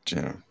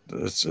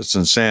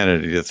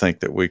insanity to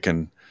think that we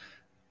can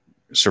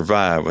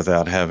survive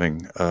without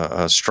having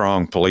a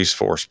strong police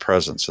force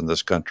presence in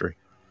this country.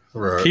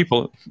 Right.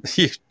 People,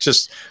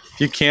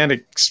 you can't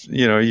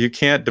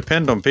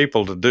depend on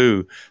people to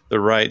do the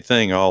right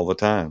thing all the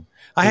time.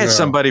 I had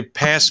somebody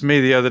pass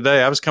me the other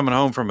day. I was coming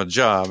home from a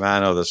job. I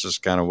know this is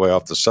kind of way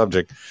off the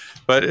subject,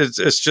 but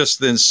it's just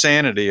the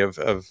insanity of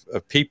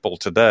people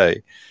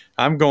today.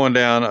 I'm going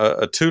down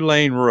a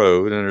 2-lane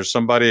road, and there's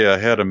somebody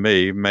ahead of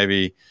me,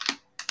 maybe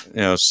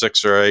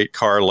 6 or 8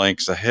 car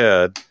lengths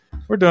ahead.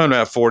 We're doing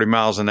about 40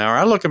 miles an hour.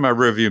 I look in my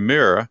rearview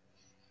mirror,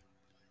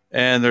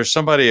 and there's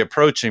somebody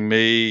approaching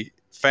me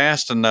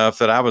fast enough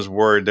that I was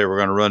worried they were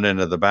going to run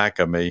into the back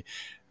of me.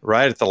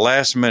 Right at the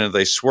last minute,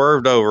 they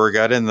swerved over,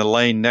 got in the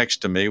lane next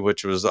to me,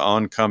 which was the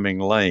oncoming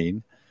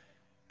lane,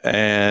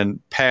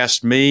 and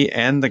passed me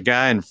and the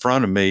guy in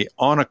front of me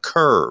on a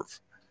curve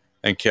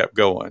and kept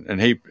going.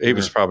 And he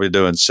was probably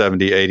doing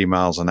 70, 80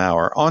 miles an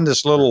hour on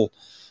this little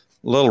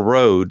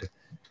road.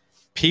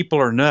 People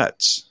are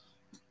nuts.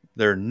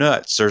 They're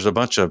nuts. There's a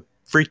bunch of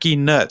freaky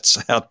nuts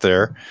out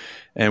there,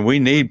 and we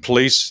need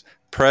police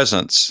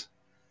presence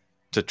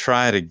to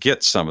try to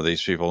get some of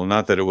these people.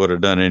 Not that it would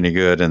have done any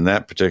good in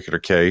that particular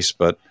case,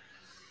 but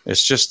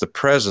it's just the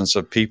presence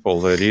of people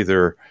that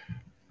either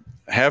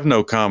have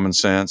no common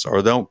sense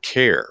or don't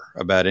care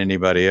about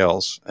anybody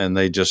else, and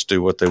they just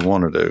do what they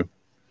want to do.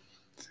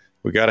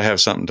 We got to have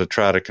something to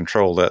try to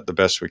control that the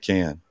best we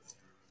can.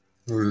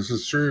 Well, this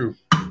is true.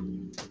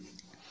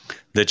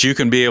 That you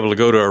can be able to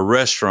go to a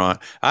restaurant.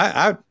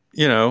 I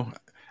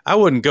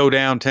wouldn't go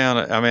downtown.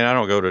 I mean, I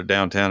don't go to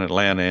downtown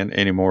Atlanta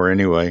anymore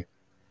anyway.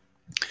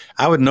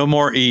 I would no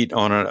more eat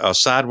on a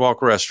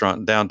sidewalk restaurant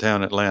in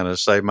downtown Atlanta to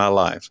save my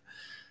life.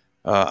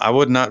 I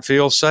would not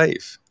feel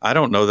safe. I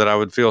don't know that I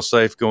would feel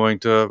safe going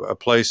to a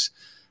place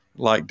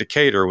like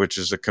Decatur, which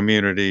is a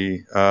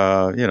community,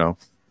 I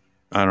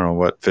don't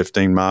know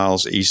 15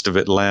 miles east of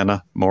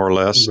Atlanta, more or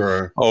less,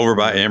 over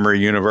by Emory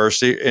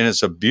University. And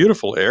it's a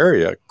beautiful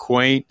area,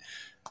 quaint,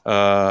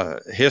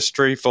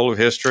 history, full of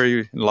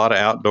history, a lot of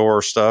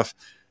outdoor stuff,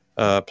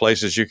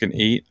 places you can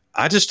eat.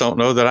 I just don't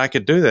know that I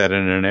could do that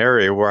in an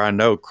area where I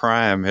know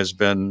crime has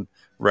been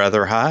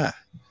rather high.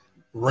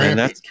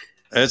 Rampant.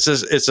 And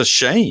it's a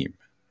shame.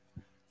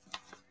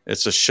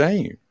 It's a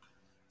shame.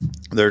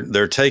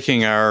 they're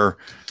taking our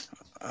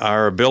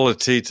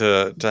ability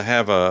to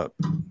have a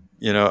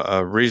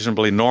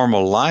reasonably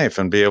normal life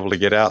and be able to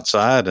get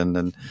outside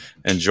and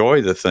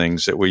enjoy the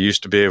things that we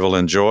used to be able to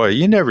enjoy.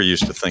 You never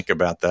used to think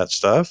about that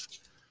stuff.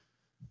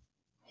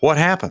 What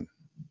happened?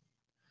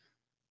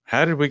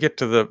 How did we get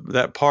to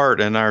that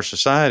part in our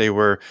society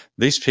where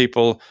these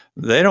people,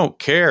 they don't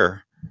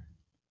care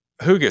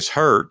who gets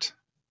hurt?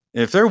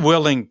 If they're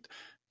willing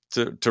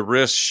to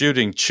risk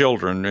shooting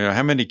children,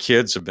 how many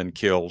kids have been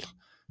killed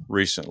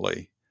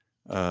recently?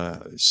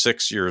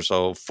 6 years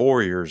old,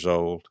 4 years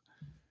old,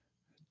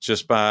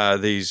 just by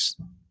these,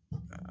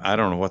 I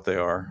don't know what they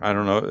are. I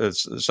don't know.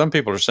 Some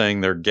people are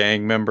saying they're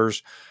gang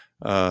members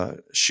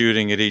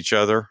shooting at each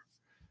other,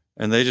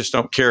 and they just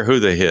don't care who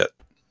they hit.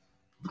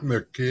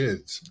 They're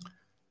kids.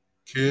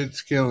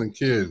 Kids killing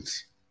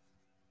kids.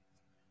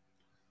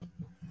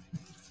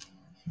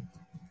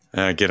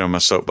 I get on my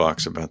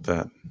soapbox about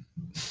that.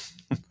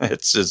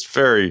 It's just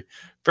very,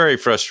 very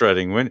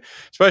frustrating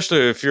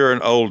especially if you're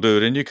an old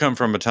dude and you come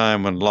from a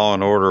time when law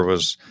and order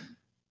was,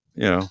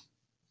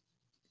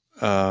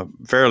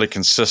 fairly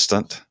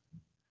consistent.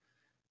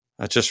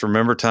 I just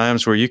remember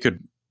times where you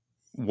could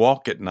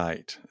walk at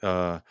night,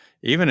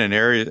 even in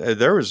areas.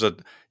 There was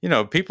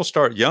young people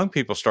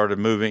started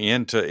moving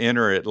into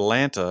inner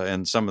Atlanta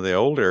and some of the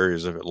old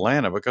areas of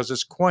Atlanta because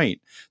it's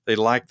quaint. They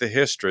like the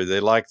history. They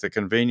like the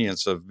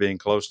convenience of being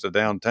close to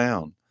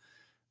downtown.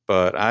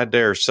 But I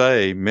dare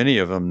say many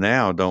of them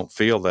now don't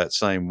feel that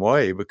same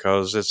way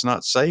because it's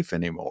not safe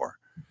anymore.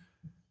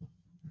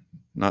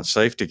 Not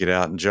safe to get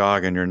out and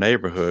jog in your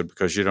neighborhood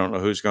because you don't know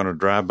who's going to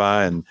drive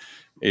by and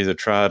either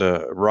try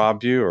to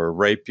rob you or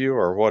rape you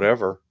or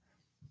whatever,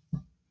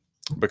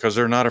 because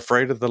they're not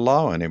afraid of the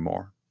law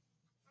anymore.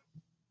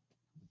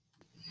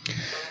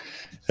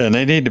 And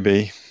they need to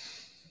be.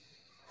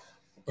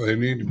 They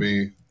need to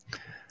be.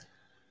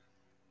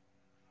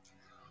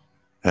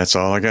 That's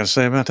all I got to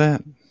say about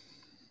that.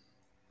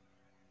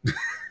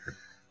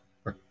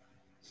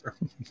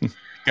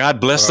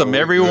 God bless them,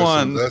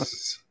 everyone.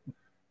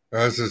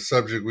 That's a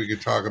subject we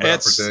could talk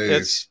about for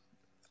days.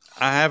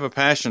 I have a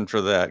passion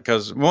for that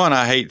because, one,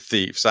 I hate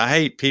thieves. I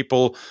hate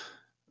people.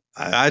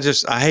 I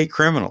hate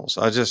criminals.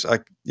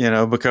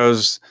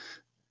 Because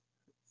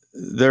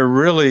they're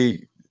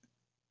really,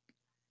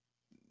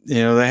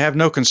 they have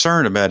no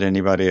concern about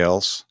anybody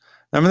else.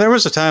 I mean, there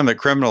was a time that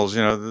criminals,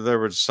 there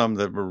were some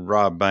that would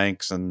rob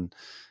banks and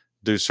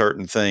do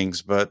certain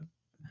things, but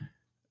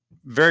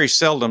very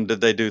seldom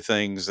did they do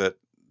things that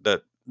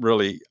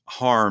really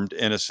harmed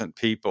innocent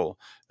people.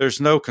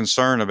 There's no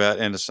concern about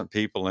innocent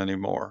people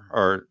anymore,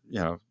 or,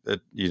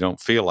 that you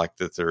don't feel like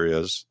that there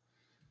is.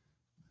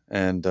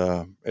 And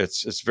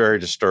it's very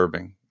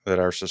disturbing that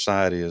our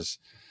society is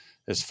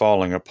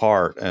falling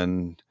apart,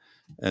 and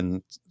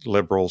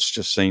liberals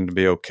just seem to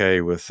be okay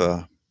with,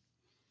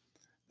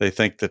 they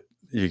think that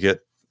you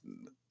get,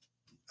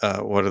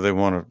 what do they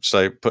want to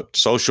say? Put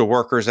social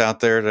workers out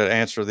there to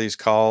answer these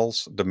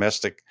calls,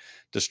 domestic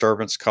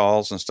disturbance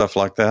calls and stuff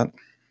like that.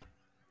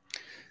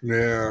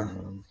 Yeah.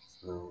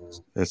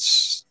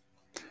 It's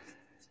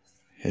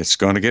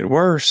going to get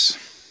worse.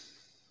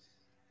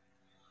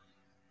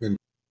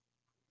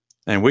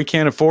 And we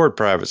can't afford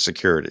private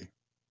security.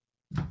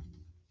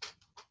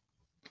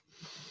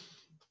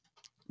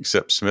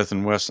 Except Smith &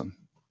 Wesson.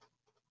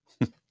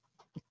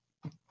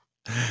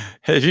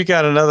 Have you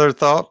got another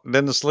thought,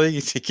 Dennis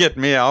Lee, to get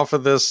me off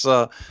of this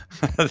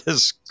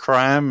this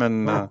crime?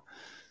 And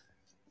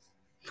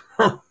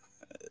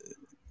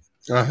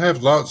I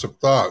have lots of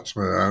thoughts,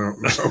 but I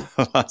don't know.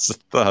 Lots of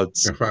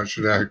thoughts. If I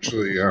should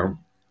actually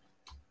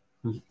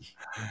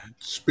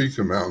speak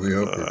them out in the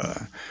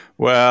open.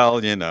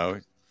 Well,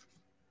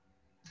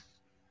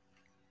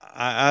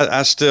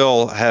 I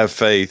still have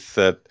faith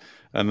that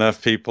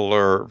enough people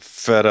are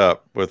fed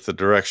up with the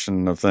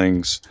direction of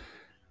things.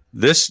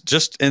 This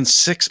just in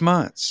 6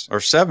 months or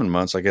 7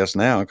 months, I guess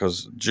now,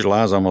 because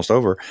July is almost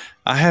over.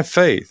 I have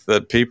faith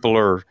that people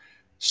are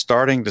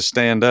starting to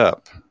stand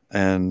up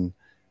and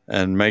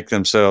make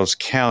themselves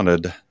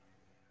counted,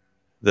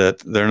 that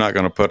they're not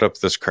going to put up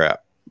this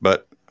crap.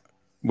 But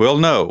we'll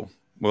know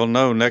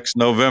next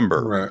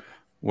November, right,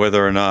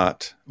 whether or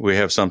not we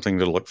have something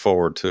to look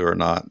forward to or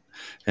not.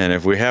 And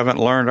if we haven't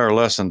learned our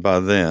lesson by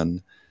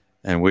then,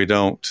 and we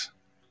don't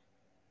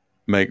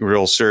make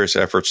real serious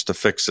efforts to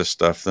fix this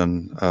stuff,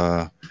 then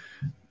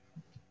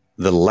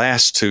the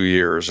last 2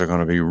 years are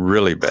going to be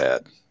really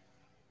bad.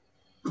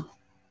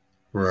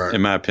 Right.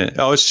 In my opinion.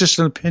 Oh, it's just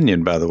an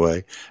opinion, by the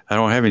way. I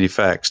don't have any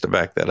facts to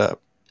back that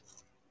up.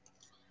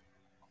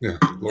 Yeah,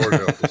 Lord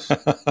help us.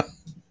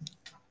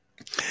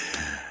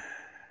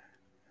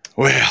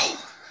 Well,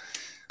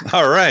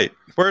 all right.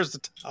 Where's the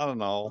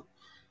Tylenol?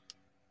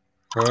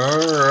 All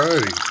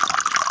righty.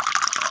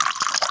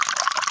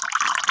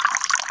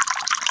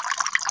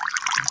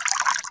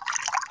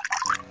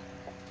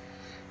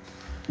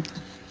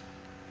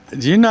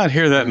 Do you not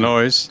hear that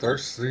noise?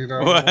 Thirsty?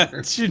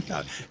 What?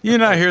 You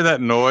not hear that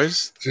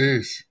noise?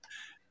 Jeez.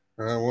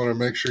 I want to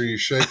make sure you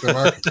shake the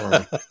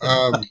microphone.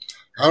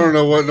 I don't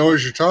know what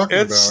noise you're talking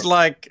about. It's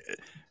like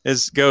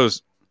It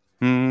goes,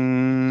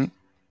 hmm,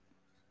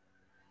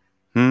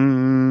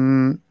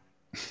 hmm.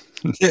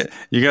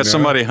 You got No,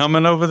 somebody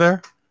humming over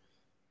there?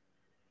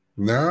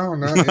 no,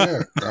 not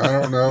yet.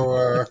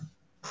 I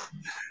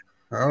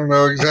don't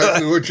know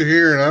exactly what you're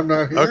hearing. I'm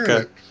not hearing Okay.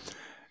 it.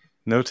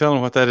 No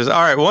telling what that is.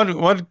 All right.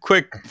 One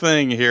quick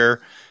thing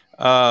here.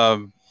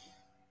 Um,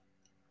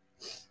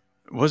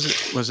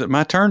 was it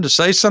my turn to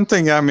say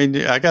something? I mean,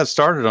 I got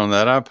started on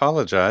that. I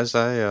apologize.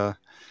 I'm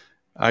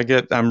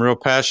real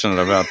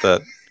passionate about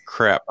that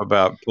crap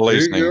about You can go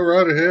policing.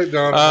 right ahead,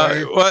 Donna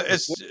Mae. Well,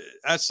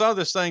 I saw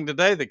this thing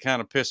today that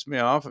kind of pissed me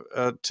off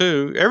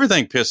too.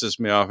 Everything pisses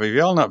me off. Have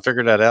y'all not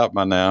figured that out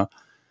by now?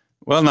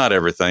 Well, not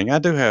everything. I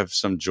do have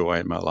some joy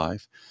in my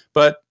life,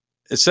 but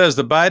it says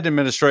the Biden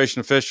administration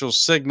officials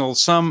signal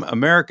some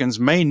Americans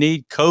may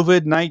need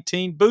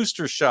COVID-19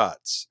 booster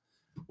shots.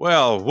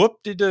 Well,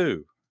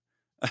 whoop-de-doo.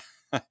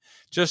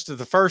 Just at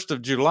the 1st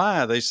of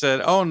July, they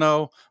said, oh,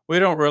 no, we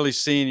don't really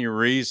see any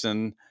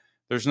reason.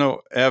 There's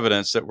no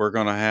evidence that we're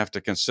going to have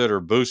to consider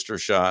booster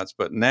shots.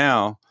 But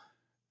now,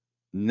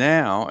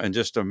 in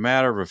just a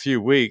matter of a few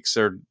weeks,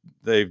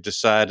 they've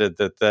decided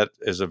that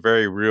is a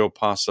very real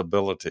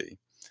possibility.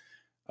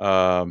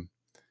 Um,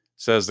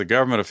 Says the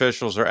government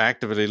officials are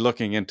actively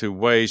looking into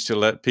ways to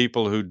let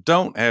people who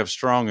don't have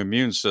strong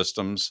immune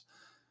systems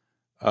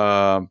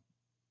uh,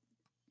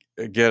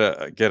 get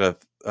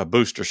a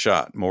booster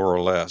shot, more or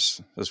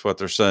less. That's what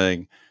they're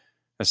saying.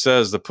 It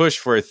says the push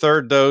for a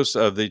third dose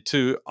of the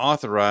two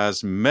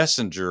authorized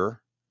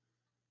messenger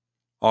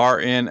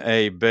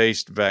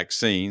RNA-based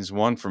vaccines,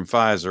 one from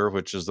Pfizer,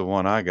 which is the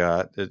one I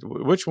got.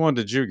 Which one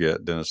did you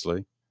get, Dennis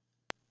Lee?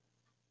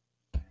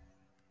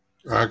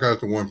 I got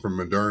the one from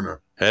Moderna.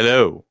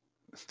 Hello,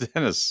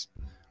 Dennis.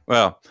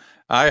 Well,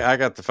 I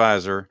got the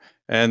Pfizer,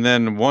 and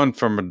then one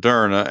from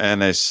Moderna,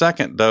 and a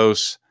second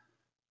dose,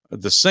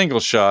 the single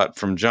shot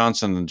from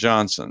Johnson and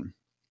Johnson.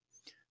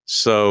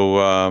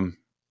 So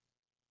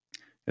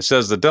it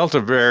says the Delta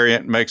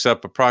variant makes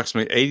up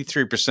approximately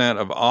 83%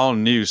 of all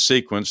new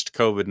sequenced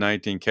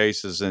COVID-19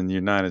 cases in the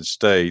United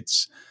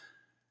States.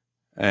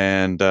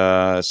 And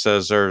it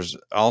says there's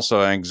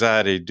also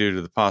anxiety due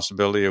to the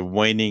possibility of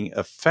waning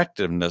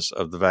effectiveness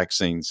of the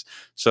vaccines.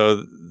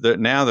 So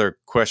now they're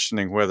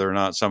questioning whether or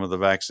not some of the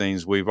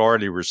vaccines we've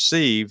already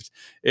received,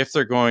 if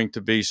they're going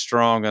to be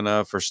strong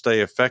enough or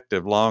stay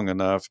effective long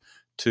enough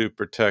to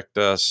protect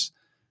us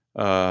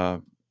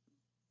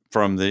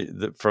from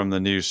the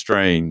new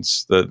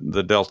strains,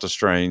 the Delta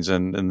strains,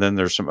 and then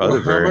there's some Well, other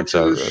how variants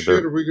much of out this there.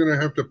 shit are we going to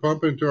have to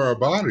pump into our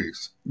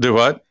bodies? Do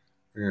what?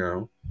 You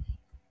know,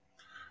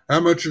 how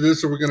much of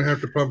this are we going to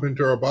have to pump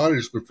into our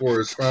bodies before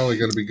it's finally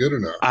going to be good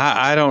enough?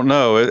 I don't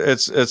know.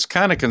 It's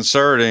kind of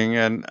concerning,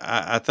 and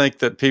I think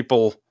that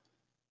people.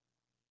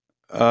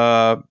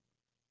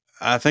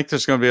 I think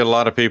there's going to be a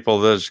lot of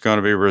people that's going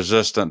to be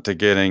resistant to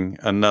getting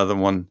another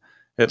one.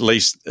 At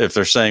least if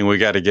they're saying we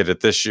got to get it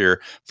this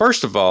year.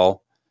 First of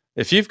all,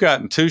 if you've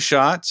gotten 2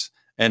 shots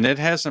and it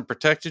hasn't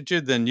protected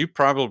you, then you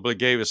probably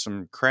gave us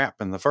some crap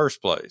in the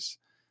first place.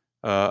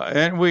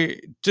 And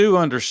we do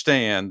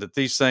understand that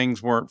these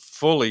things weren't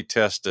fully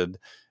tested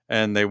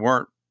and they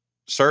weren't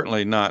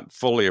certainly not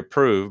fully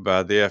approved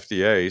by the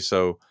FDA.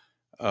 So,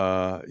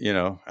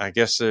 I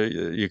guess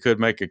you could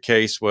make a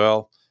case,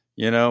 well,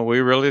 we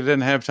really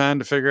didn't have time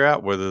to figure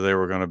out whether they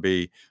were going to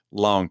be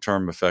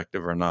long-term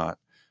effective or not.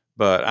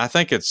 But I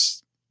think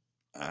it's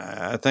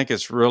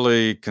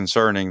really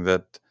concerning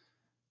that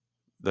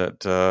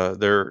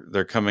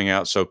they're coming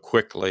out so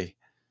quickly.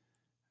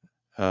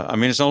 I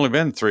mean, it's only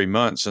been 3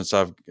 months since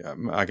I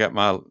got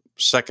my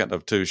second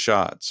of 2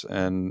 shots,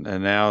 and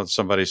now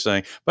somebody's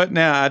saying. But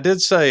now I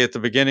did say at the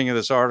beginning of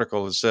this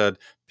article, it said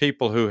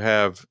people who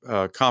have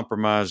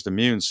compromised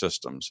immune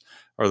systems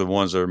are the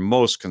ones that are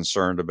most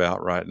concerned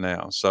about right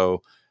now.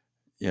 So,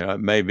 it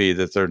may be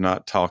that they're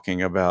not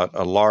talking about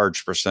a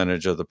large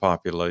percentage of the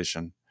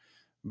population,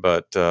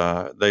 but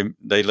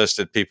they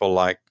listed people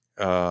like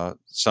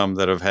some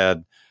that have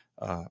had.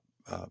 Uh,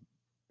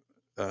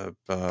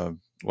 uh,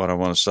 what I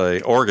want to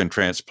say, organ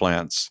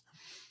transplants,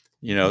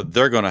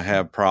 they're going to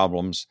have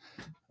problems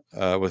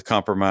with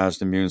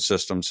compromised immune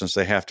systems since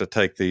they have to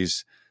take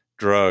these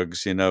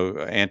drugs,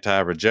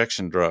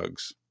 anti-rejection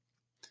drugs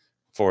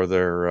for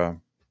their,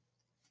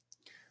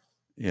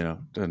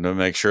 to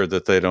make sure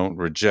that they don't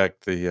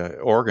reject the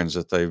organs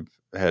that they've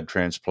had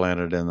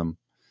transplanted in them.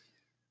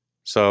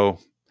 So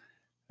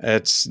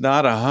it's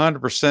not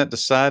 100%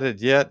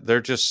 decided yet.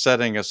 They're just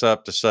setting us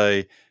up to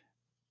say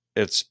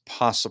it's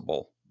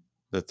possible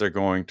that they're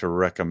going to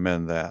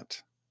recommend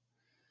that.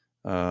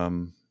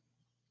 So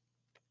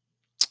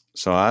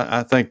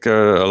I think a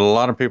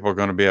lot of people are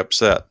going to be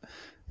upset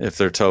if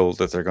they're told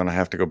that they're going to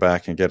have to go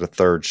back and get a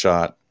third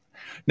shot.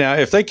 Now,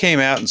 if they came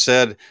out and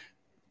said,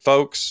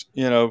 folks,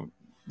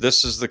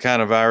 this is the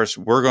kind of virus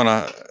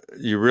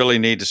you really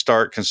need to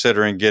start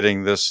considering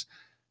getting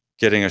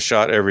a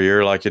shot every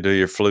year like you do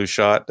your flu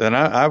shot, then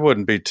I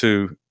wouldn't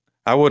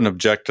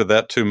object to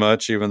that too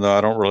much, even though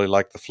I don't really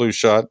like the flu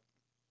shot.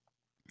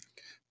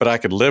 But I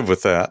could live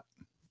with that.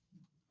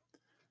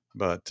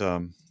 But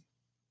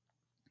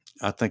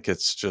I think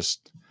it's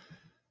just,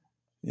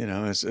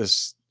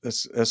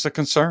 it's a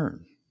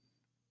concern.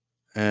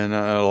 And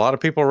a lot of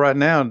people right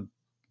now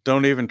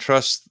don't even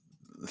trust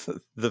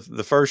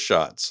the first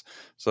shots.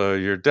 So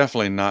you're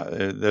definitely not.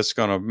 That's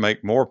going to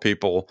make more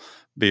people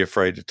be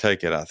afraid to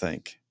take it, I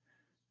think,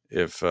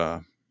 if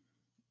and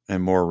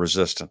more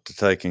resistant to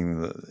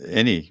taking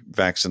any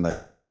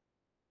vaccinations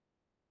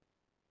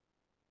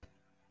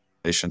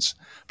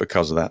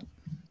because of that.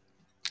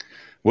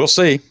 We'll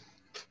see.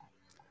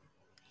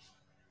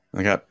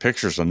 I got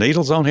pictures of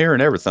needles on here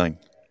and everything.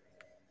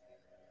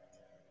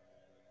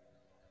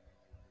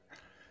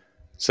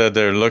 Said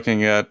they're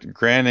looking at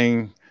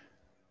granting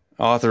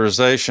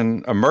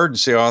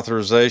emergency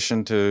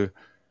authorization to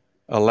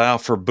allow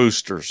for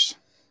boosters.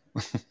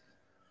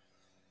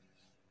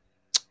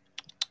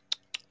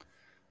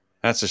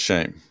 That's a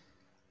shame.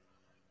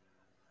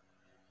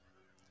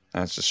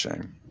 That's a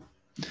shame.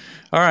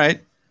 All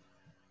right.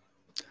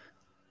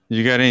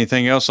 You got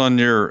anything else on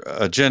your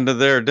agenda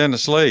there,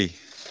 Dennis Lee?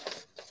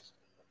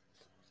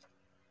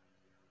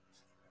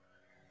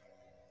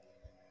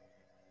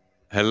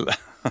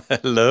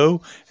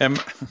 Hello?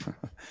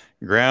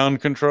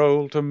 Ground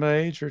control to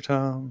Major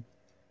Tom.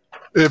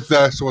 If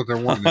that's what they're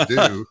wanting to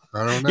do,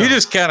 I don't know. You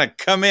just kind of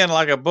come in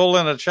like a bull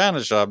in a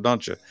china shop,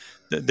 don't you?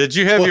 Did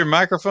you have your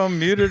microphone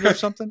muted or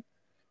something?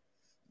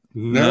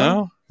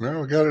 No,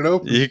 I got it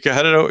open. You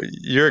got it.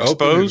 You're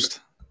exposed.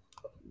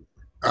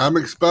 I'm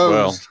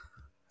exposed.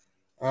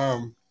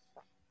 Well,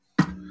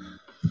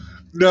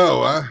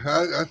 no,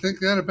 I think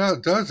that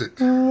about does it.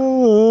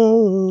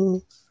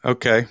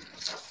 Okay.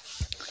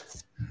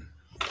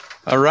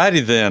 All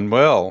righty then.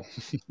 Well,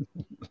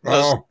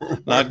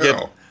 not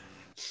get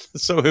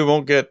so he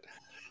won't get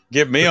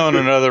me on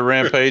another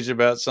rampage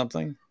about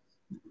something.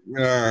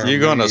 You're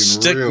going to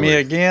stick me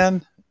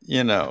again?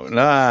 No,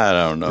 I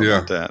don't know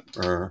about that.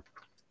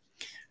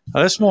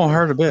 This won't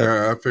hurt a bit.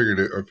 Yeah, I figured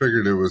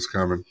it was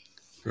coming.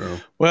 So.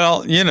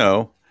 Well,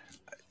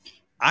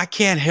 I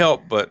can't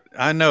help but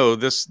I know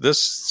this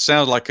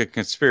sounds like a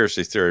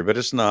conspiracy theory, but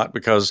it's not,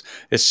 because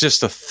it's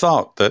just a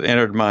thought that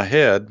entered my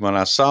head when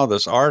I saw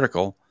this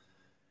article.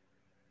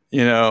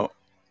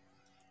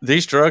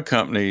 These drug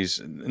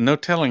companies, no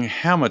telling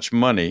how much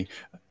money,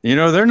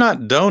 they're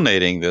not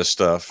donating this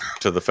stuff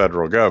to the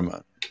federal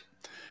government.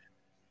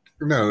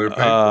 No, they're paying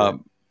for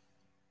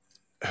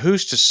it.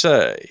 Who's to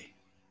say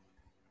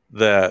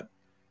that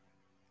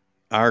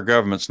our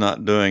government's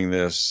not doing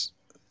this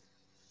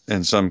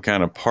in some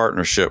kind of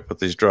partnership with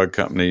these drug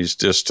companies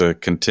just to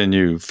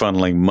continue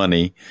funneling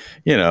money,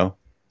 into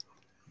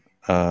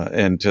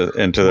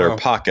their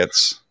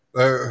pockets?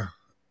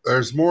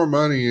 There's more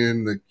money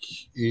in the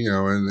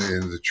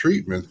in the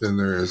treatment than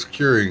there is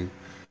curing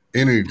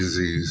any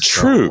disease.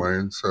 True.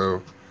 And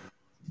so,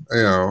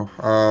 I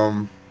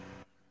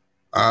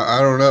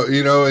don't know,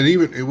 and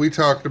even we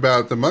talked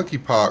about the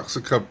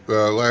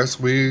monkeypox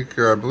last week,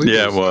 or I believe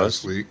it was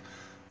last week.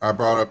 I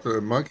brought up the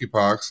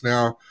monkeypox.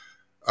 Now,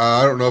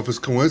 I don't know if it's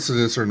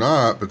coincidence or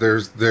not, but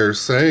they're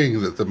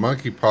saying that the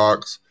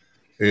monkeypox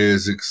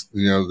is,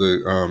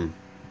 the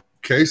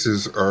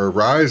cases are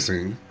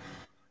rising,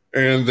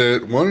 and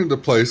that one of the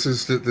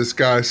places that this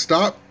guy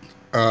stopped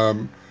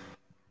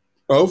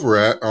over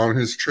at on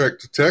his trek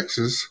to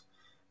Texas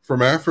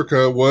from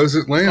Africa was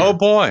Atlanta. Oh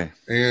boy!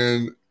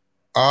 And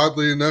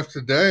oddly enough,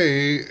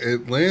 today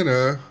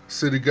Atlanta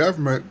city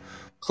government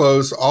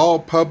closed all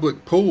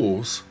public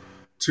pools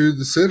to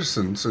the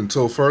citizens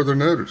until further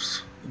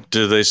notice.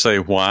 Do they say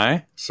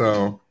why?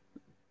 So,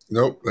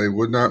 nope, they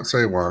would not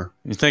say why.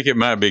 You think it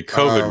might be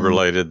COVID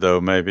related, though?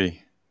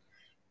 Maybe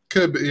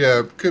could be.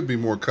 Yeah, could be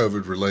more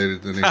COVID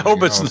related than anything else. I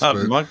hope it's not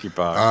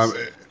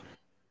monkeypox.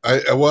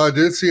 I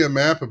did see a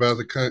map about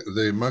the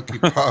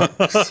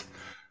monkeypox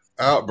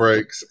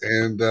outbreaks,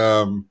 and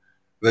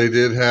they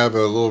did have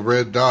a little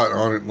red dot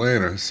on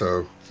Atlanta.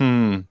 So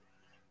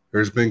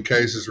there's been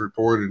cases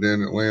reported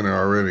in Atlanta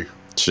already.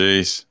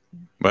 Jeez.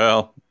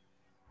 Well,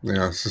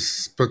 yeah,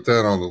 just put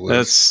that on the list.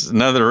 That's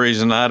another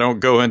reason I don't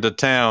go into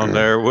town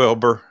there,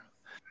 Wilbur.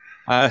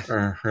 That's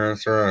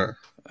right.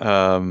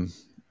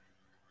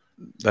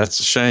 That's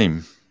a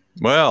shame.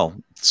 Well,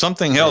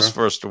 something else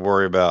for us to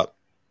worry about.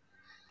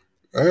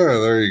 Yeah,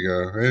 there you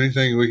go.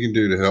 Anything we can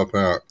do to help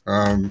out.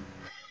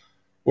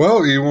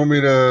 Well, you want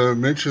me to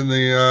mention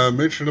the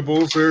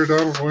mentionables there,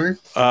 Donald Wayne?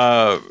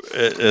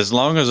 As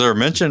long as they're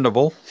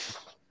mentionable.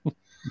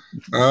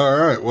 All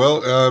right.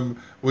 Well,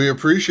 we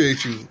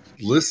appreciate you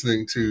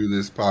listening to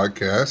this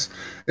podcast,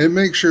 and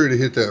make sure to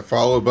hit that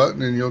follow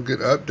button, and you'll get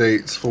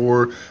updates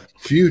for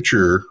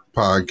future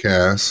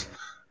podcasts.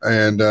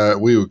 And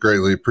we would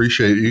greatly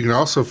appreciate it. You can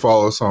also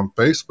follow us on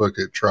Facebook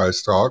at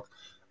Trice Talk,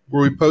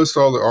 where we post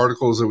all the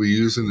articles that we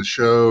use in the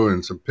show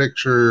and some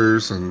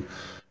pictures and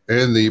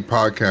the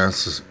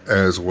podcasts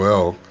as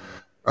well.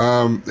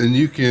 And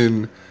you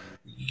can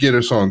get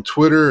us on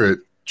Twitter at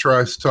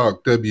Trice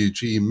Talk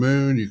WG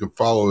Moon. You can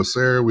follow us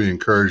there. We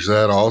encourage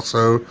that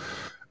also.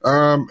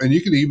 And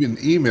you can even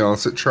email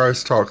us at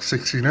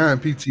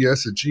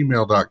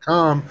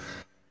tricetalk69pts@gmail.com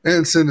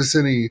and send us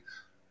any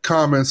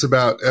comments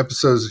about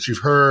episodes that you've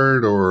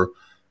heard, or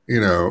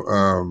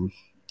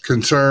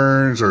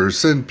concerns, or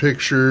send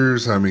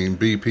pictures. I mean,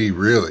 BP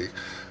really,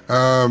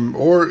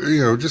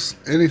 or just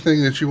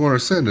anything that you want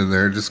to send in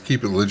there. Just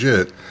keep it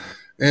legit,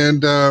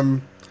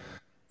 and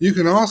you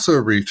can also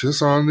reach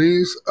us on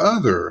these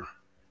other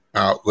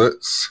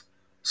outlets: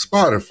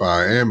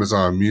 Spotify,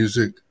 Amazon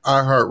Music,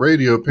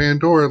 iHeartRadio,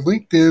 Pandora,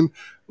 LinkedIn,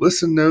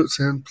 Listen Notes,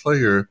 and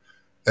Player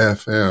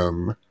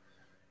FM.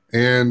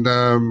 And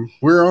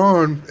we're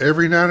on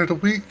every night of the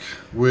week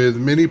with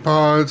mini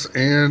pods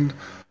and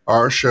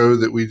our show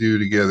that we do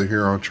together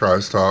here on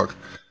Trice Talk.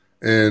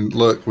 And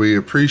look, we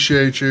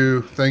appreciate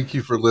you. Thank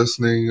you for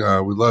listening.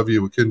 We love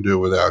you. We couldn't do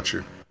it without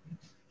you.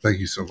 Thank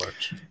you so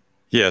much.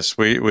 Yes,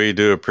 we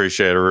do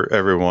appreciate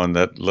everyone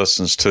that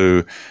listens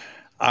to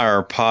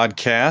our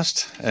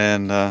podcast,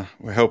 and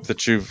we hope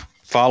that you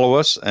follow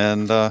us.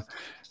 And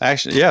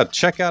actually,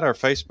 check out our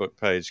Facebook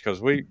page,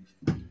 because we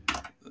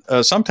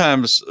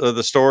sometimes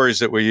the stories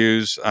that we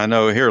use, I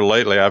know here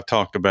lately I've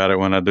talked about it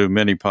when I do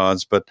mini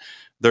pods, but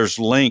there's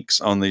links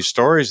on these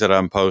stories that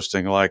I'm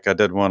posting. Like I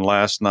did one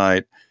last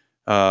night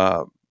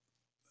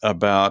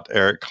about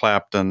Eric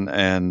Clapton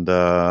and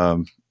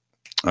oh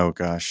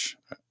gosh,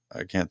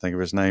 I can't think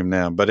of his name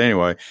now. But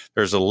anyway,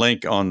 there's a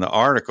link on the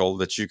article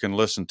that you can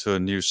listen to a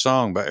new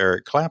song by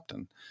Eric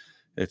Clapton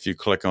if you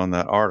click on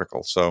that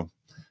article. So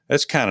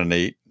it's kind of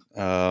neat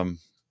to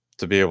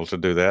be able to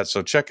do that.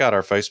 So check out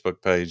our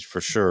Facebook page for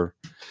sure.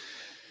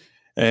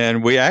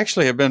 And we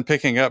actually have been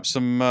picking up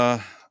some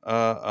a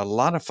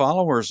lot of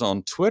followers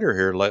on Twitter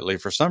here lately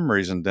for some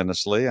reason,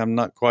 Dennis Lee. I'm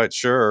not quite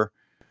sure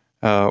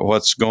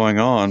what's going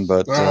on,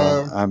 but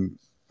I'm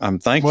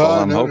thankful. Well,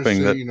 I'm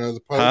hoping that the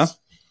posts,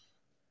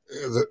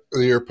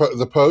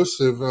 the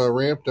posts have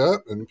ramped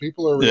up, and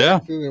people are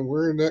reacting, and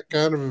we're in that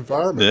kind of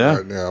environment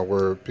right now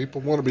where people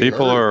want to be.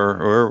 People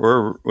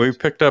heard. we've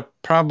picked up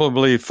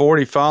probably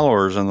 40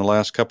 followers in the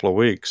last couple of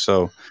weeks,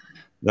 so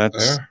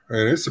that's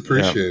and it's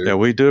appreciated. Yeah,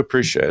 we do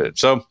appreciate it.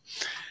 So,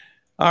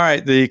 all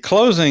right, the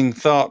closing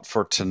thought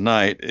for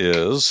tonight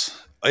is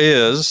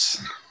there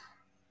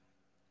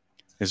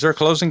a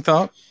closing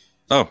thought?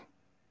 Oh,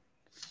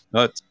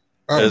 maybe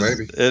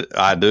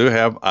I do.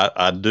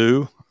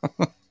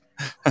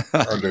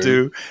 I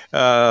do.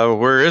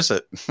 Where is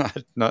it?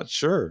 I'm not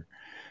sure.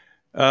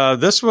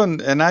 This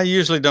one, and I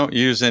usually don't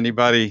use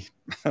anybody,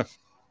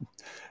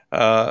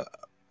 a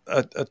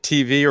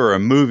TV or a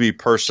movie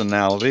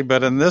personality,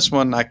 but in this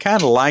one, I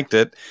kind of liked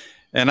it.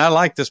 And I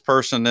like this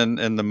person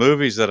in the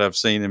movies that I've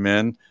seen him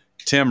in,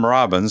 Tim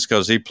Robbins,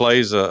 because he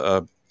plays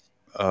a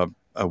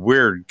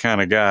weird kind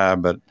of guy,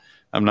 but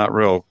I'm not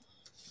real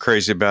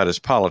crazy about his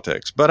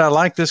politics. But I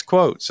like this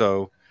quote.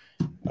 So,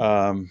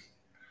 Tim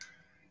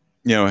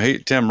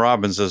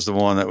Robbins is the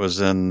one that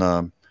was in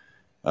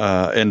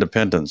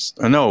Independence.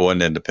 No, it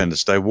wasn't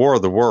Independence Day. War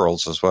of the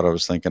Worlds is what I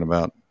was thinking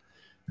about.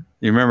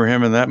 You remember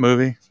him in that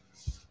movie?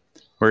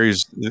 Where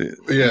he's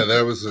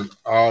that was an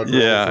odd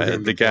role for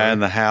him the guy in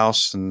the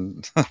house,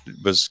 and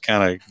it was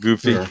kind of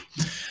goofy. Yeah.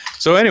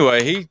 So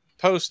anyway, he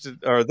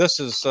posted, or this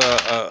is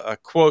a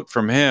quote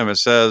from him. It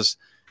says,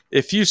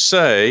 "If you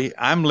say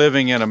I'm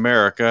living in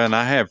America and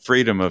I have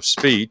freedom of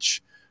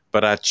speech,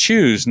 but I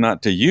choose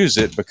not to use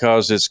it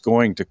because it's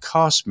going to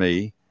cost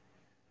me,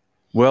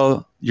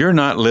 well, you're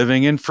not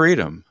living in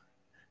freedom.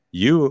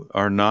 You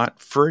are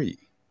not free."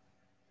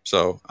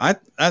 So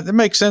it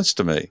makes sense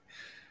to me.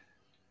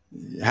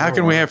 How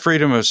can we have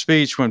freedom of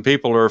speech when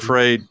people are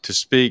afraid to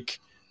speak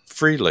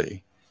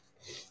freely,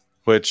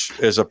 which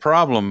is a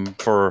problem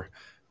for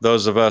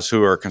those of us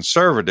who are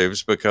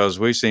conservatives, because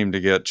we seem to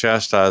get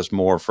chastised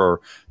more for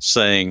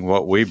saying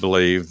what we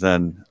believe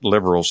than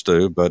liberals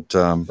do. But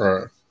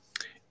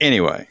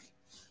anyway,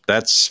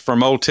 that's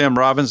from old Tim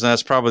Robbins, and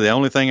that's probably the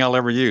only thing I'll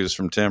ever use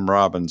from Tim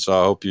Robbins. So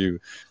I hope you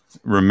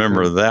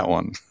remember that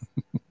one.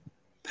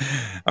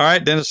 All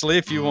right, Dennis Lee,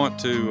 if you want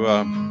to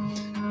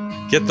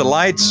get the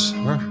lights,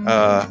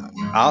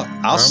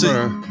 I'll see.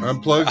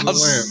 Unplug the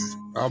lamp.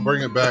 I'll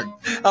bring it back.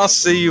 I'll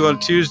see you on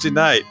Tuesday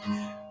night.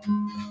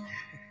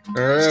 All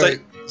right.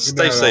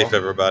 Stay safe,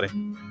 everybody.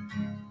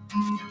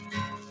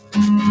 A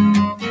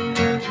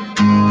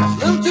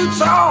little too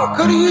tall,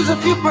 could have used a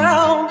few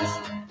pounds.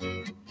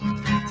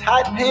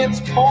 Tight pants,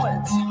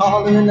 points,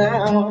 hollering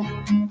out.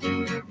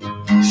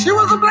 She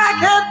was a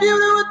black-haired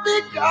beauty with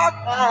big dark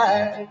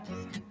eyes,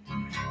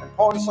 and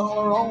points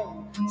all her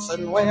own,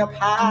 sitting way up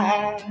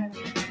high.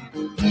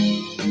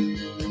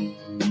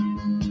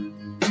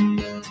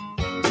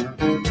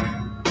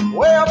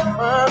 Way up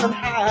firm and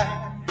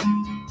high.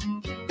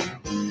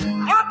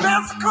 Out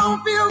past the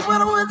cornfields where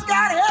the woods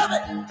got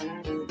heavy.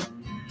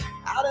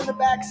 Out in the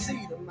back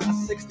seat of my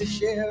 60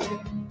 Chevy.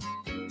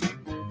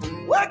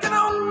 Working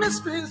on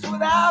mysteries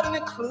without any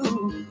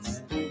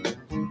clues.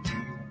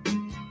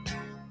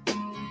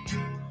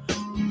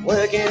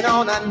 Working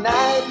on a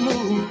night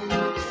moves.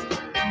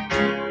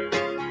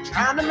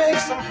 Trying to make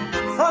some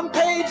front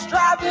page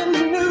driving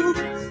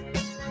news.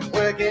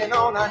 Working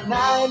on a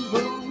night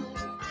move.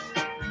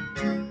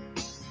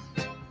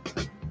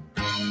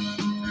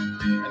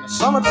 In the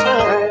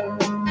summertime.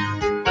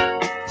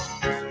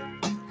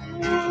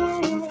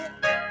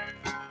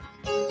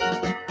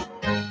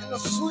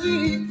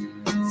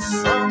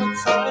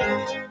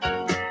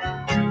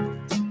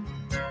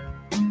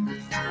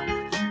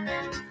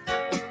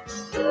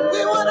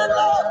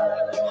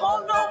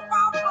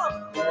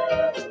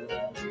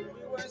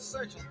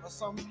 searching for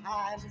some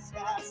high in the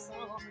sky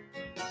sun.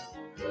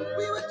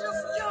 We were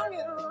just young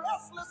and